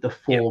format with the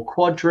 4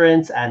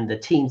 quadrants and the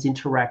teams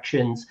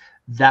interactions,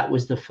 that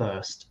was the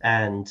first.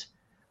 And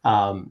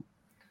a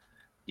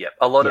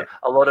lot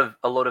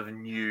of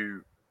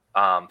new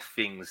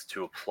things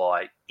to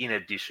apply in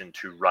addition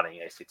to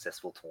running a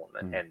successful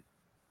tournament and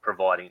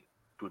providing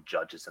good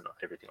judges and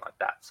everything like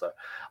that. So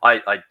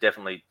I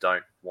definitely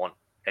don't want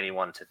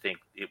anyone to think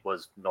it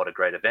was not a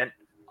great event.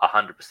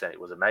 100% it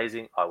was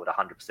amazing. I would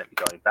 100% be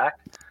going back.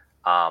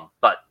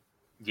 But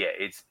yeah,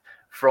 it's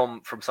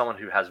from someone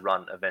who has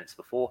run events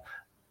before,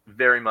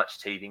 very much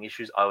teething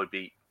issues. I would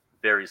be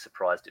very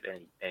surprised if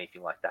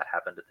anything like that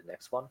happened at the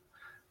next one.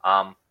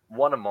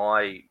 One of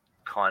my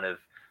kind of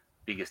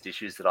biggest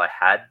issues that I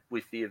had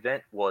with the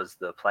event was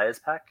the players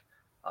pack.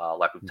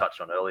 Like we've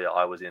touched on earlier,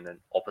 I was in an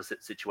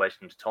opposite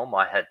situation to Tom.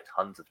 I had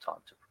tons of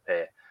time to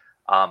prepare,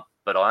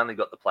 but I only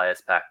got the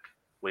players pack.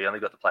 We only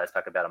got the players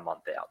pack about a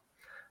month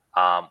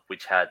out,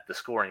 which had the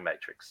scoring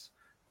matrix,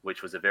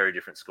 which was a very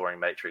different scoring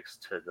matrix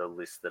to the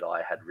list that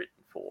I had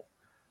written for.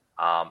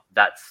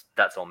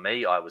 That's on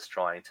me. I was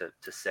trying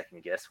to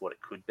second guess what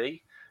it could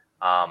be,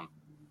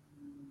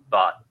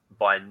 but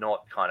by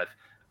not kind of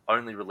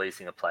only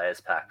releasing a players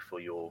pack for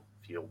your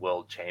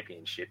world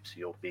championships,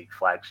 your big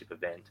flagship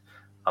event,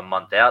 a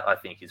month out, I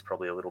think is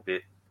probably a little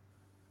bit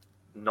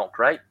not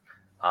great,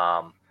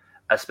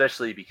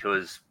 especially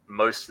because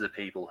most of the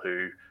people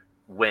who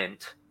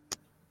went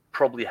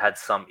probably had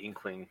some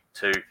inkling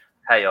to,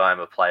 hey, I am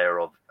a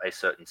player of a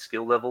certain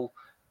skill level.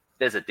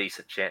 There's a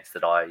decent chance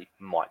that I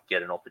might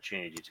get an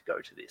opportunity to go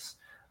to this.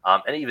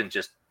 And even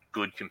just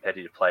good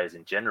competitive players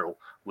in general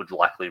would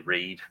likely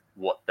read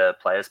what the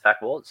players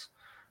pack was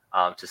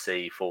to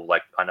see for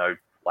I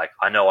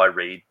know I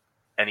read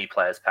any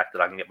players pack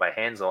that I can get my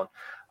hands on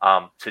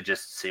to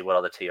just see what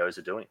other TOs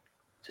are doing,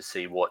 to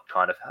see what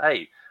kind of,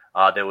 hey,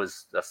 I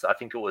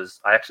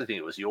actually think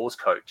it was yours,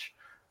 coach.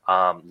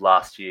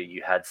 Last year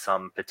you had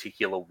some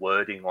particular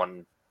wording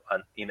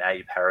in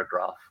a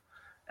paragraph,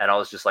 and I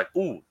was just like,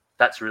 ooh,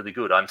 that's really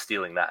good. I'm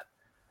stealing that.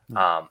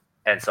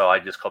 And so I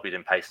just copied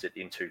and pasted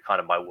into kind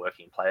of my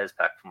working players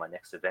pack for my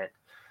next event.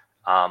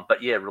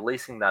 But yeah,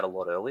 releasing that a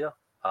lot earlier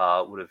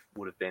would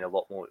have been a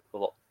lot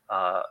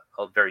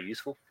very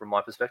useful from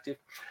my perspective.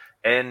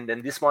 And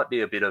this might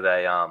be a bit of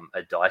a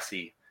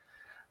dicey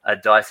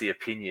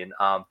opinion,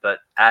 but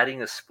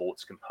adding a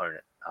sports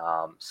component.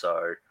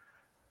 So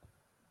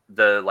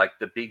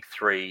the big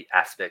 3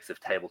 aspects of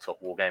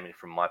tabletop wargaming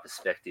from my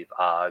perspective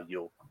are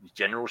your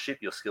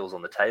generalship, your skills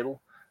on the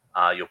table,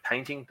 your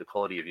painting, the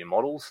quality of your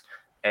models,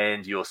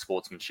 and your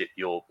sportsmanship,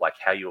 your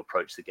how you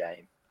approach the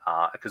game.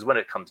 Because when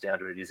it comes down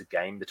to it, it is a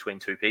game between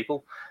 2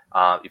 people.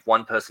 If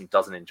one person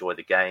doesn't enjoy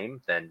the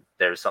game, then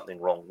there is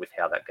something wrong with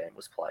how that game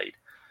was played.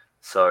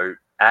 So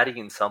adding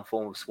in some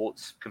form of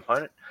sports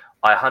component,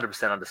 I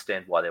 100%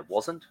 understand why there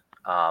wasn't,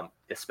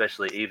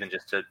 especially even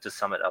just to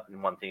sum it up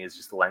in one thing is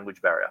just the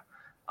language barrier.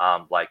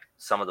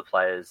 Some of the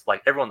players,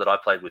 everyone that I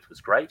played with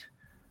was great,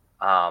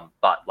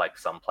 but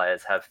some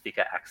players have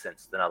thicker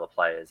accents than other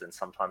players, and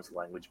sometimes the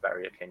language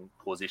barrier can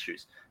cause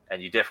issues.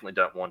 And you definitely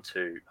don't want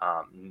to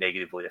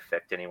negatively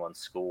affect anyone's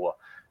score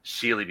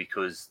sheerly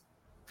because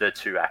the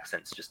 2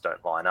 accents just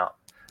don't line up.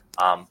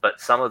 But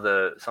some of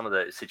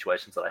the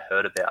situations that I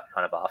heard about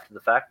kind of after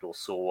the fact, or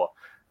saw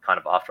kind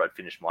of after I'd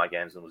finished my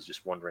games and was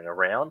just wandering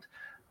around,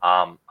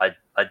 I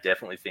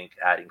definitely think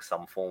adding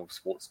some form of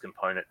sports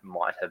component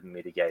might have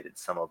mitigated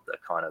some of the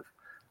kind of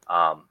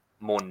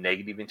more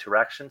negative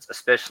interactions,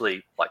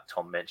 especially like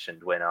Tom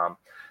mentioned, when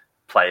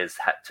players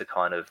had to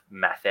kind of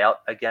math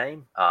out a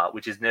game,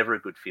 which is never a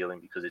good feeling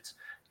because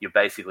you're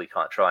basically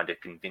kind of trying to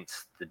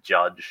convince the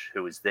judge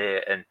who is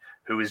there, and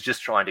who is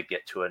just trying to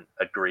get to an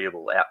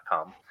agreeable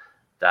outcome,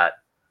 that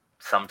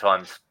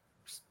sometimes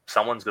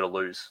someone's got to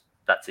lose.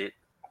 That's it.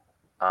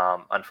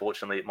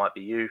 Unfortunately, it might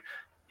be you.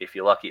 If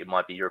you're lucky, it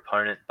might be your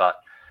opponent, but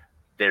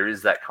there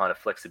is that kind of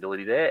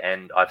flexibility there.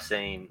 And I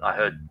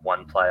heard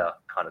one player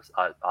kind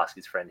of ask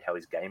his friend how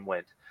his game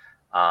went.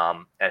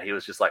 And he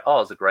was just like, oh,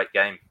 it was a great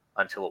game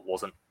until it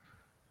wasn't.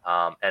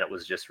 And it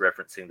was just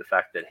referencing the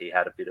fact that he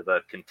had a bit of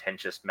a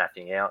contentious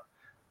mapping out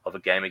of a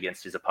game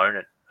against his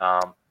opponent.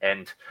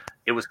 And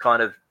it was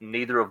kind of,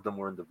 neither of them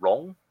were in the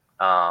wrong,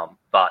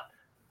 but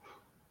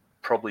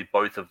probably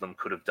both of them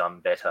could have done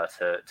better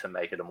to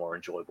make it a more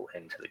enjoyable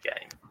end to the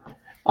game.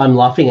 I'm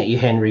laughing at you,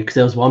 Henry, because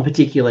there was one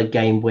particular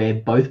game where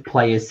both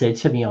players said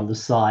to me on the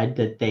side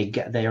that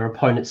their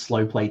opponent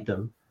slow played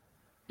them.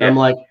 Yeah. I'm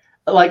like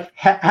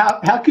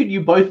how could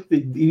you both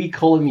be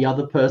calling the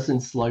other person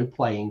slow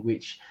playing,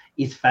 which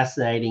is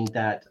fascinating.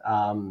 That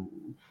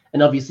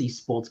and obviously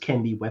sports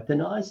can be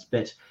weaponized,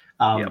 but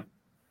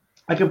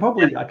I can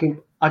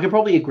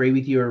probably agree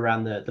with you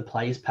around the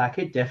players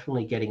packet,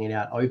 definitely getting it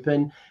out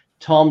open.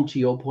 Tom, to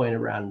your point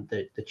around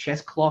the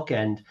chess clock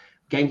and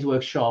Games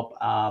Workshop,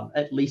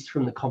 at least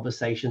from the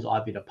conversations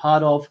I've been a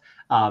part of,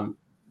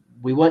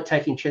 we weren't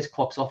taking chess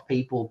clocks off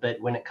people,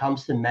 but when it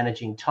comes to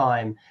managing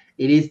time,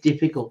 it is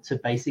difficult to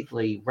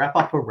basically wrap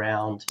up a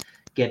round,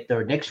 get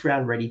the next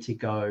round ready to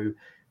go,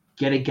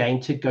 get a game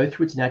to go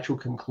through its natural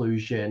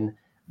conclusion,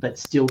 but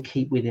still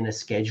keep within a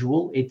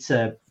schedule. It's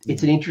an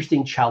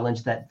interesting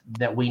challenge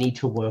that we need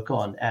to work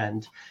on.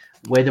 And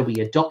whether we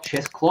adopt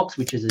chess clocks,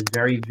 which is a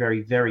very,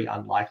 very, very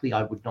unlikely,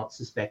 I would not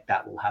suspect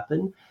that will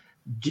happen.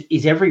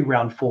 Is every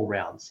round 4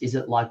 rounds? Is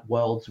it like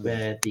Worlds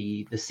where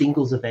the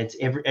singles events,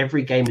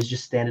 every game is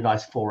just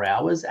standardized 4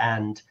 hours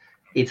and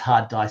it's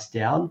hard dice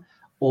down?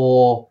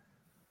 Or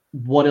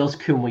what else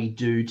can we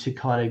do to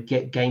kind of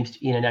get games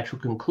in a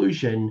natural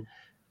conclusion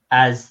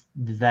as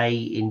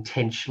they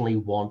intentionally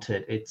want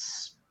it?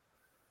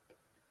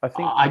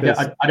 I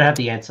don't have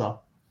the answer.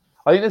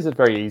 I think there's a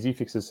very easy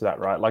fixes to that,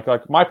 right? Like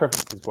my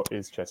preference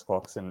is chess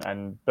clocks,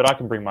 but I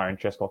can bring my own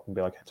chess clock and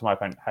be like to my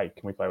opponent, hey,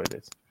 can we play with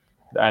this?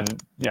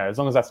 And as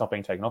long as that's not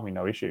being taken off me,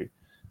 no issue.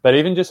 But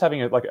even just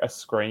having a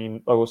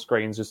screen or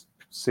screens just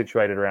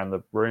situated around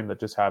the room that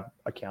just have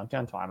a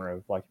countdown timer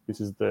of like, this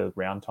is the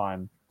round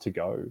time to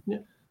go. Yeah.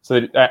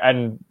 So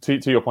and to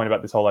your point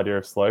about this whole idea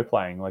of slow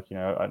playing, like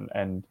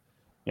and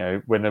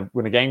when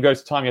a game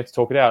goes to time, you have to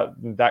talk it out.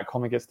 That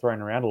comment gets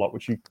thrown around a lot,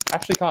 which you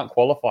actually can't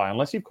qualify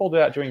unless you've called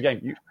it out during a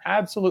game. You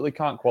absolutely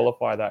can't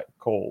qualify that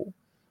call,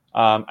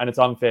 and it's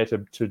unfair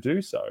to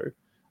do so.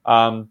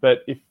 But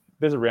if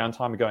there's a round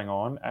timer going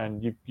on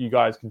and you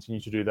guys continue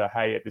to do the,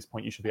 hey, at this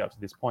point you should be up to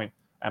this point,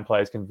 and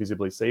players can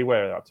visibly see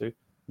where they're up to,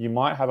 you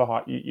might have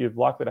you're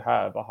likely to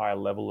have a higher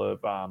level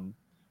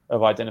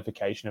of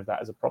identification of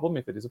that as a problem,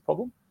 if it is a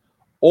problem,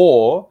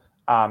 or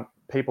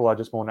people are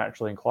just more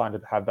naturally inclined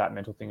to have that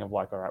mental thing of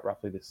like, all right,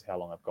 roughly this is how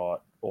long I've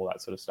got, all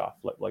that sort of stuff,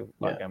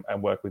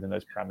 and work within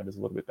those parameters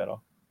a little bit better.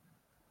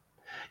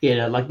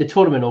 Yeah, like the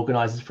tournament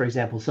organizers, for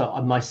example. So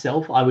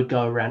myself, I would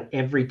go around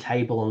every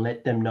table and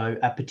let them know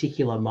at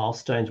particular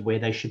milestones where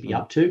they should be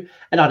up to,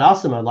 and I'd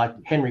ask them, like,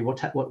 Henry,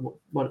 what battle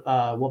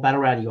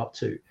round are you up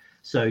to?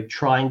 So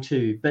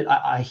but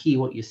I hear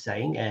what you're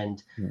saying,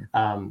 and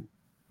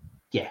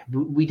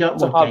we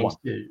don't want games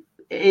to.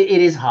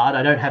 It is hard.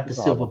 I don't have the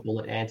silver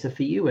bullet answer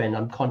for you, and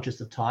I'm conscious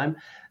of time.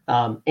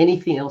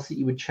 Anything else that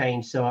you would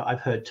change? So I've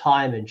heard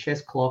time and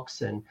chess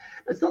clocks, and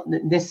it's not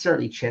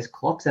necessarily chess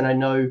clocks. And I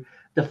know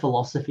the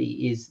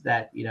philosophy is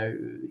that,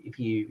 if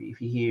you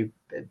hear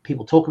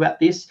people talk about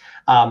this,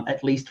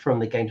 at least from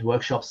the Games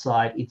Workshop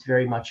side, it's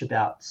very much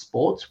about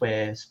sports,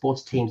 where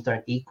sports teams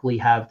don't equally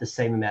have the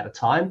same amount of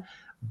time.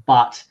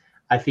 But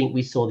I think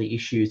we saw the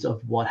issues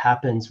of what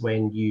happens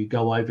when you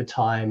go over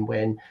time,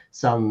 when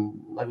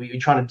we're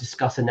trying to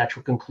discuss a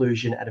natural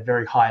conclusion at a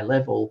very high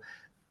level.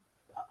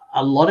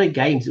 A lot of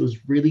games, it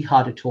was really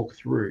hard to talk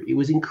through. It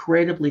was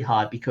incredibly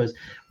hard because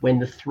when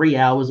the 3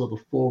 hours or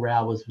the 4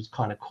 hours was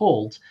kind of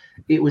called,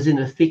 it was in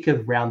the thick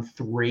of round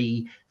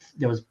 3.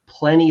 There was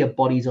plenty of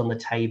bodies on the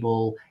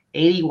table.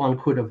 Anyone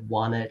could have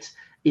won it.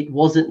 It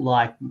wasn't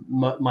like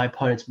my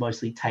opponent's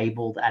mostly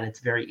tabled and it's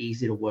very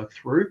easy to work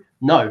through.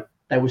 No,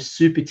 they were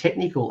super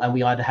technical, and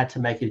we either had to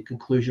make a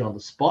conclusion on the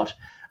spot,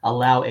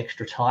 allow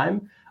extra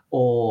time,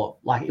 or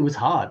like it was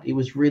hard. It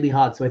was really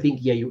hard. So I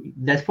think,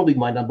 that's probably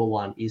my number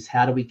one, is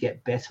how do we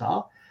get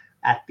better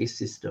at this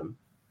system?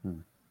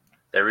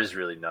 There is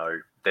really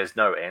there's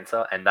no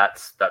answer. And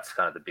that's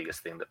kind of the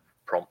biggest thing that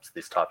prompts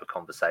this type of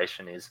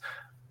conversation is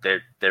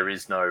there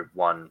is no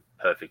one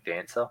perfect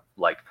answer.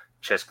 Like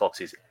chess clocks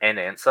is an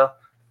answer.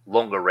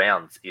 Longer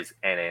rounds is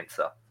an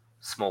answer.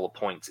 Smaller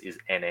points is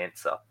an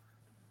answer.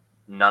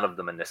 None of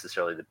them are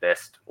necessarily the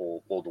best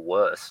or the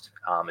worst.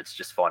 It's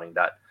just finding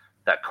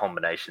that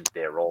combination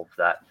thereof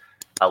that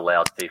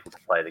allows people to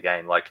play the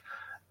game. Like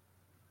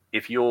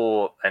if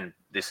you're, and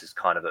this is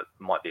kind of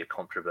might be a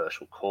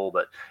controversial call,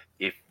 but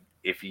if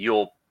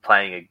you're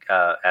playing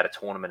at a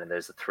tournament and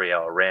there's a 3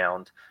 hour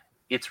round,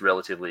 it's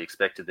relatively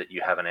expected that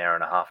you have an hour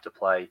and a half to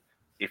play.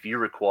 if you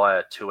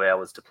require 2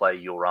 hours to play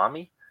your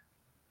army,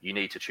 you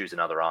need to choose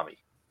another army.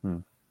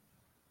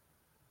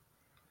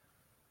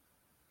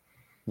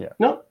 Yeah.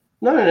 No.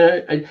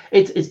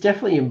 It's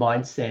definitely a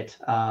mindset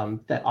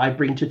that I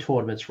bring to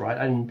tournaments, right?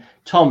 And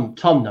Tom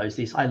knows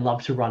this. I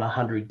love to run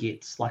 100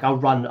 gits. Like I'll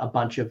run a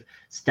bunch of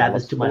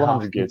stabbers to my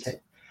half gits.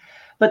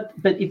 But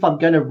if I'm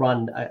going to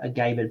run a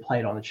game and play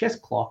it on a chess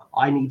clock,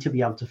 I need to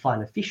be able to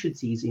find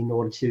efficiencies in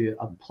order to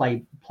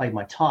play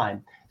my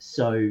time.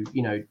 So,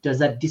 does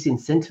that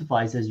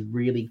disincentivize those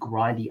really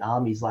grindy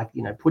armies, like,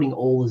 putting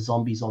all the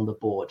zombies on the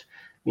board?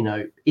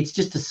 It's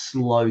just a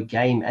slow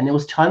game. And there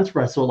was times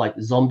where I saw like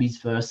zombies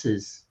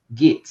versus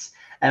gits,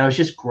 and I was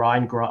just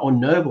grind, or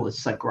Noble. It's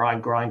just like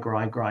grind.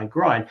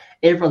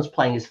 Everyone's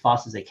playing as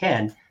fast as they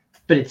can,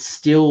 but it's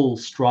still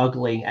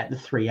struggling at the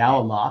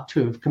 3-hour mark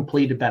to have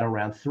completed battle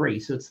round 3.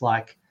 So it's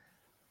like,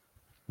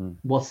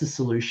 what's the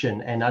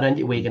solution? And I don't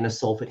think we're going to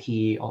solve it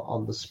here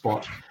on the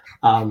spot.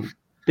 But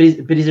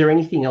is there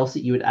anything else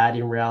that you would add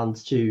in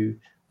rounds to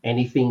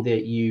anything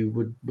that you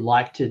would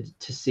like to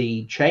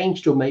see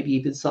changed, or maybe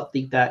even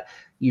something that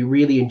you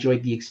really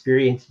enjoyed the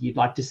experience, you'd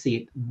like to see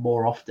it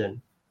more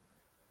often?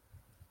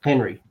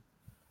 Henry?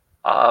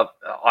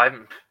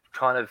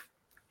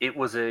 It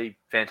was a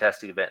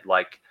fantastic event.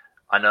 Like,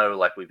 I know,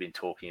 like, we've been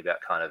talking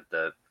about kind of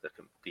the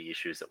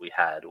issues that we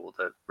had, or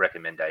the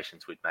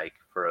recommendations we'd make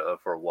for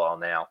a while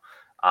now.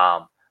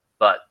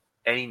 But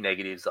any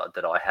negatives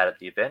that I had at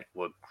the event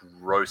were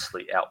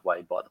grossly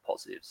outweighed by the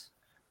positives.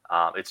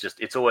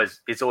 It's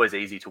always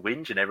easy to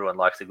whinge, and everyone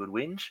likes a good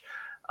whinge.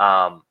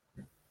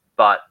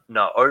 But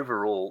no,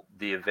 overall,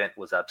 the event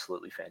was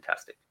absolutely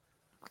fantastic.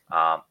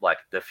 Like,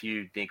 the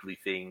few niggly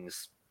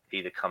things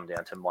either come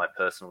down to my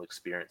personal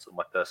experience or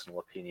my personal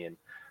opinion.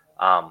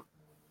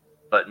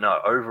 But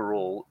no,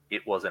 overall,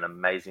 it was an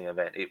amazing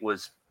event. It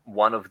was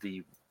one of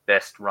the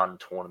best run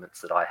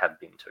tournaments that I have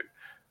been to.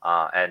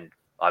 And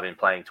I've been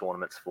playing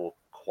tournaments for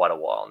quite a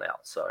while now.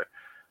 So,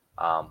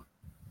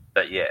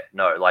 but yeah,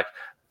 no, like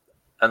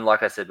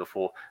I said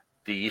before,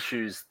 the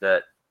issues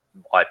that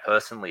I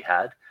personally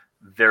had,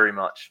 very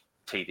much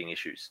teething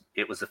issues.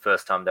 It was the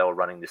first time they were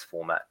running this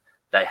format.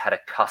 They had a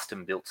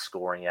custom-built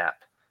scoring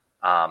app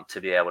to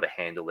be able to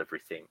handle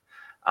everything.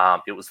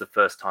 It was the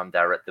first time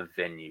they were at the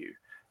venue.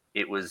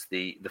 It was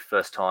the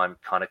first time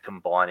kind of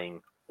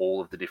combining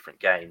all of the different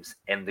games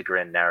and the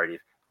grand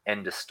narrative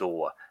and a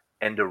store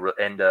and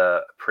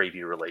a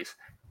preview release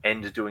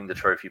and doing the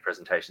trophy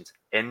presentations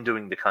and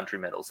doing the country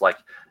medals. Like,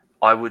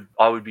 I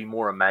would be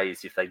more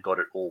amazed if they got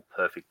it all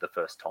perfect the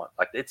first time.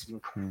 Like, it's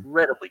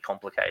incredibly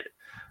complicated.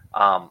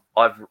 I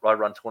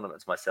run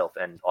tournaments myself,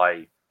 and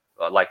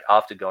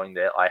after going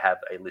there, I have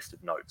a list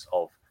of notes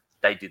of,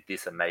 they did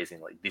this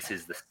amazingly. This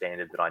is the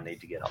standard that I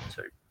need to get up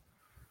to.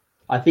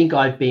 I think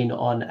I've been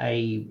on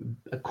a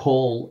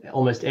call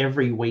almost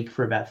every week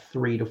for about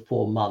 3 to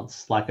 4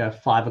 months, like a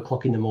 5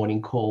 o'clock in the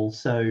morning call.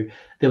 So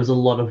there was a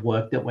lot of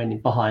work that went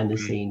behind the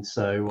scenes.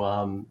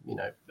 So,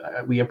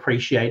 we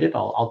appreciate it.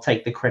 I'll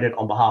take the credit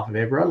on behalf of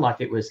everyone. Like,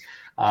 it was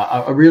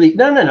a really,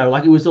 no.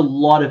 Like, it was a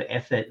lot of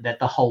effort that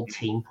the whole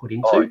team put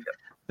into. Oh, yeah.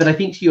 But I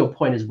think to your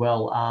point as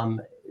well,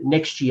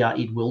 next year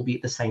it will be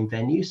at the same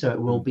venue, so it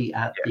will be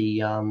at the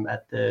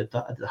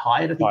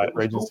Hyatt. I think it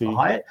was called the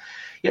Hyatt.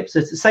 Yep. So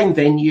it's the same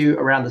venue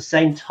around the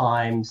same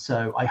time.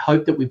 So I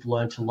hope that we've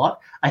learned a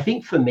lot. I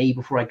think for me,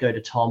 before I go to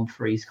Tom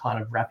for his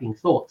kind of wrapping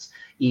thoughts,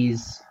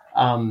 is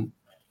I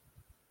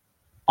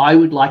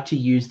would like to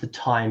use the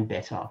time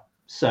better.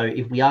 So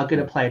if we are going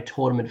to play a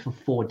tournament for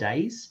 4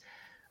 days,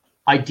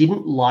 I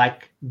didn't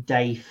like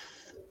day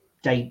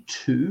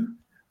 2,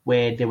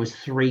 where there was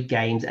 3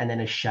 games and then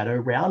a shadow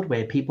round,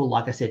 where people,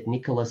 like I said,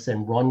 Nicholas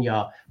and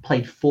Ronya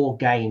played 4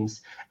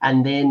 games.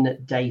 And then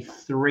day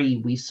 3,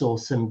 we saw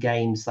some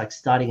games like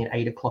starting at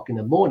 8 o'clock in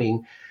the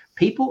morning.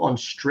 People on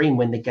stream,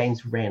 when the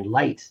games ran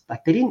late,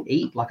 like, they didn't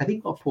eat. Like, I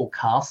think Paul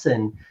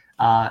Carson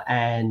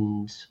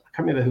and I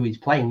can't remember who he's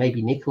playing,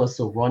 maybe Nicholas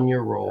or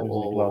Ronya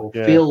or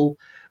Phil,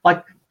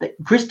 like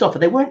Christopher,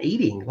 they weren't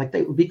eating, like,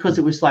 because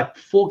it was like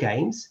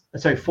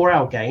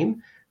 4-hour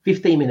game,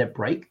 15-minute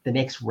break, the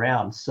next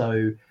round.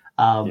 So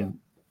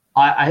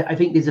I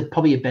think there's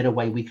probably a better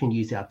way we can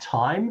use our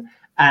time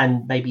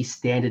and maybe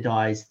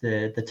standardize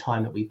the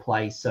time that we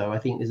play. So I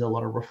think there's a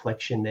lot of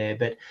reflection there.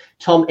 But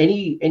Tom,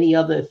 any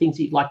other things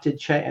you'd like to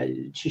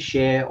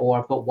share? Or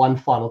I've got one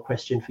final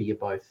question for you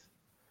both.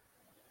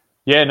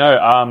 Yeah,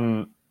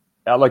 no.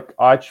 Like,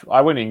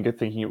 I went in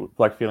thinking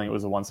feeling it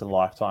was a once in a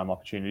lifetime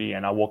opportunity,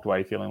 and I walked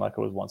away feeling like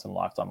it was once in a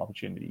lifetime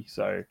opportunity.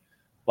 So,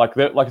 like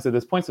I said,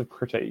 there's points of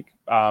critique,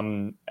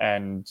 and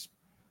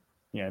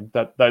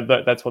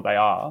that's what they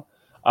are.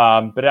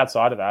 But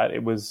outside of that,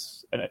 it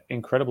was an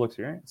incredible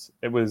experience.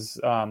 It was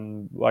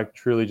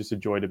truly just a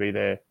joy to be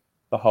there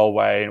the whole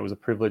way, and it was a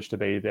privilege to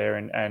be there,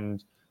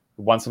 and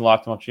once in a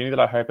lifetime opportunity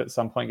that I hope at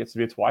some point gets to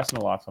be a twice in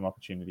a lifetime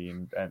opportunity,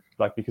 and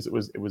because it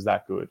was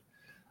that good.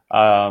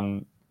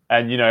 And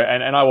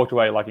I walked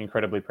away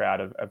incredibly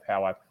proud of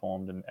how I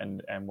performed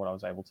and what I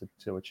was able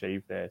to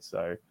achieve there.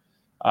 So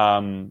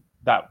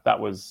that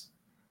was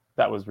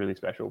really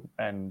special,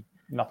 and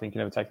nothing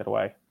can ever take that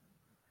away.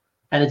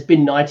 And it's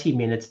been 90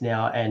 minutes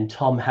now, and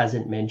Tom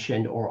hasn't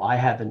mentioned, or I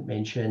haven't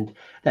mentioned,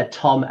 that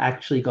Tom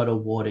actually got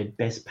awarded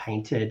Best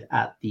Painted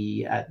at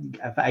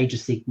for Age of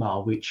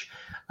Sigmar, which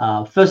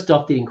first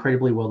off did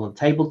incredibly well on the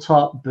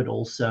tabletop, but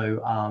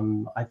also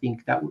I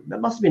think that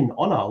must have been an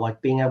honor,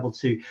 like being able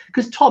to,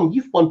 because Tom,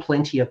 you've won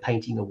plenty of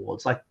painting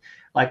awards. Like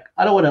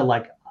I don't want to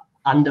like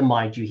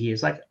undermine you here.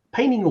 It's like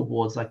painting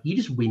awards, like you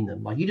just win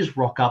them, like you just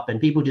rock up and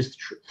people just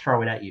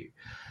throw it at you.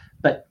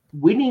 But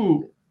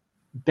winning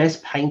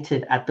Best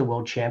Painted at the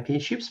World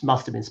Championships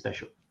must have been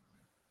special.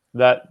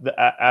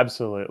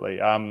 Absolutely.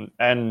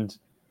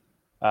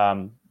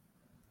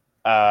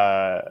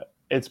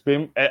 It's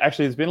been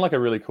like a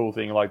really cool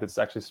thing, like that's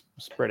actually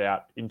spread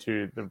out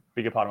into the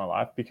bigger part of my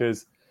life,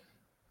 because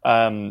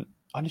I don't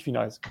know if you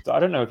know, I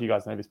don't know if you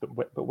guys know this, but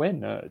we're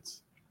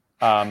nerds.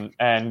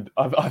 And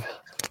I've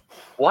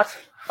what?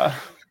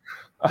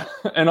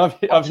 And I've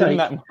hidden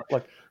that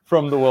like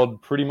from the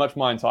world pretty much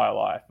my entire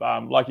life.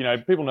 Like, you know,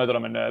 people know that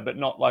I'm a nerd, but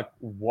not like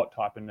what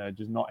type of nerd,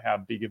 just not how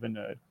big of a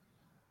nerd.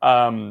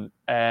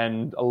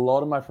 And a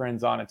lot of my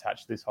friends aren't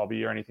attached to this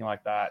hobby or anything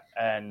like that.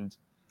 And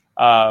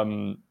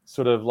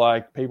sort of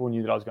like people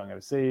knew that I was going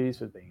overseas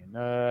for being a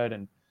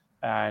nerd,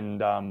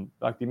 and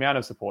like the amount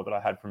of support that I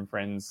had from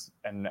friends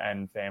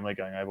and family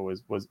going over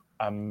was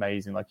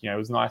amazing. Like, you know, it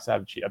was nice to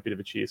have a bit of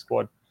a cheer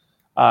squad,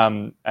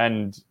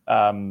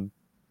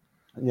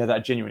 yeah,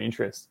 that genuine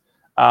interest.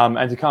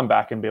 And to come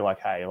back and be like,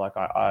 hey, like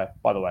I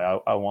by the way,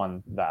 I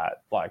won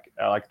that. Like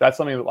that's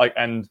something that, like,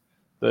 and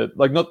the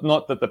like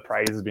not that the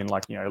praise has been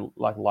like, you know,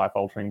 like life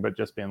altering, but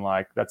just been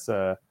like that's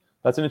an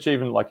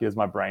achievement. Like, as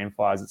my brain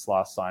fires its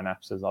last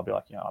synapses, I'll be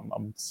like, you know,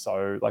 I'm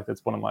so like,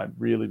 that's one of my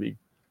really big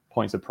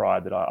points of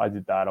pride that I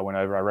did that. I went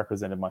over, I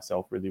represented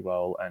myself really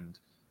well, and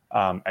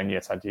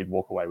yes, I did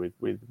walk away with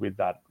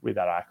that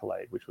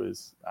accolade, which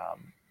was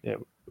yeah.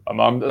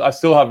 I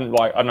still haven't,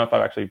 like, I don't know if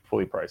I've actually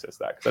fully processed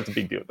that, because that's a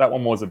big deal. That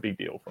one was a big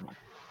deal for me.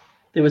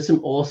 There were some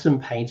awesome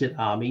painted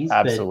armies.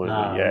 Absolutely,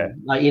 but, yeah.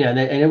 Like, you know, and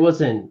it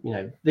wasn't, you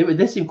know,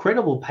 there's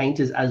incredible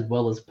painters as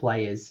well as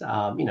players.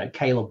 You know,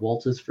 Caleb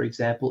Walters, for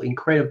example,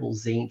 incredible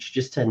Zinch,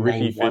 just to Ricky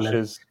name one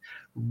Fishers. of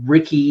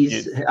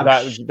Ricky's. Yeah,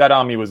 that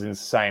army was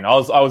insane. I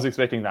was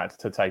expecting that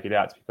to take it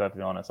out, to be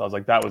perfectly honest. I was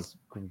like, that was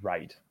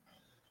great.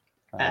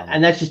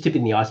 And that's just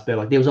tipping the iceberg.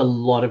 Like, there was a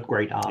lot of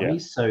great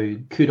armies. Yeah. So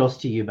kudos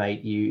to you,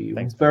 mate.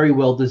 Thanks, very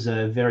well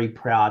deserved, very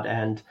proud.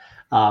 And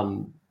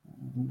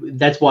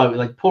that's why,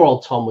 like, poor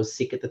old Tom was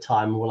sick at the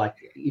time. We're like,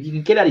 if you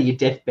could get out of your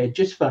deathbed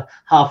just for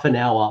half an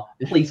hour,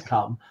 please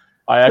come.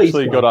 I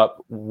actually got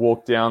up,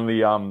 walked down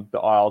the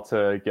aisle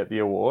to get the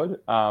award.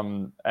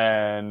 And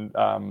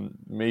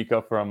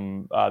Mika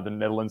from the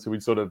Netherlands, who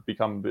we'd sort of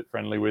become a bit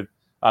friendly with,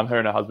 her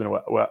and her husband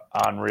were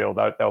unreal.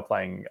 They were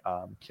playing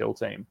Kill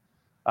Team.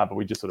 But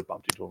we just sort of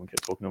bumped into him and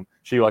kept talking to him.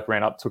 She like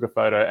ran up, took a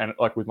photo, and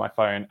like with my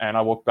phone, and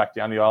I walked back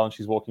down the aisle, and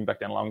she's walking back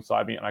down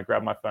alongside me, and I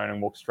grabbed my phone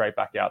and walked straight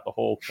back out the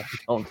hall to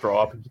go and throw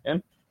up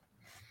again.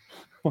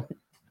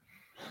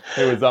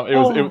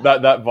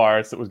 That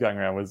virus that was going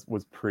around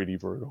was pretty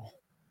brutal.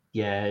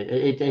 Yeah,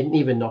 it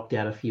even knocked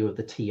out a few of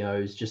the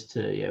TOs just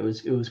to, yeah,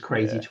 it was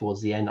crazy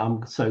towards the end.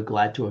 I'm so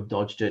glad to have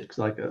dodged it,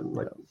 because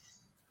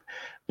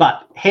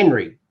but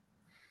Henry,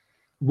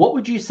 what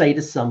would you say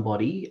to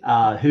somebody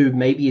who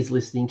maybe is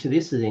listening to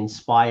this and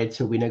inspired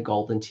to win a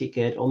golden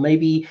ticket, or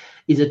maybe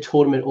is a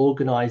tournament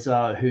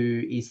organizer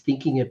who is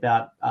thinking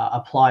about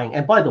applying?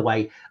 And by the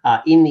way,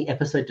 in the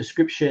episode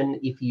description,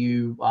 if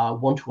you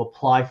want to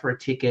apply for a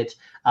ticket,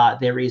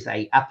 there is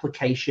a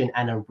application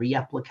and a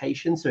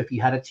reapplication. So if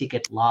you had a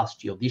ticket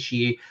last year or this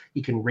year,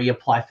 you can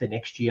reapply for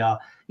next year.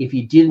 If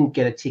you didn't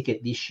get a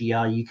ticket this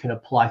year, you can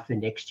apply for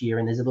next year.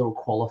 And there's a little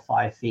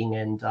qualifier thing.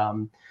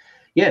 And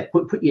yeah,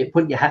 put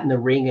your hat in the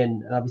ring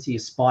and obviously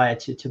aspire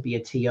to be a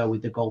TO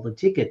with the golden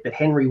ticket. But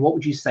Henry, what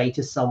would you say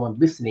to someone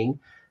listening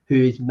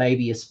who's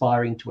maybe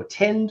aspiring to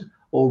attend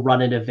or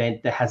run an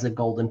event that has a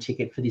golden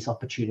ticket for this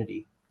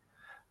opportunity?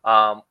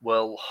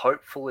 Well,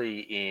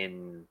 hopefully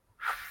in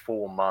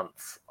 5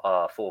 months,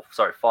 I'll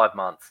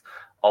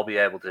be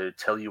able to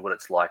tell you what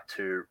it's like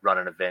to run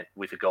an event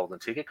with a golden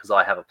ticket, because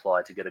I have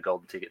applied to get a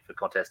golden ticket for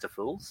Contest of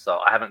Fools. So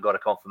I haven't got a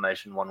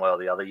confirmation one way or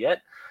the other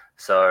yet.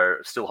 So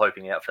still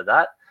hoping out for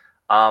that.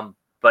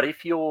 But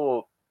if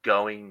you're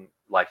going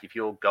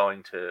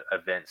to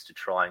events to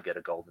try and get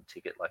a golden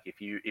ticket, like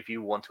if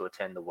you want to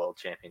attend the World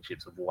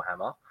Championships of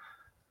Warhammer,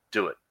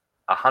 do it.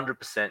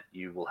 100%.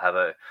 You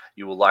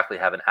will likely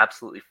have an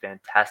absolutely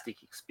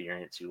fantastic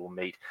experience. You will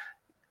meet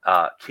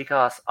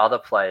kick-ass other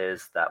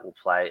players that will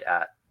play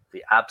at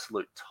the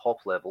absolute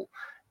top level,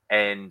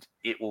 and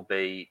it will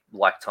be,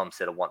 like Tom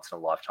said, a once in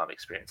a lifetime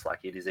experience. Like,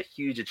 it is a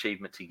huge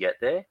achievement to get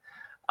there.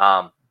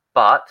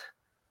 But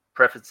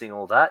prefacing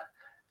all that,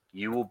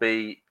 you will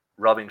be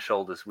rubbing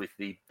shoulders with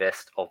the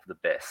best of the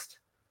best.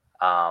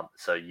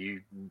 So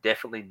you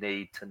definitely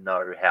need to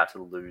know how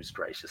to lose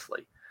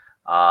graciously.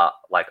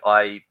 Like,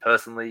 I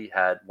personally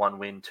had 1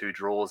 win, 2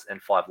 draws,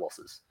 and 5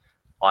 losses.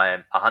 I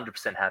am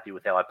 100% happy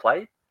with how I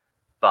played,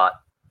 but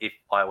if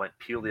I went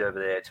purely over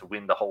there to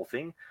win the whole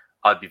thing,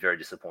 I'd be very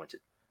disappointed.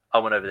 I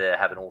went over there,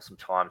 have an awesome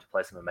time, to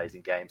play some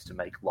amazing games, to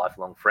make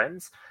lifelong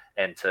friends,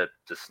 and to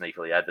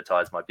sneakily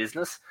advertise my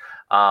business.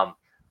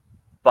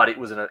 But it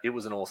was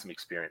an awesome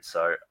experience.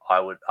 So I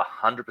would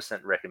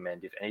 100%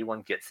 recommend, if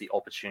anyone gets the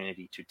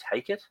opportunity to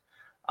take it,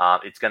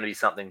 it's going to be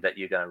something that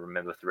you're going to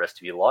remember for the rest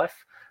of your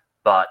life.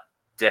 But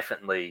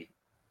definitely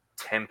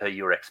temper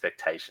your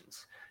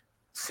expectations.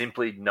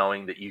 Simply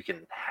knowing that you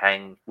can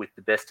hang with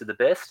the best of the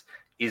best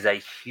is a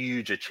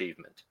huge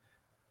achievement.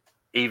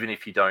 Even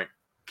if you don't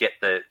get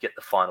the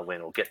final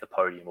win or get the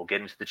podium or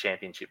get into the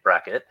championship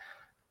bracket,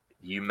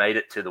 you made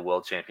it to the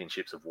World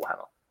Championships of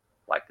Warhammer.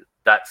 Like,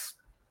 that's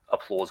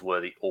applause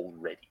worthy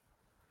already.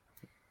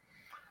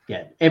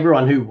 Yeah,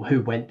 everyone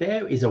who went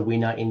there is a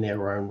winner in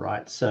their own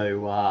right.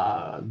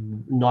 So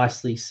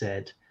nicely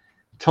said.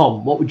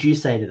 Tom, what would you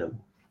say to them?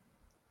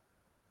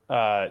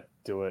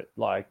 Do it.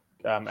 Like,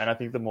 and I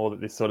think the more that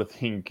this sort of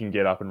thing can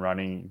get up and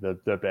running,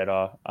 the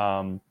better.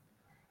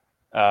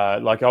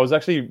 Like, I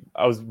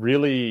was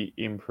really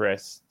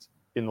impressed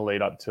in the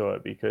lead up to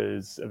it,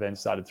 because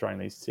events started throwing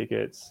these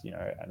tickets, you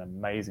know, and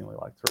amazingly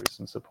threw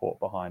some support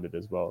behind it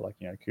as well. Like,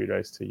 you know,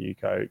 kudos to you,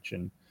 coach,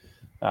 and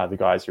the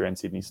guys who are in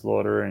Sydney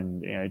Slaughter,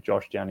 and, you know,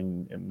 Josh down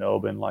in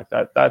Melbourne. Like,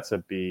 that's a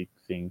big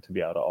thing to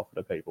be able to offer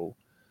to people.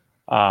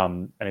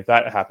 And if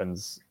that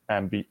happens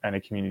and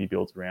a community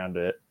builds around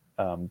it,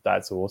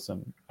 that's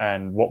awesome.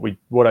 And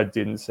what I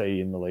didn't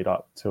see in the lead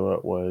up to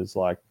it was,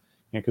 like,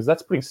 you know, because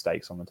that's putting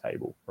stakes on the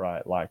table,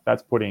 right? Like,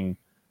 that's putting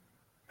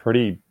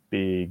pretty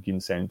big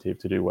incentive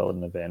to do well at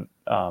an event.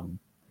 And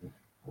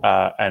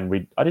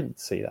I didn't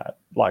see that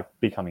like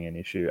becoming an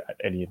issue at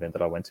any event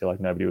that I went to. Like,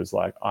 nobody was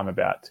like, I'm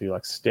about to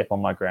like step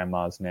on my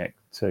grandma's neck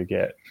to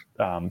get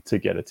a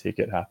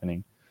ticket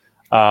happening.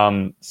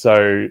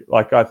 So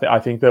like, I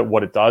think that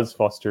what it does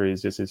foster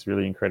is just this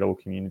really incredible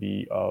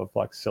community of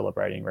like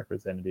celebrating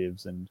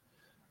representatives and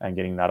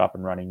getting that up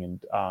and running.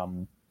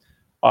 And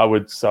I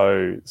would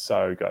so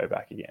go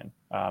back again.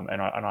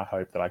 And I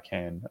hope that I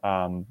can,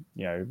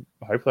 you know,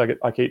 hopefully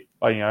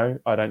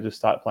I don't just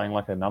start playing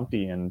like a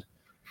numpty, and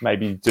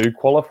maybe do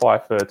qualify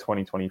for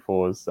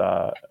 2024's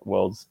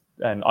Worlds.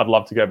 And I'd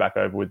love to go back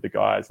over with the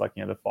guys, like,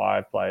 you know, the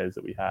 5 players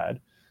that we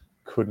had.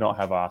 Could not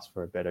have asked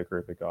for a better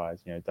group of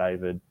guys. You know,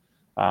 David,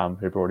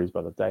 who brought his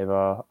brother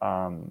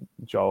Dava,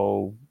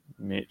 Joel,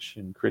 Mitch,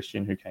 and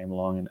Christian, who came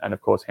along, and of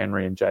course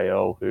Henry and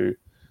JL, who, you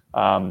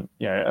know,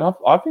 and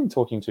I've been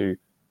talking to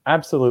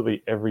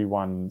absolutely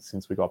everyone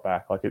since we got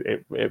back. Like,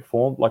 it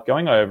formed, like,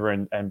 going over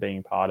and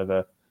being part of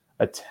a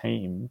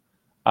team,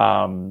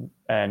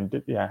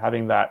 and, you know,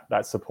 having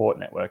that support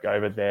network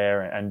over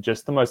there, and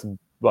just the most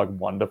like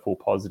wonderful,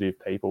 positive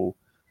people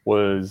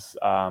was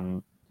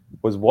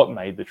what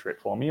made the trip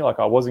for me. Like,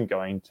 I wasn't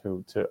going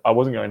to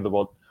the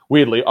world.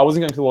 Weirdly, I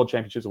wasn't going to the World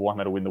Championships of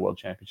Warhammer to win the World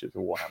Championships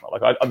of Warhammer.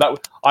 Like,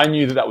 I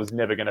knew that was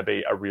never going to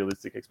be a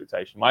realistic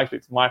expectation. My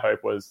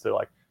hope was to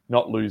like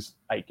not lose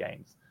 8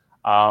 games,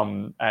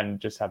 and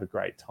just have a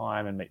great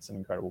time and meet some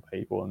incredible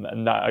people.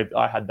 And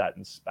I had that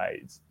in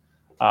spades.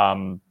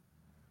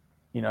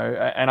 You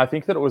know, and I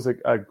think that it was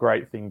a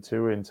great thing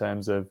too, in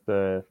terms of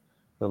the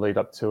lead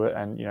up to it,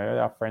 and, you know,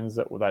 our friends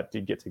that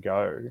did get to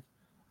go.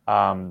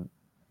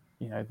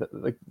 You know,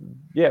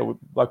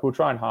 we're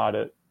trying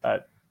hard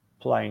at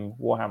playing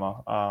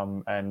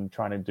Warhammer, and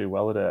trying to do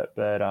well at it,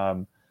 but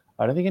I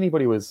don't think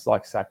anybody was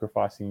like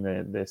sacrificing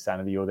their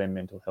sanity or their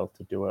mental health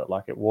to do it.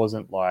 Like, it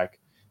wasn't like,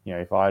 you know,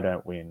 if I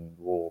don't win,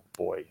 oh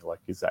boy, like,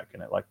 is that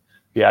gonna, like,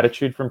 the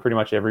attitude from pretty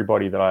much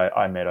everybody that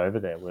I met over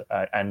there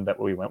and that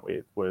we went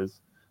with was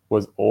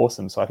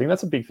awesome. So I think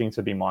that's a big thing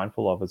to be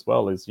mindful of as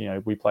well, is, you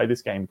know, we play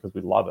this game because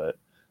we love it,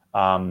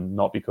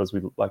 not because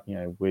we like, you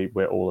know,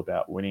 we're all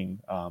about winning.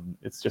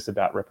 It's just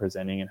about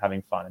representing and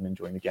having fun and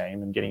enjoying the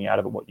game and getting out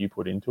of it what you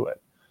put into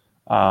it.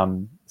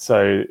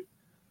 So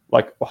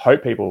like, I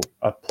hope people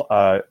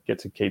get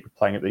to keep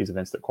playing at these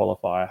events that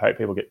qualify. I hope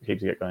people keep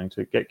getting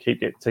to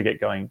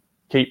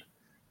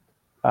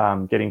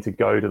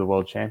go to the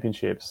World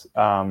Championships.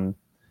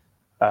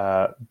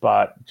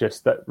 But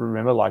just that,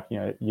 remember, like, you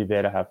know, you're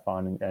there to have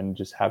fun and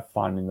just have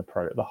fun in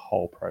the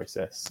whole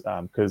process.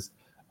 Because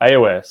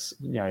AOS,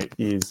 you know,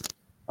 is,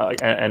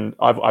 and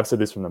I've said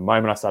this from the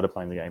moment I started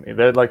playing the game.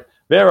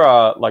 There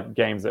are like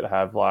games that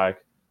have,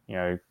 like, you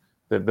know,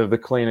 the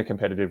cleaner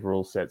competitive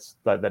rule sets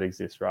that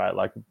exist, right?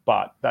 Like,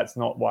 but that's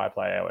not why I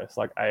play AOS.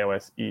 Like,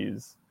 AOS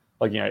is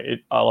like, you know,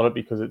 I love it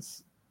because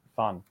it's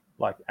fun.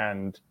 Like,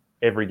 and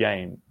every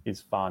game is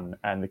fun,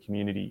 and the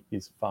community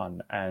is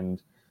fun,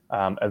 and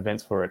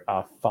events for it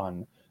are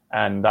fun,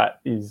 and that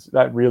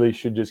really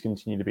should just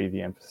continue to be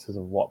the emphasis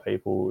of what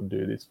people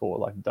do this for.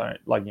 Like,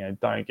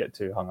 don't get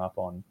too hung up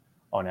on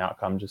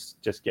outcome.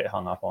 Just get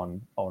hung up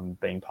on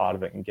being part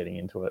of it and getting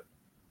into it.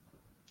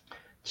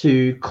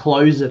 To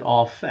close it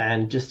off,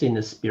 and just in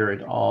the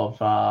spirit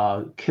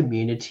of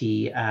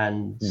community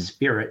and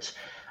spirit,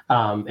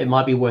 it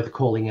might be worth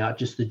calling out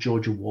just the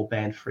Georgia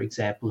Warband, for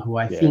example, who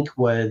I think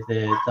were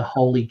the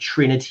holy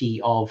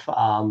trinity of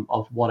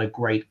what a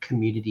great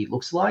community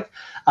looks like.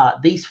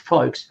 These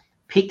folks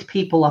picked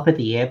people up at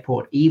the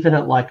airport, even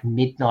at like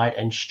midnight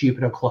and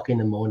stupid o'clock in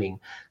the morning.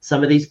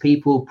 Some of these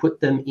people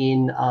put them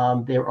in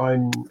their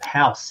own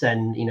house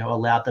and,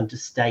 allowed them to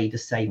stay to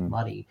save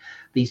money.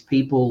 These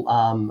people,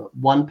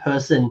 one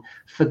person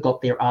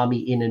forgot their army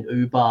in an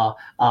Uber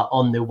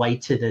on their way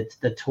to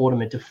the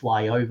tournament to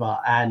fly over,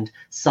 and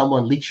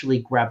someone literally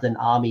grabbed an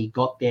army,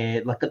 got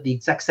there, like the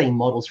exact same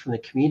models from the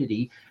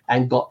community,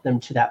 and got them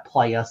to that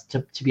player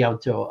to be able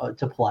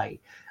to play.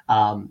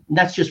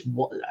 That's just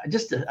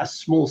a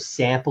small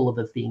sample of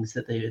the things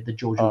that the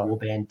Georgia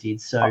Warband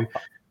did. So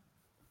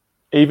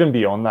even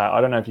beyond that, I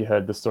don't know if you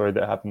heard the story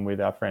that happened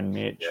with our friend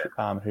Mitch,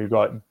 who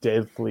got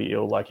deathly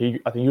ill. Like I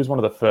think he was one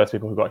of the first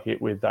people who got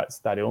hit with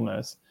that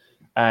illness,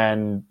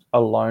 and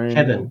alone,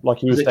 Kevin. like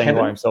he was staying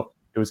Kevin? by himself.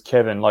 It was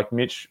Kevin. Like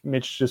Mitch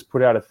just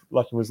put out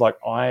he was like,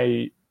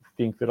 I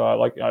think that I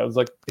was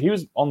like, he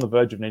was on the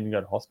verge of needing to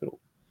go to hospital.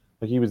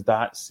 Like he was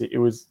that sick. It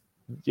was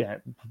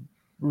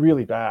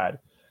really bad.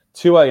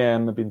 2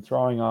 a.m. had been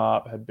throwing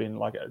up, had been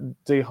like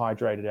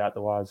dehydrated out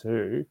the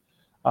wazoo.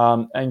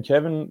 And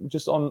Kevin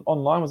just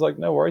online was like,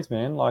 no worries,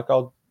 man. Like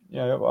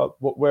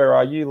where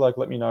are you? Like,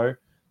 let me know.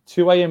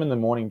 2 a.m. in the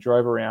morning,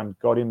 drove around,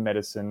 got him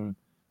medicine,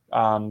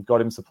 got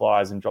him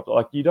supplies and dropped it.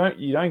 Like you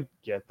don't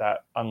get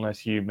that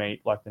unless you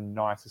meet like the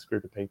nicest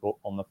group of people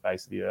on the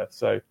face of the earth.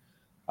 So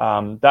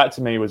that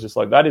to me was just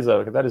like, that is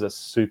a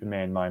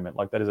Superman moment.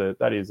 Like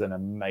that is an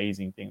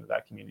amazing thing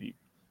that community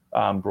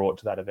brought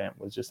to that event,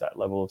 was just that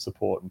level of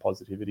support and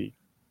positivity.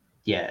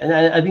 Yeah, and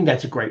I think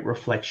that's a great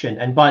reflection.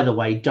 And by the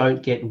way,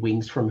 don't get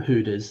wings from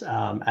Hooters,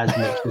 as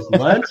Mitch has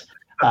learned.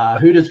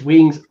 Hooters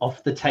wings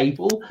off the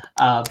table.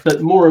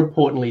 But more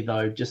importantly,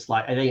 though,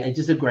 I think it's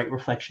just a great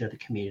reflection of the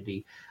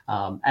community.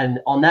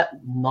 And on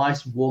that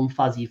nice, warm,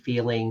 fuzzy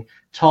feeling,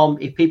 Tom,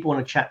 if people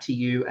want to chat to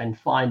you and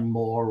find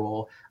more,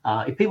 or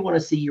if people want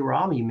to see your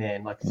army,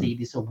 man, like see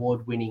this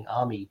award-winning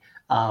army,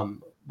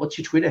 what's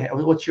your Twitter?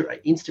 What's your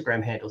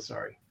Instagram handle?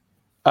 Sorry.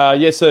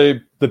 So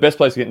the best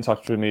place to get in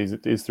touch with me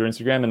is through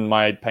Instagram, and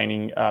my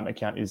painting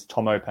account is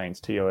Tomo Paints,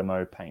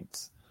 Tomo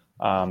Paints.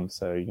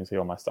 So you can see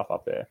all my stuff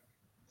up there.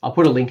 I'll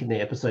put a link in the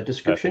episode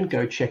description.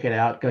 Go check it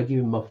out. Go give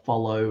him a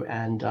follow,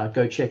 and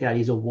go check out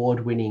his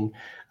award-winning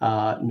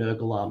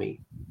Nurgle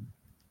army.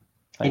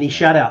 Any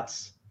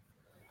shout-outs?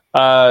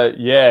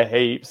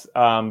 Heaps.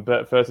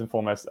 But first and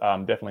foremost,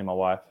 definitely my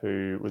wife,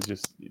 who was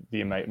just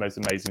the most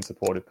amazing,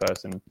 supportive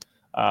person.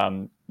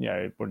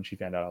 When she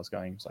found out I was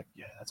going, she was like,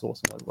 yeah, that's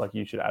awesome. Like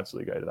you should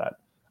absolutely go to that.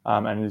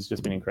 And it's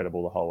just been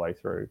incredible the whole way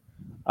through.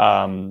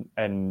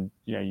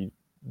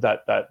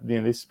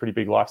 This is pretty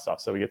big life stuff.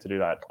 So we get to do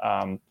that.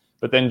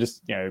 But then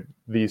just,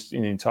 these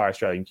in the entire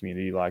Australian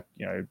community,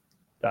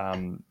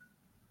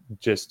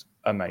 just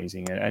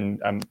amazing.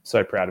 And I'm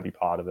so proud to be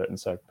part of it, and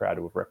so proud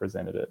to have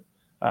represented it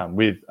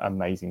with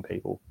amazing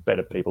people,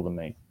 better people than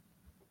me.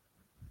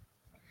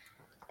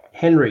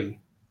 Henry.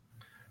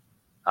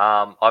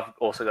 I've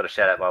also got to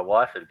shout out my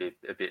wife. It'd be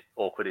a bit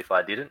awkward if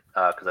I didn't,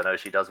 because I know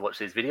she does watch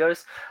these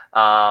videos.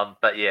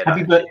 But yeah,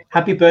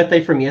 happy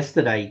birthday from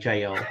yesterday,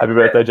 JL. Happy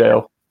birthday,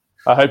 JL.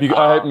 I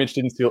hope Mitch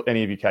didn't steal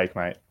any of your cake,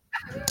 mate.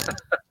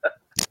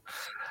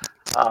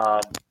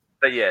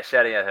 But yeah,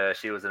 shouting at her.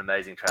 She was an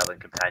amazing traveling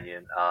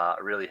companion.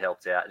 Really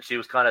helped out, and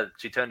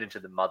she turned into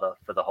the mother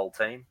for the whole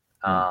team.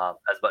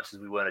 As much as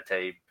we weren't a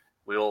team,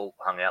 we all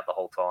hung out the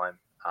whole time.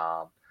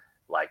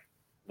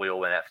 We all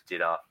went out for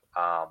dinner.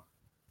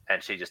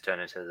 And she just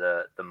turned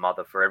into the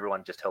mother for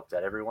everyone, just helped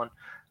out everyone,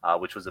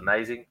 which was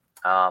amazing.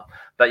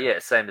 But yeah,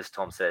 same as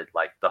Tom said,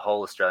 like the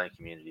whole Australian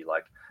community,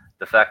 like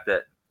the fact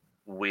that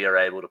we are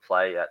able to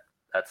play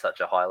at such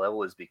a high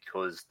level is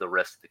because the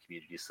rest of the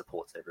community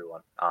supports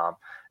everyone.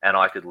 And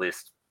I could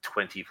list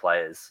 20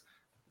 players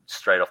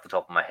straight off the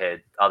top of my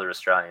head, other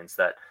Australians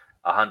that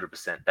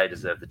 100% they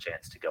deserve the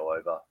chance to go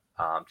over,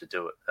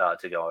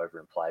 to go over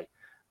and play.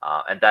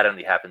 And that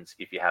only happens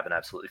if you have an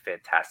absolutely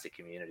fantastic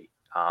community.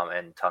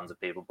 And tons of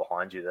people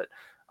behind you that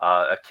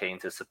are keen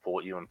to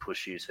support you and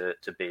push you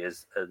to be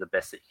as the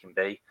best that you can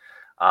be.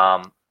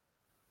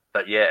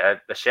 But yeah,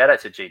 a shout out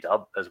to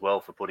G-Dub as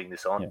well for putting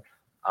this on. Yeah.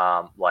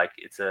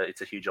 It's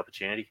a huge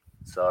opportunity.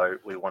 So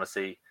we want to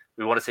see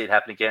it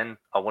happen again.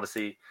 I want to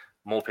see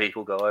more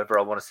people go over.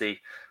 I want to see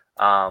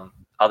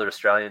other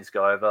Australians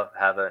go over,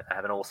 have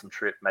an awesome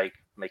trip, make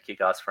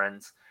kick-ass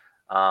friends.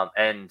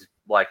 And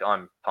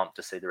I'm pumped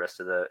to see the rest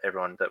of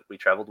everyone that we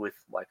traveled with.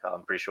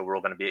 I'm pretty sure we're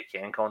all going to be at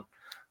CanCon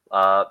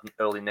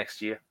early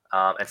next year.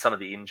 And some of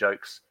the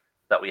in-jokes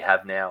that we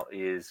have now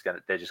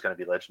they're just going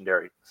to be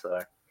legendary. So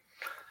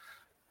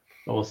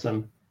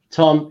awesome.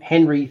 Tom,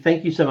 Henry,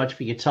 thank you so much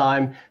for your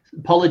time.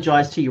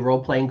 Apologize to your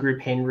role-playing group,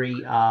 Henry.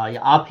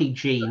 Your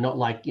RPG, not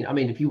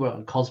if you were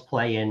on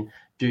cosplay and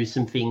do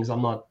some things,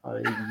 I'm not.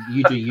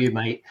 You do you,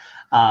 mate.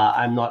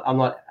 I'm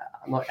not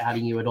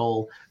outing you at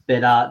all.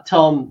 But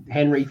Tom,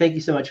 Henry, thank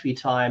you so much for your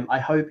time. I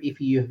hope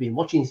if you have been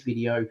watching this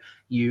video,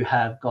 you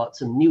have got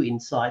some new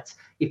insights.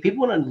 If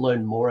people want to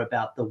learn more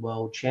about the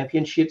World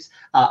Championships,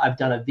 I've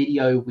done a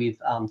video with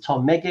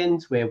Tom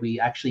Meggans where we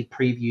actually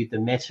previewed the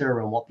meta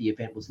and what the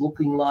event was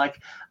looking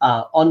like.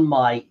 On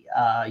my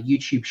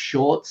YouTube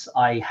Shorts,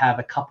 I have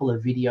a couple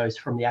of videos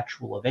from the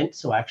actual event.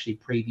 So I actually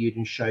previewed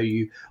and show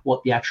you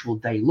what the actual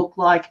day looked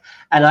like.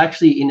 And I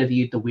actually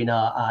interviewed the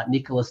winner,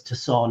 Nicholas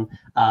Tasson.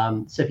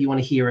 So if you want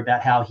to hear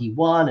about how he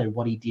won and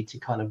what he did to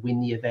kind of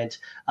win the event,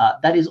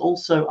 that is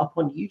also up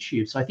on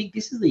YouTube. So I think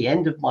this is the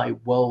end of my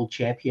World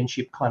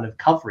Championship kind of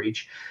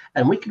coverage,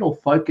 and we can all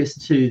focus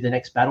to the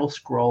next Battle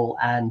Scroll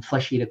and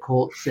Flesh Eater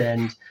Courts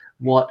and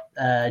what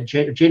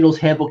General's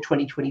Handbook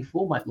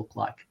 2024 might look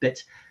like.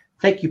 But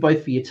thank you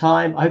both for your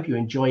time. I hope you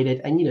enjoyed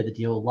it, and you know the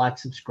deal, like,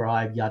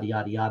 subscribe, yada,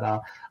 yada,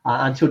 yada.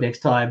 Until next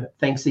time,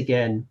 thanks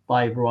again.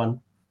 Bye, everyone.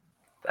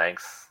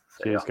 Thanks.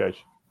 Cheers, Coach.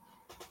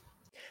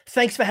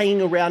 Thanks for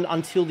hanging around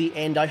until the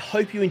end. I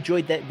hope you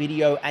enjoyed that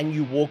video and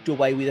you walked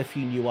away with a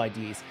few new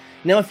ideas.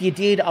 Now, if you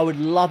did, I would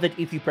love it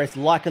if you pressed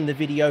like on the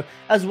video,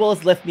 as well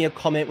as left me a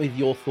comment with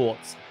your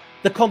thoughts.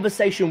 The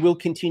conversation will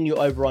continue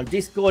over on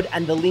Discord,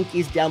 and the link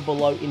is down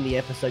below in the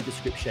episode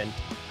description.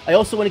 I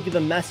also want to give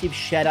a massive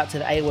shout out to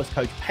the AOS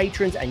Coach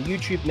patrons and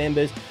YouTube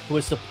members who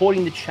are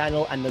supporting the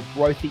channel and the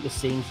growth that you're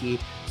seeing here.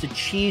 So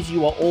cheers,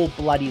 you are all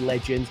bloody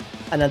legends.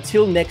 And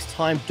until next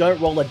time,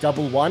 don't roll a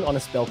double one on a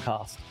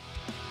spellcast.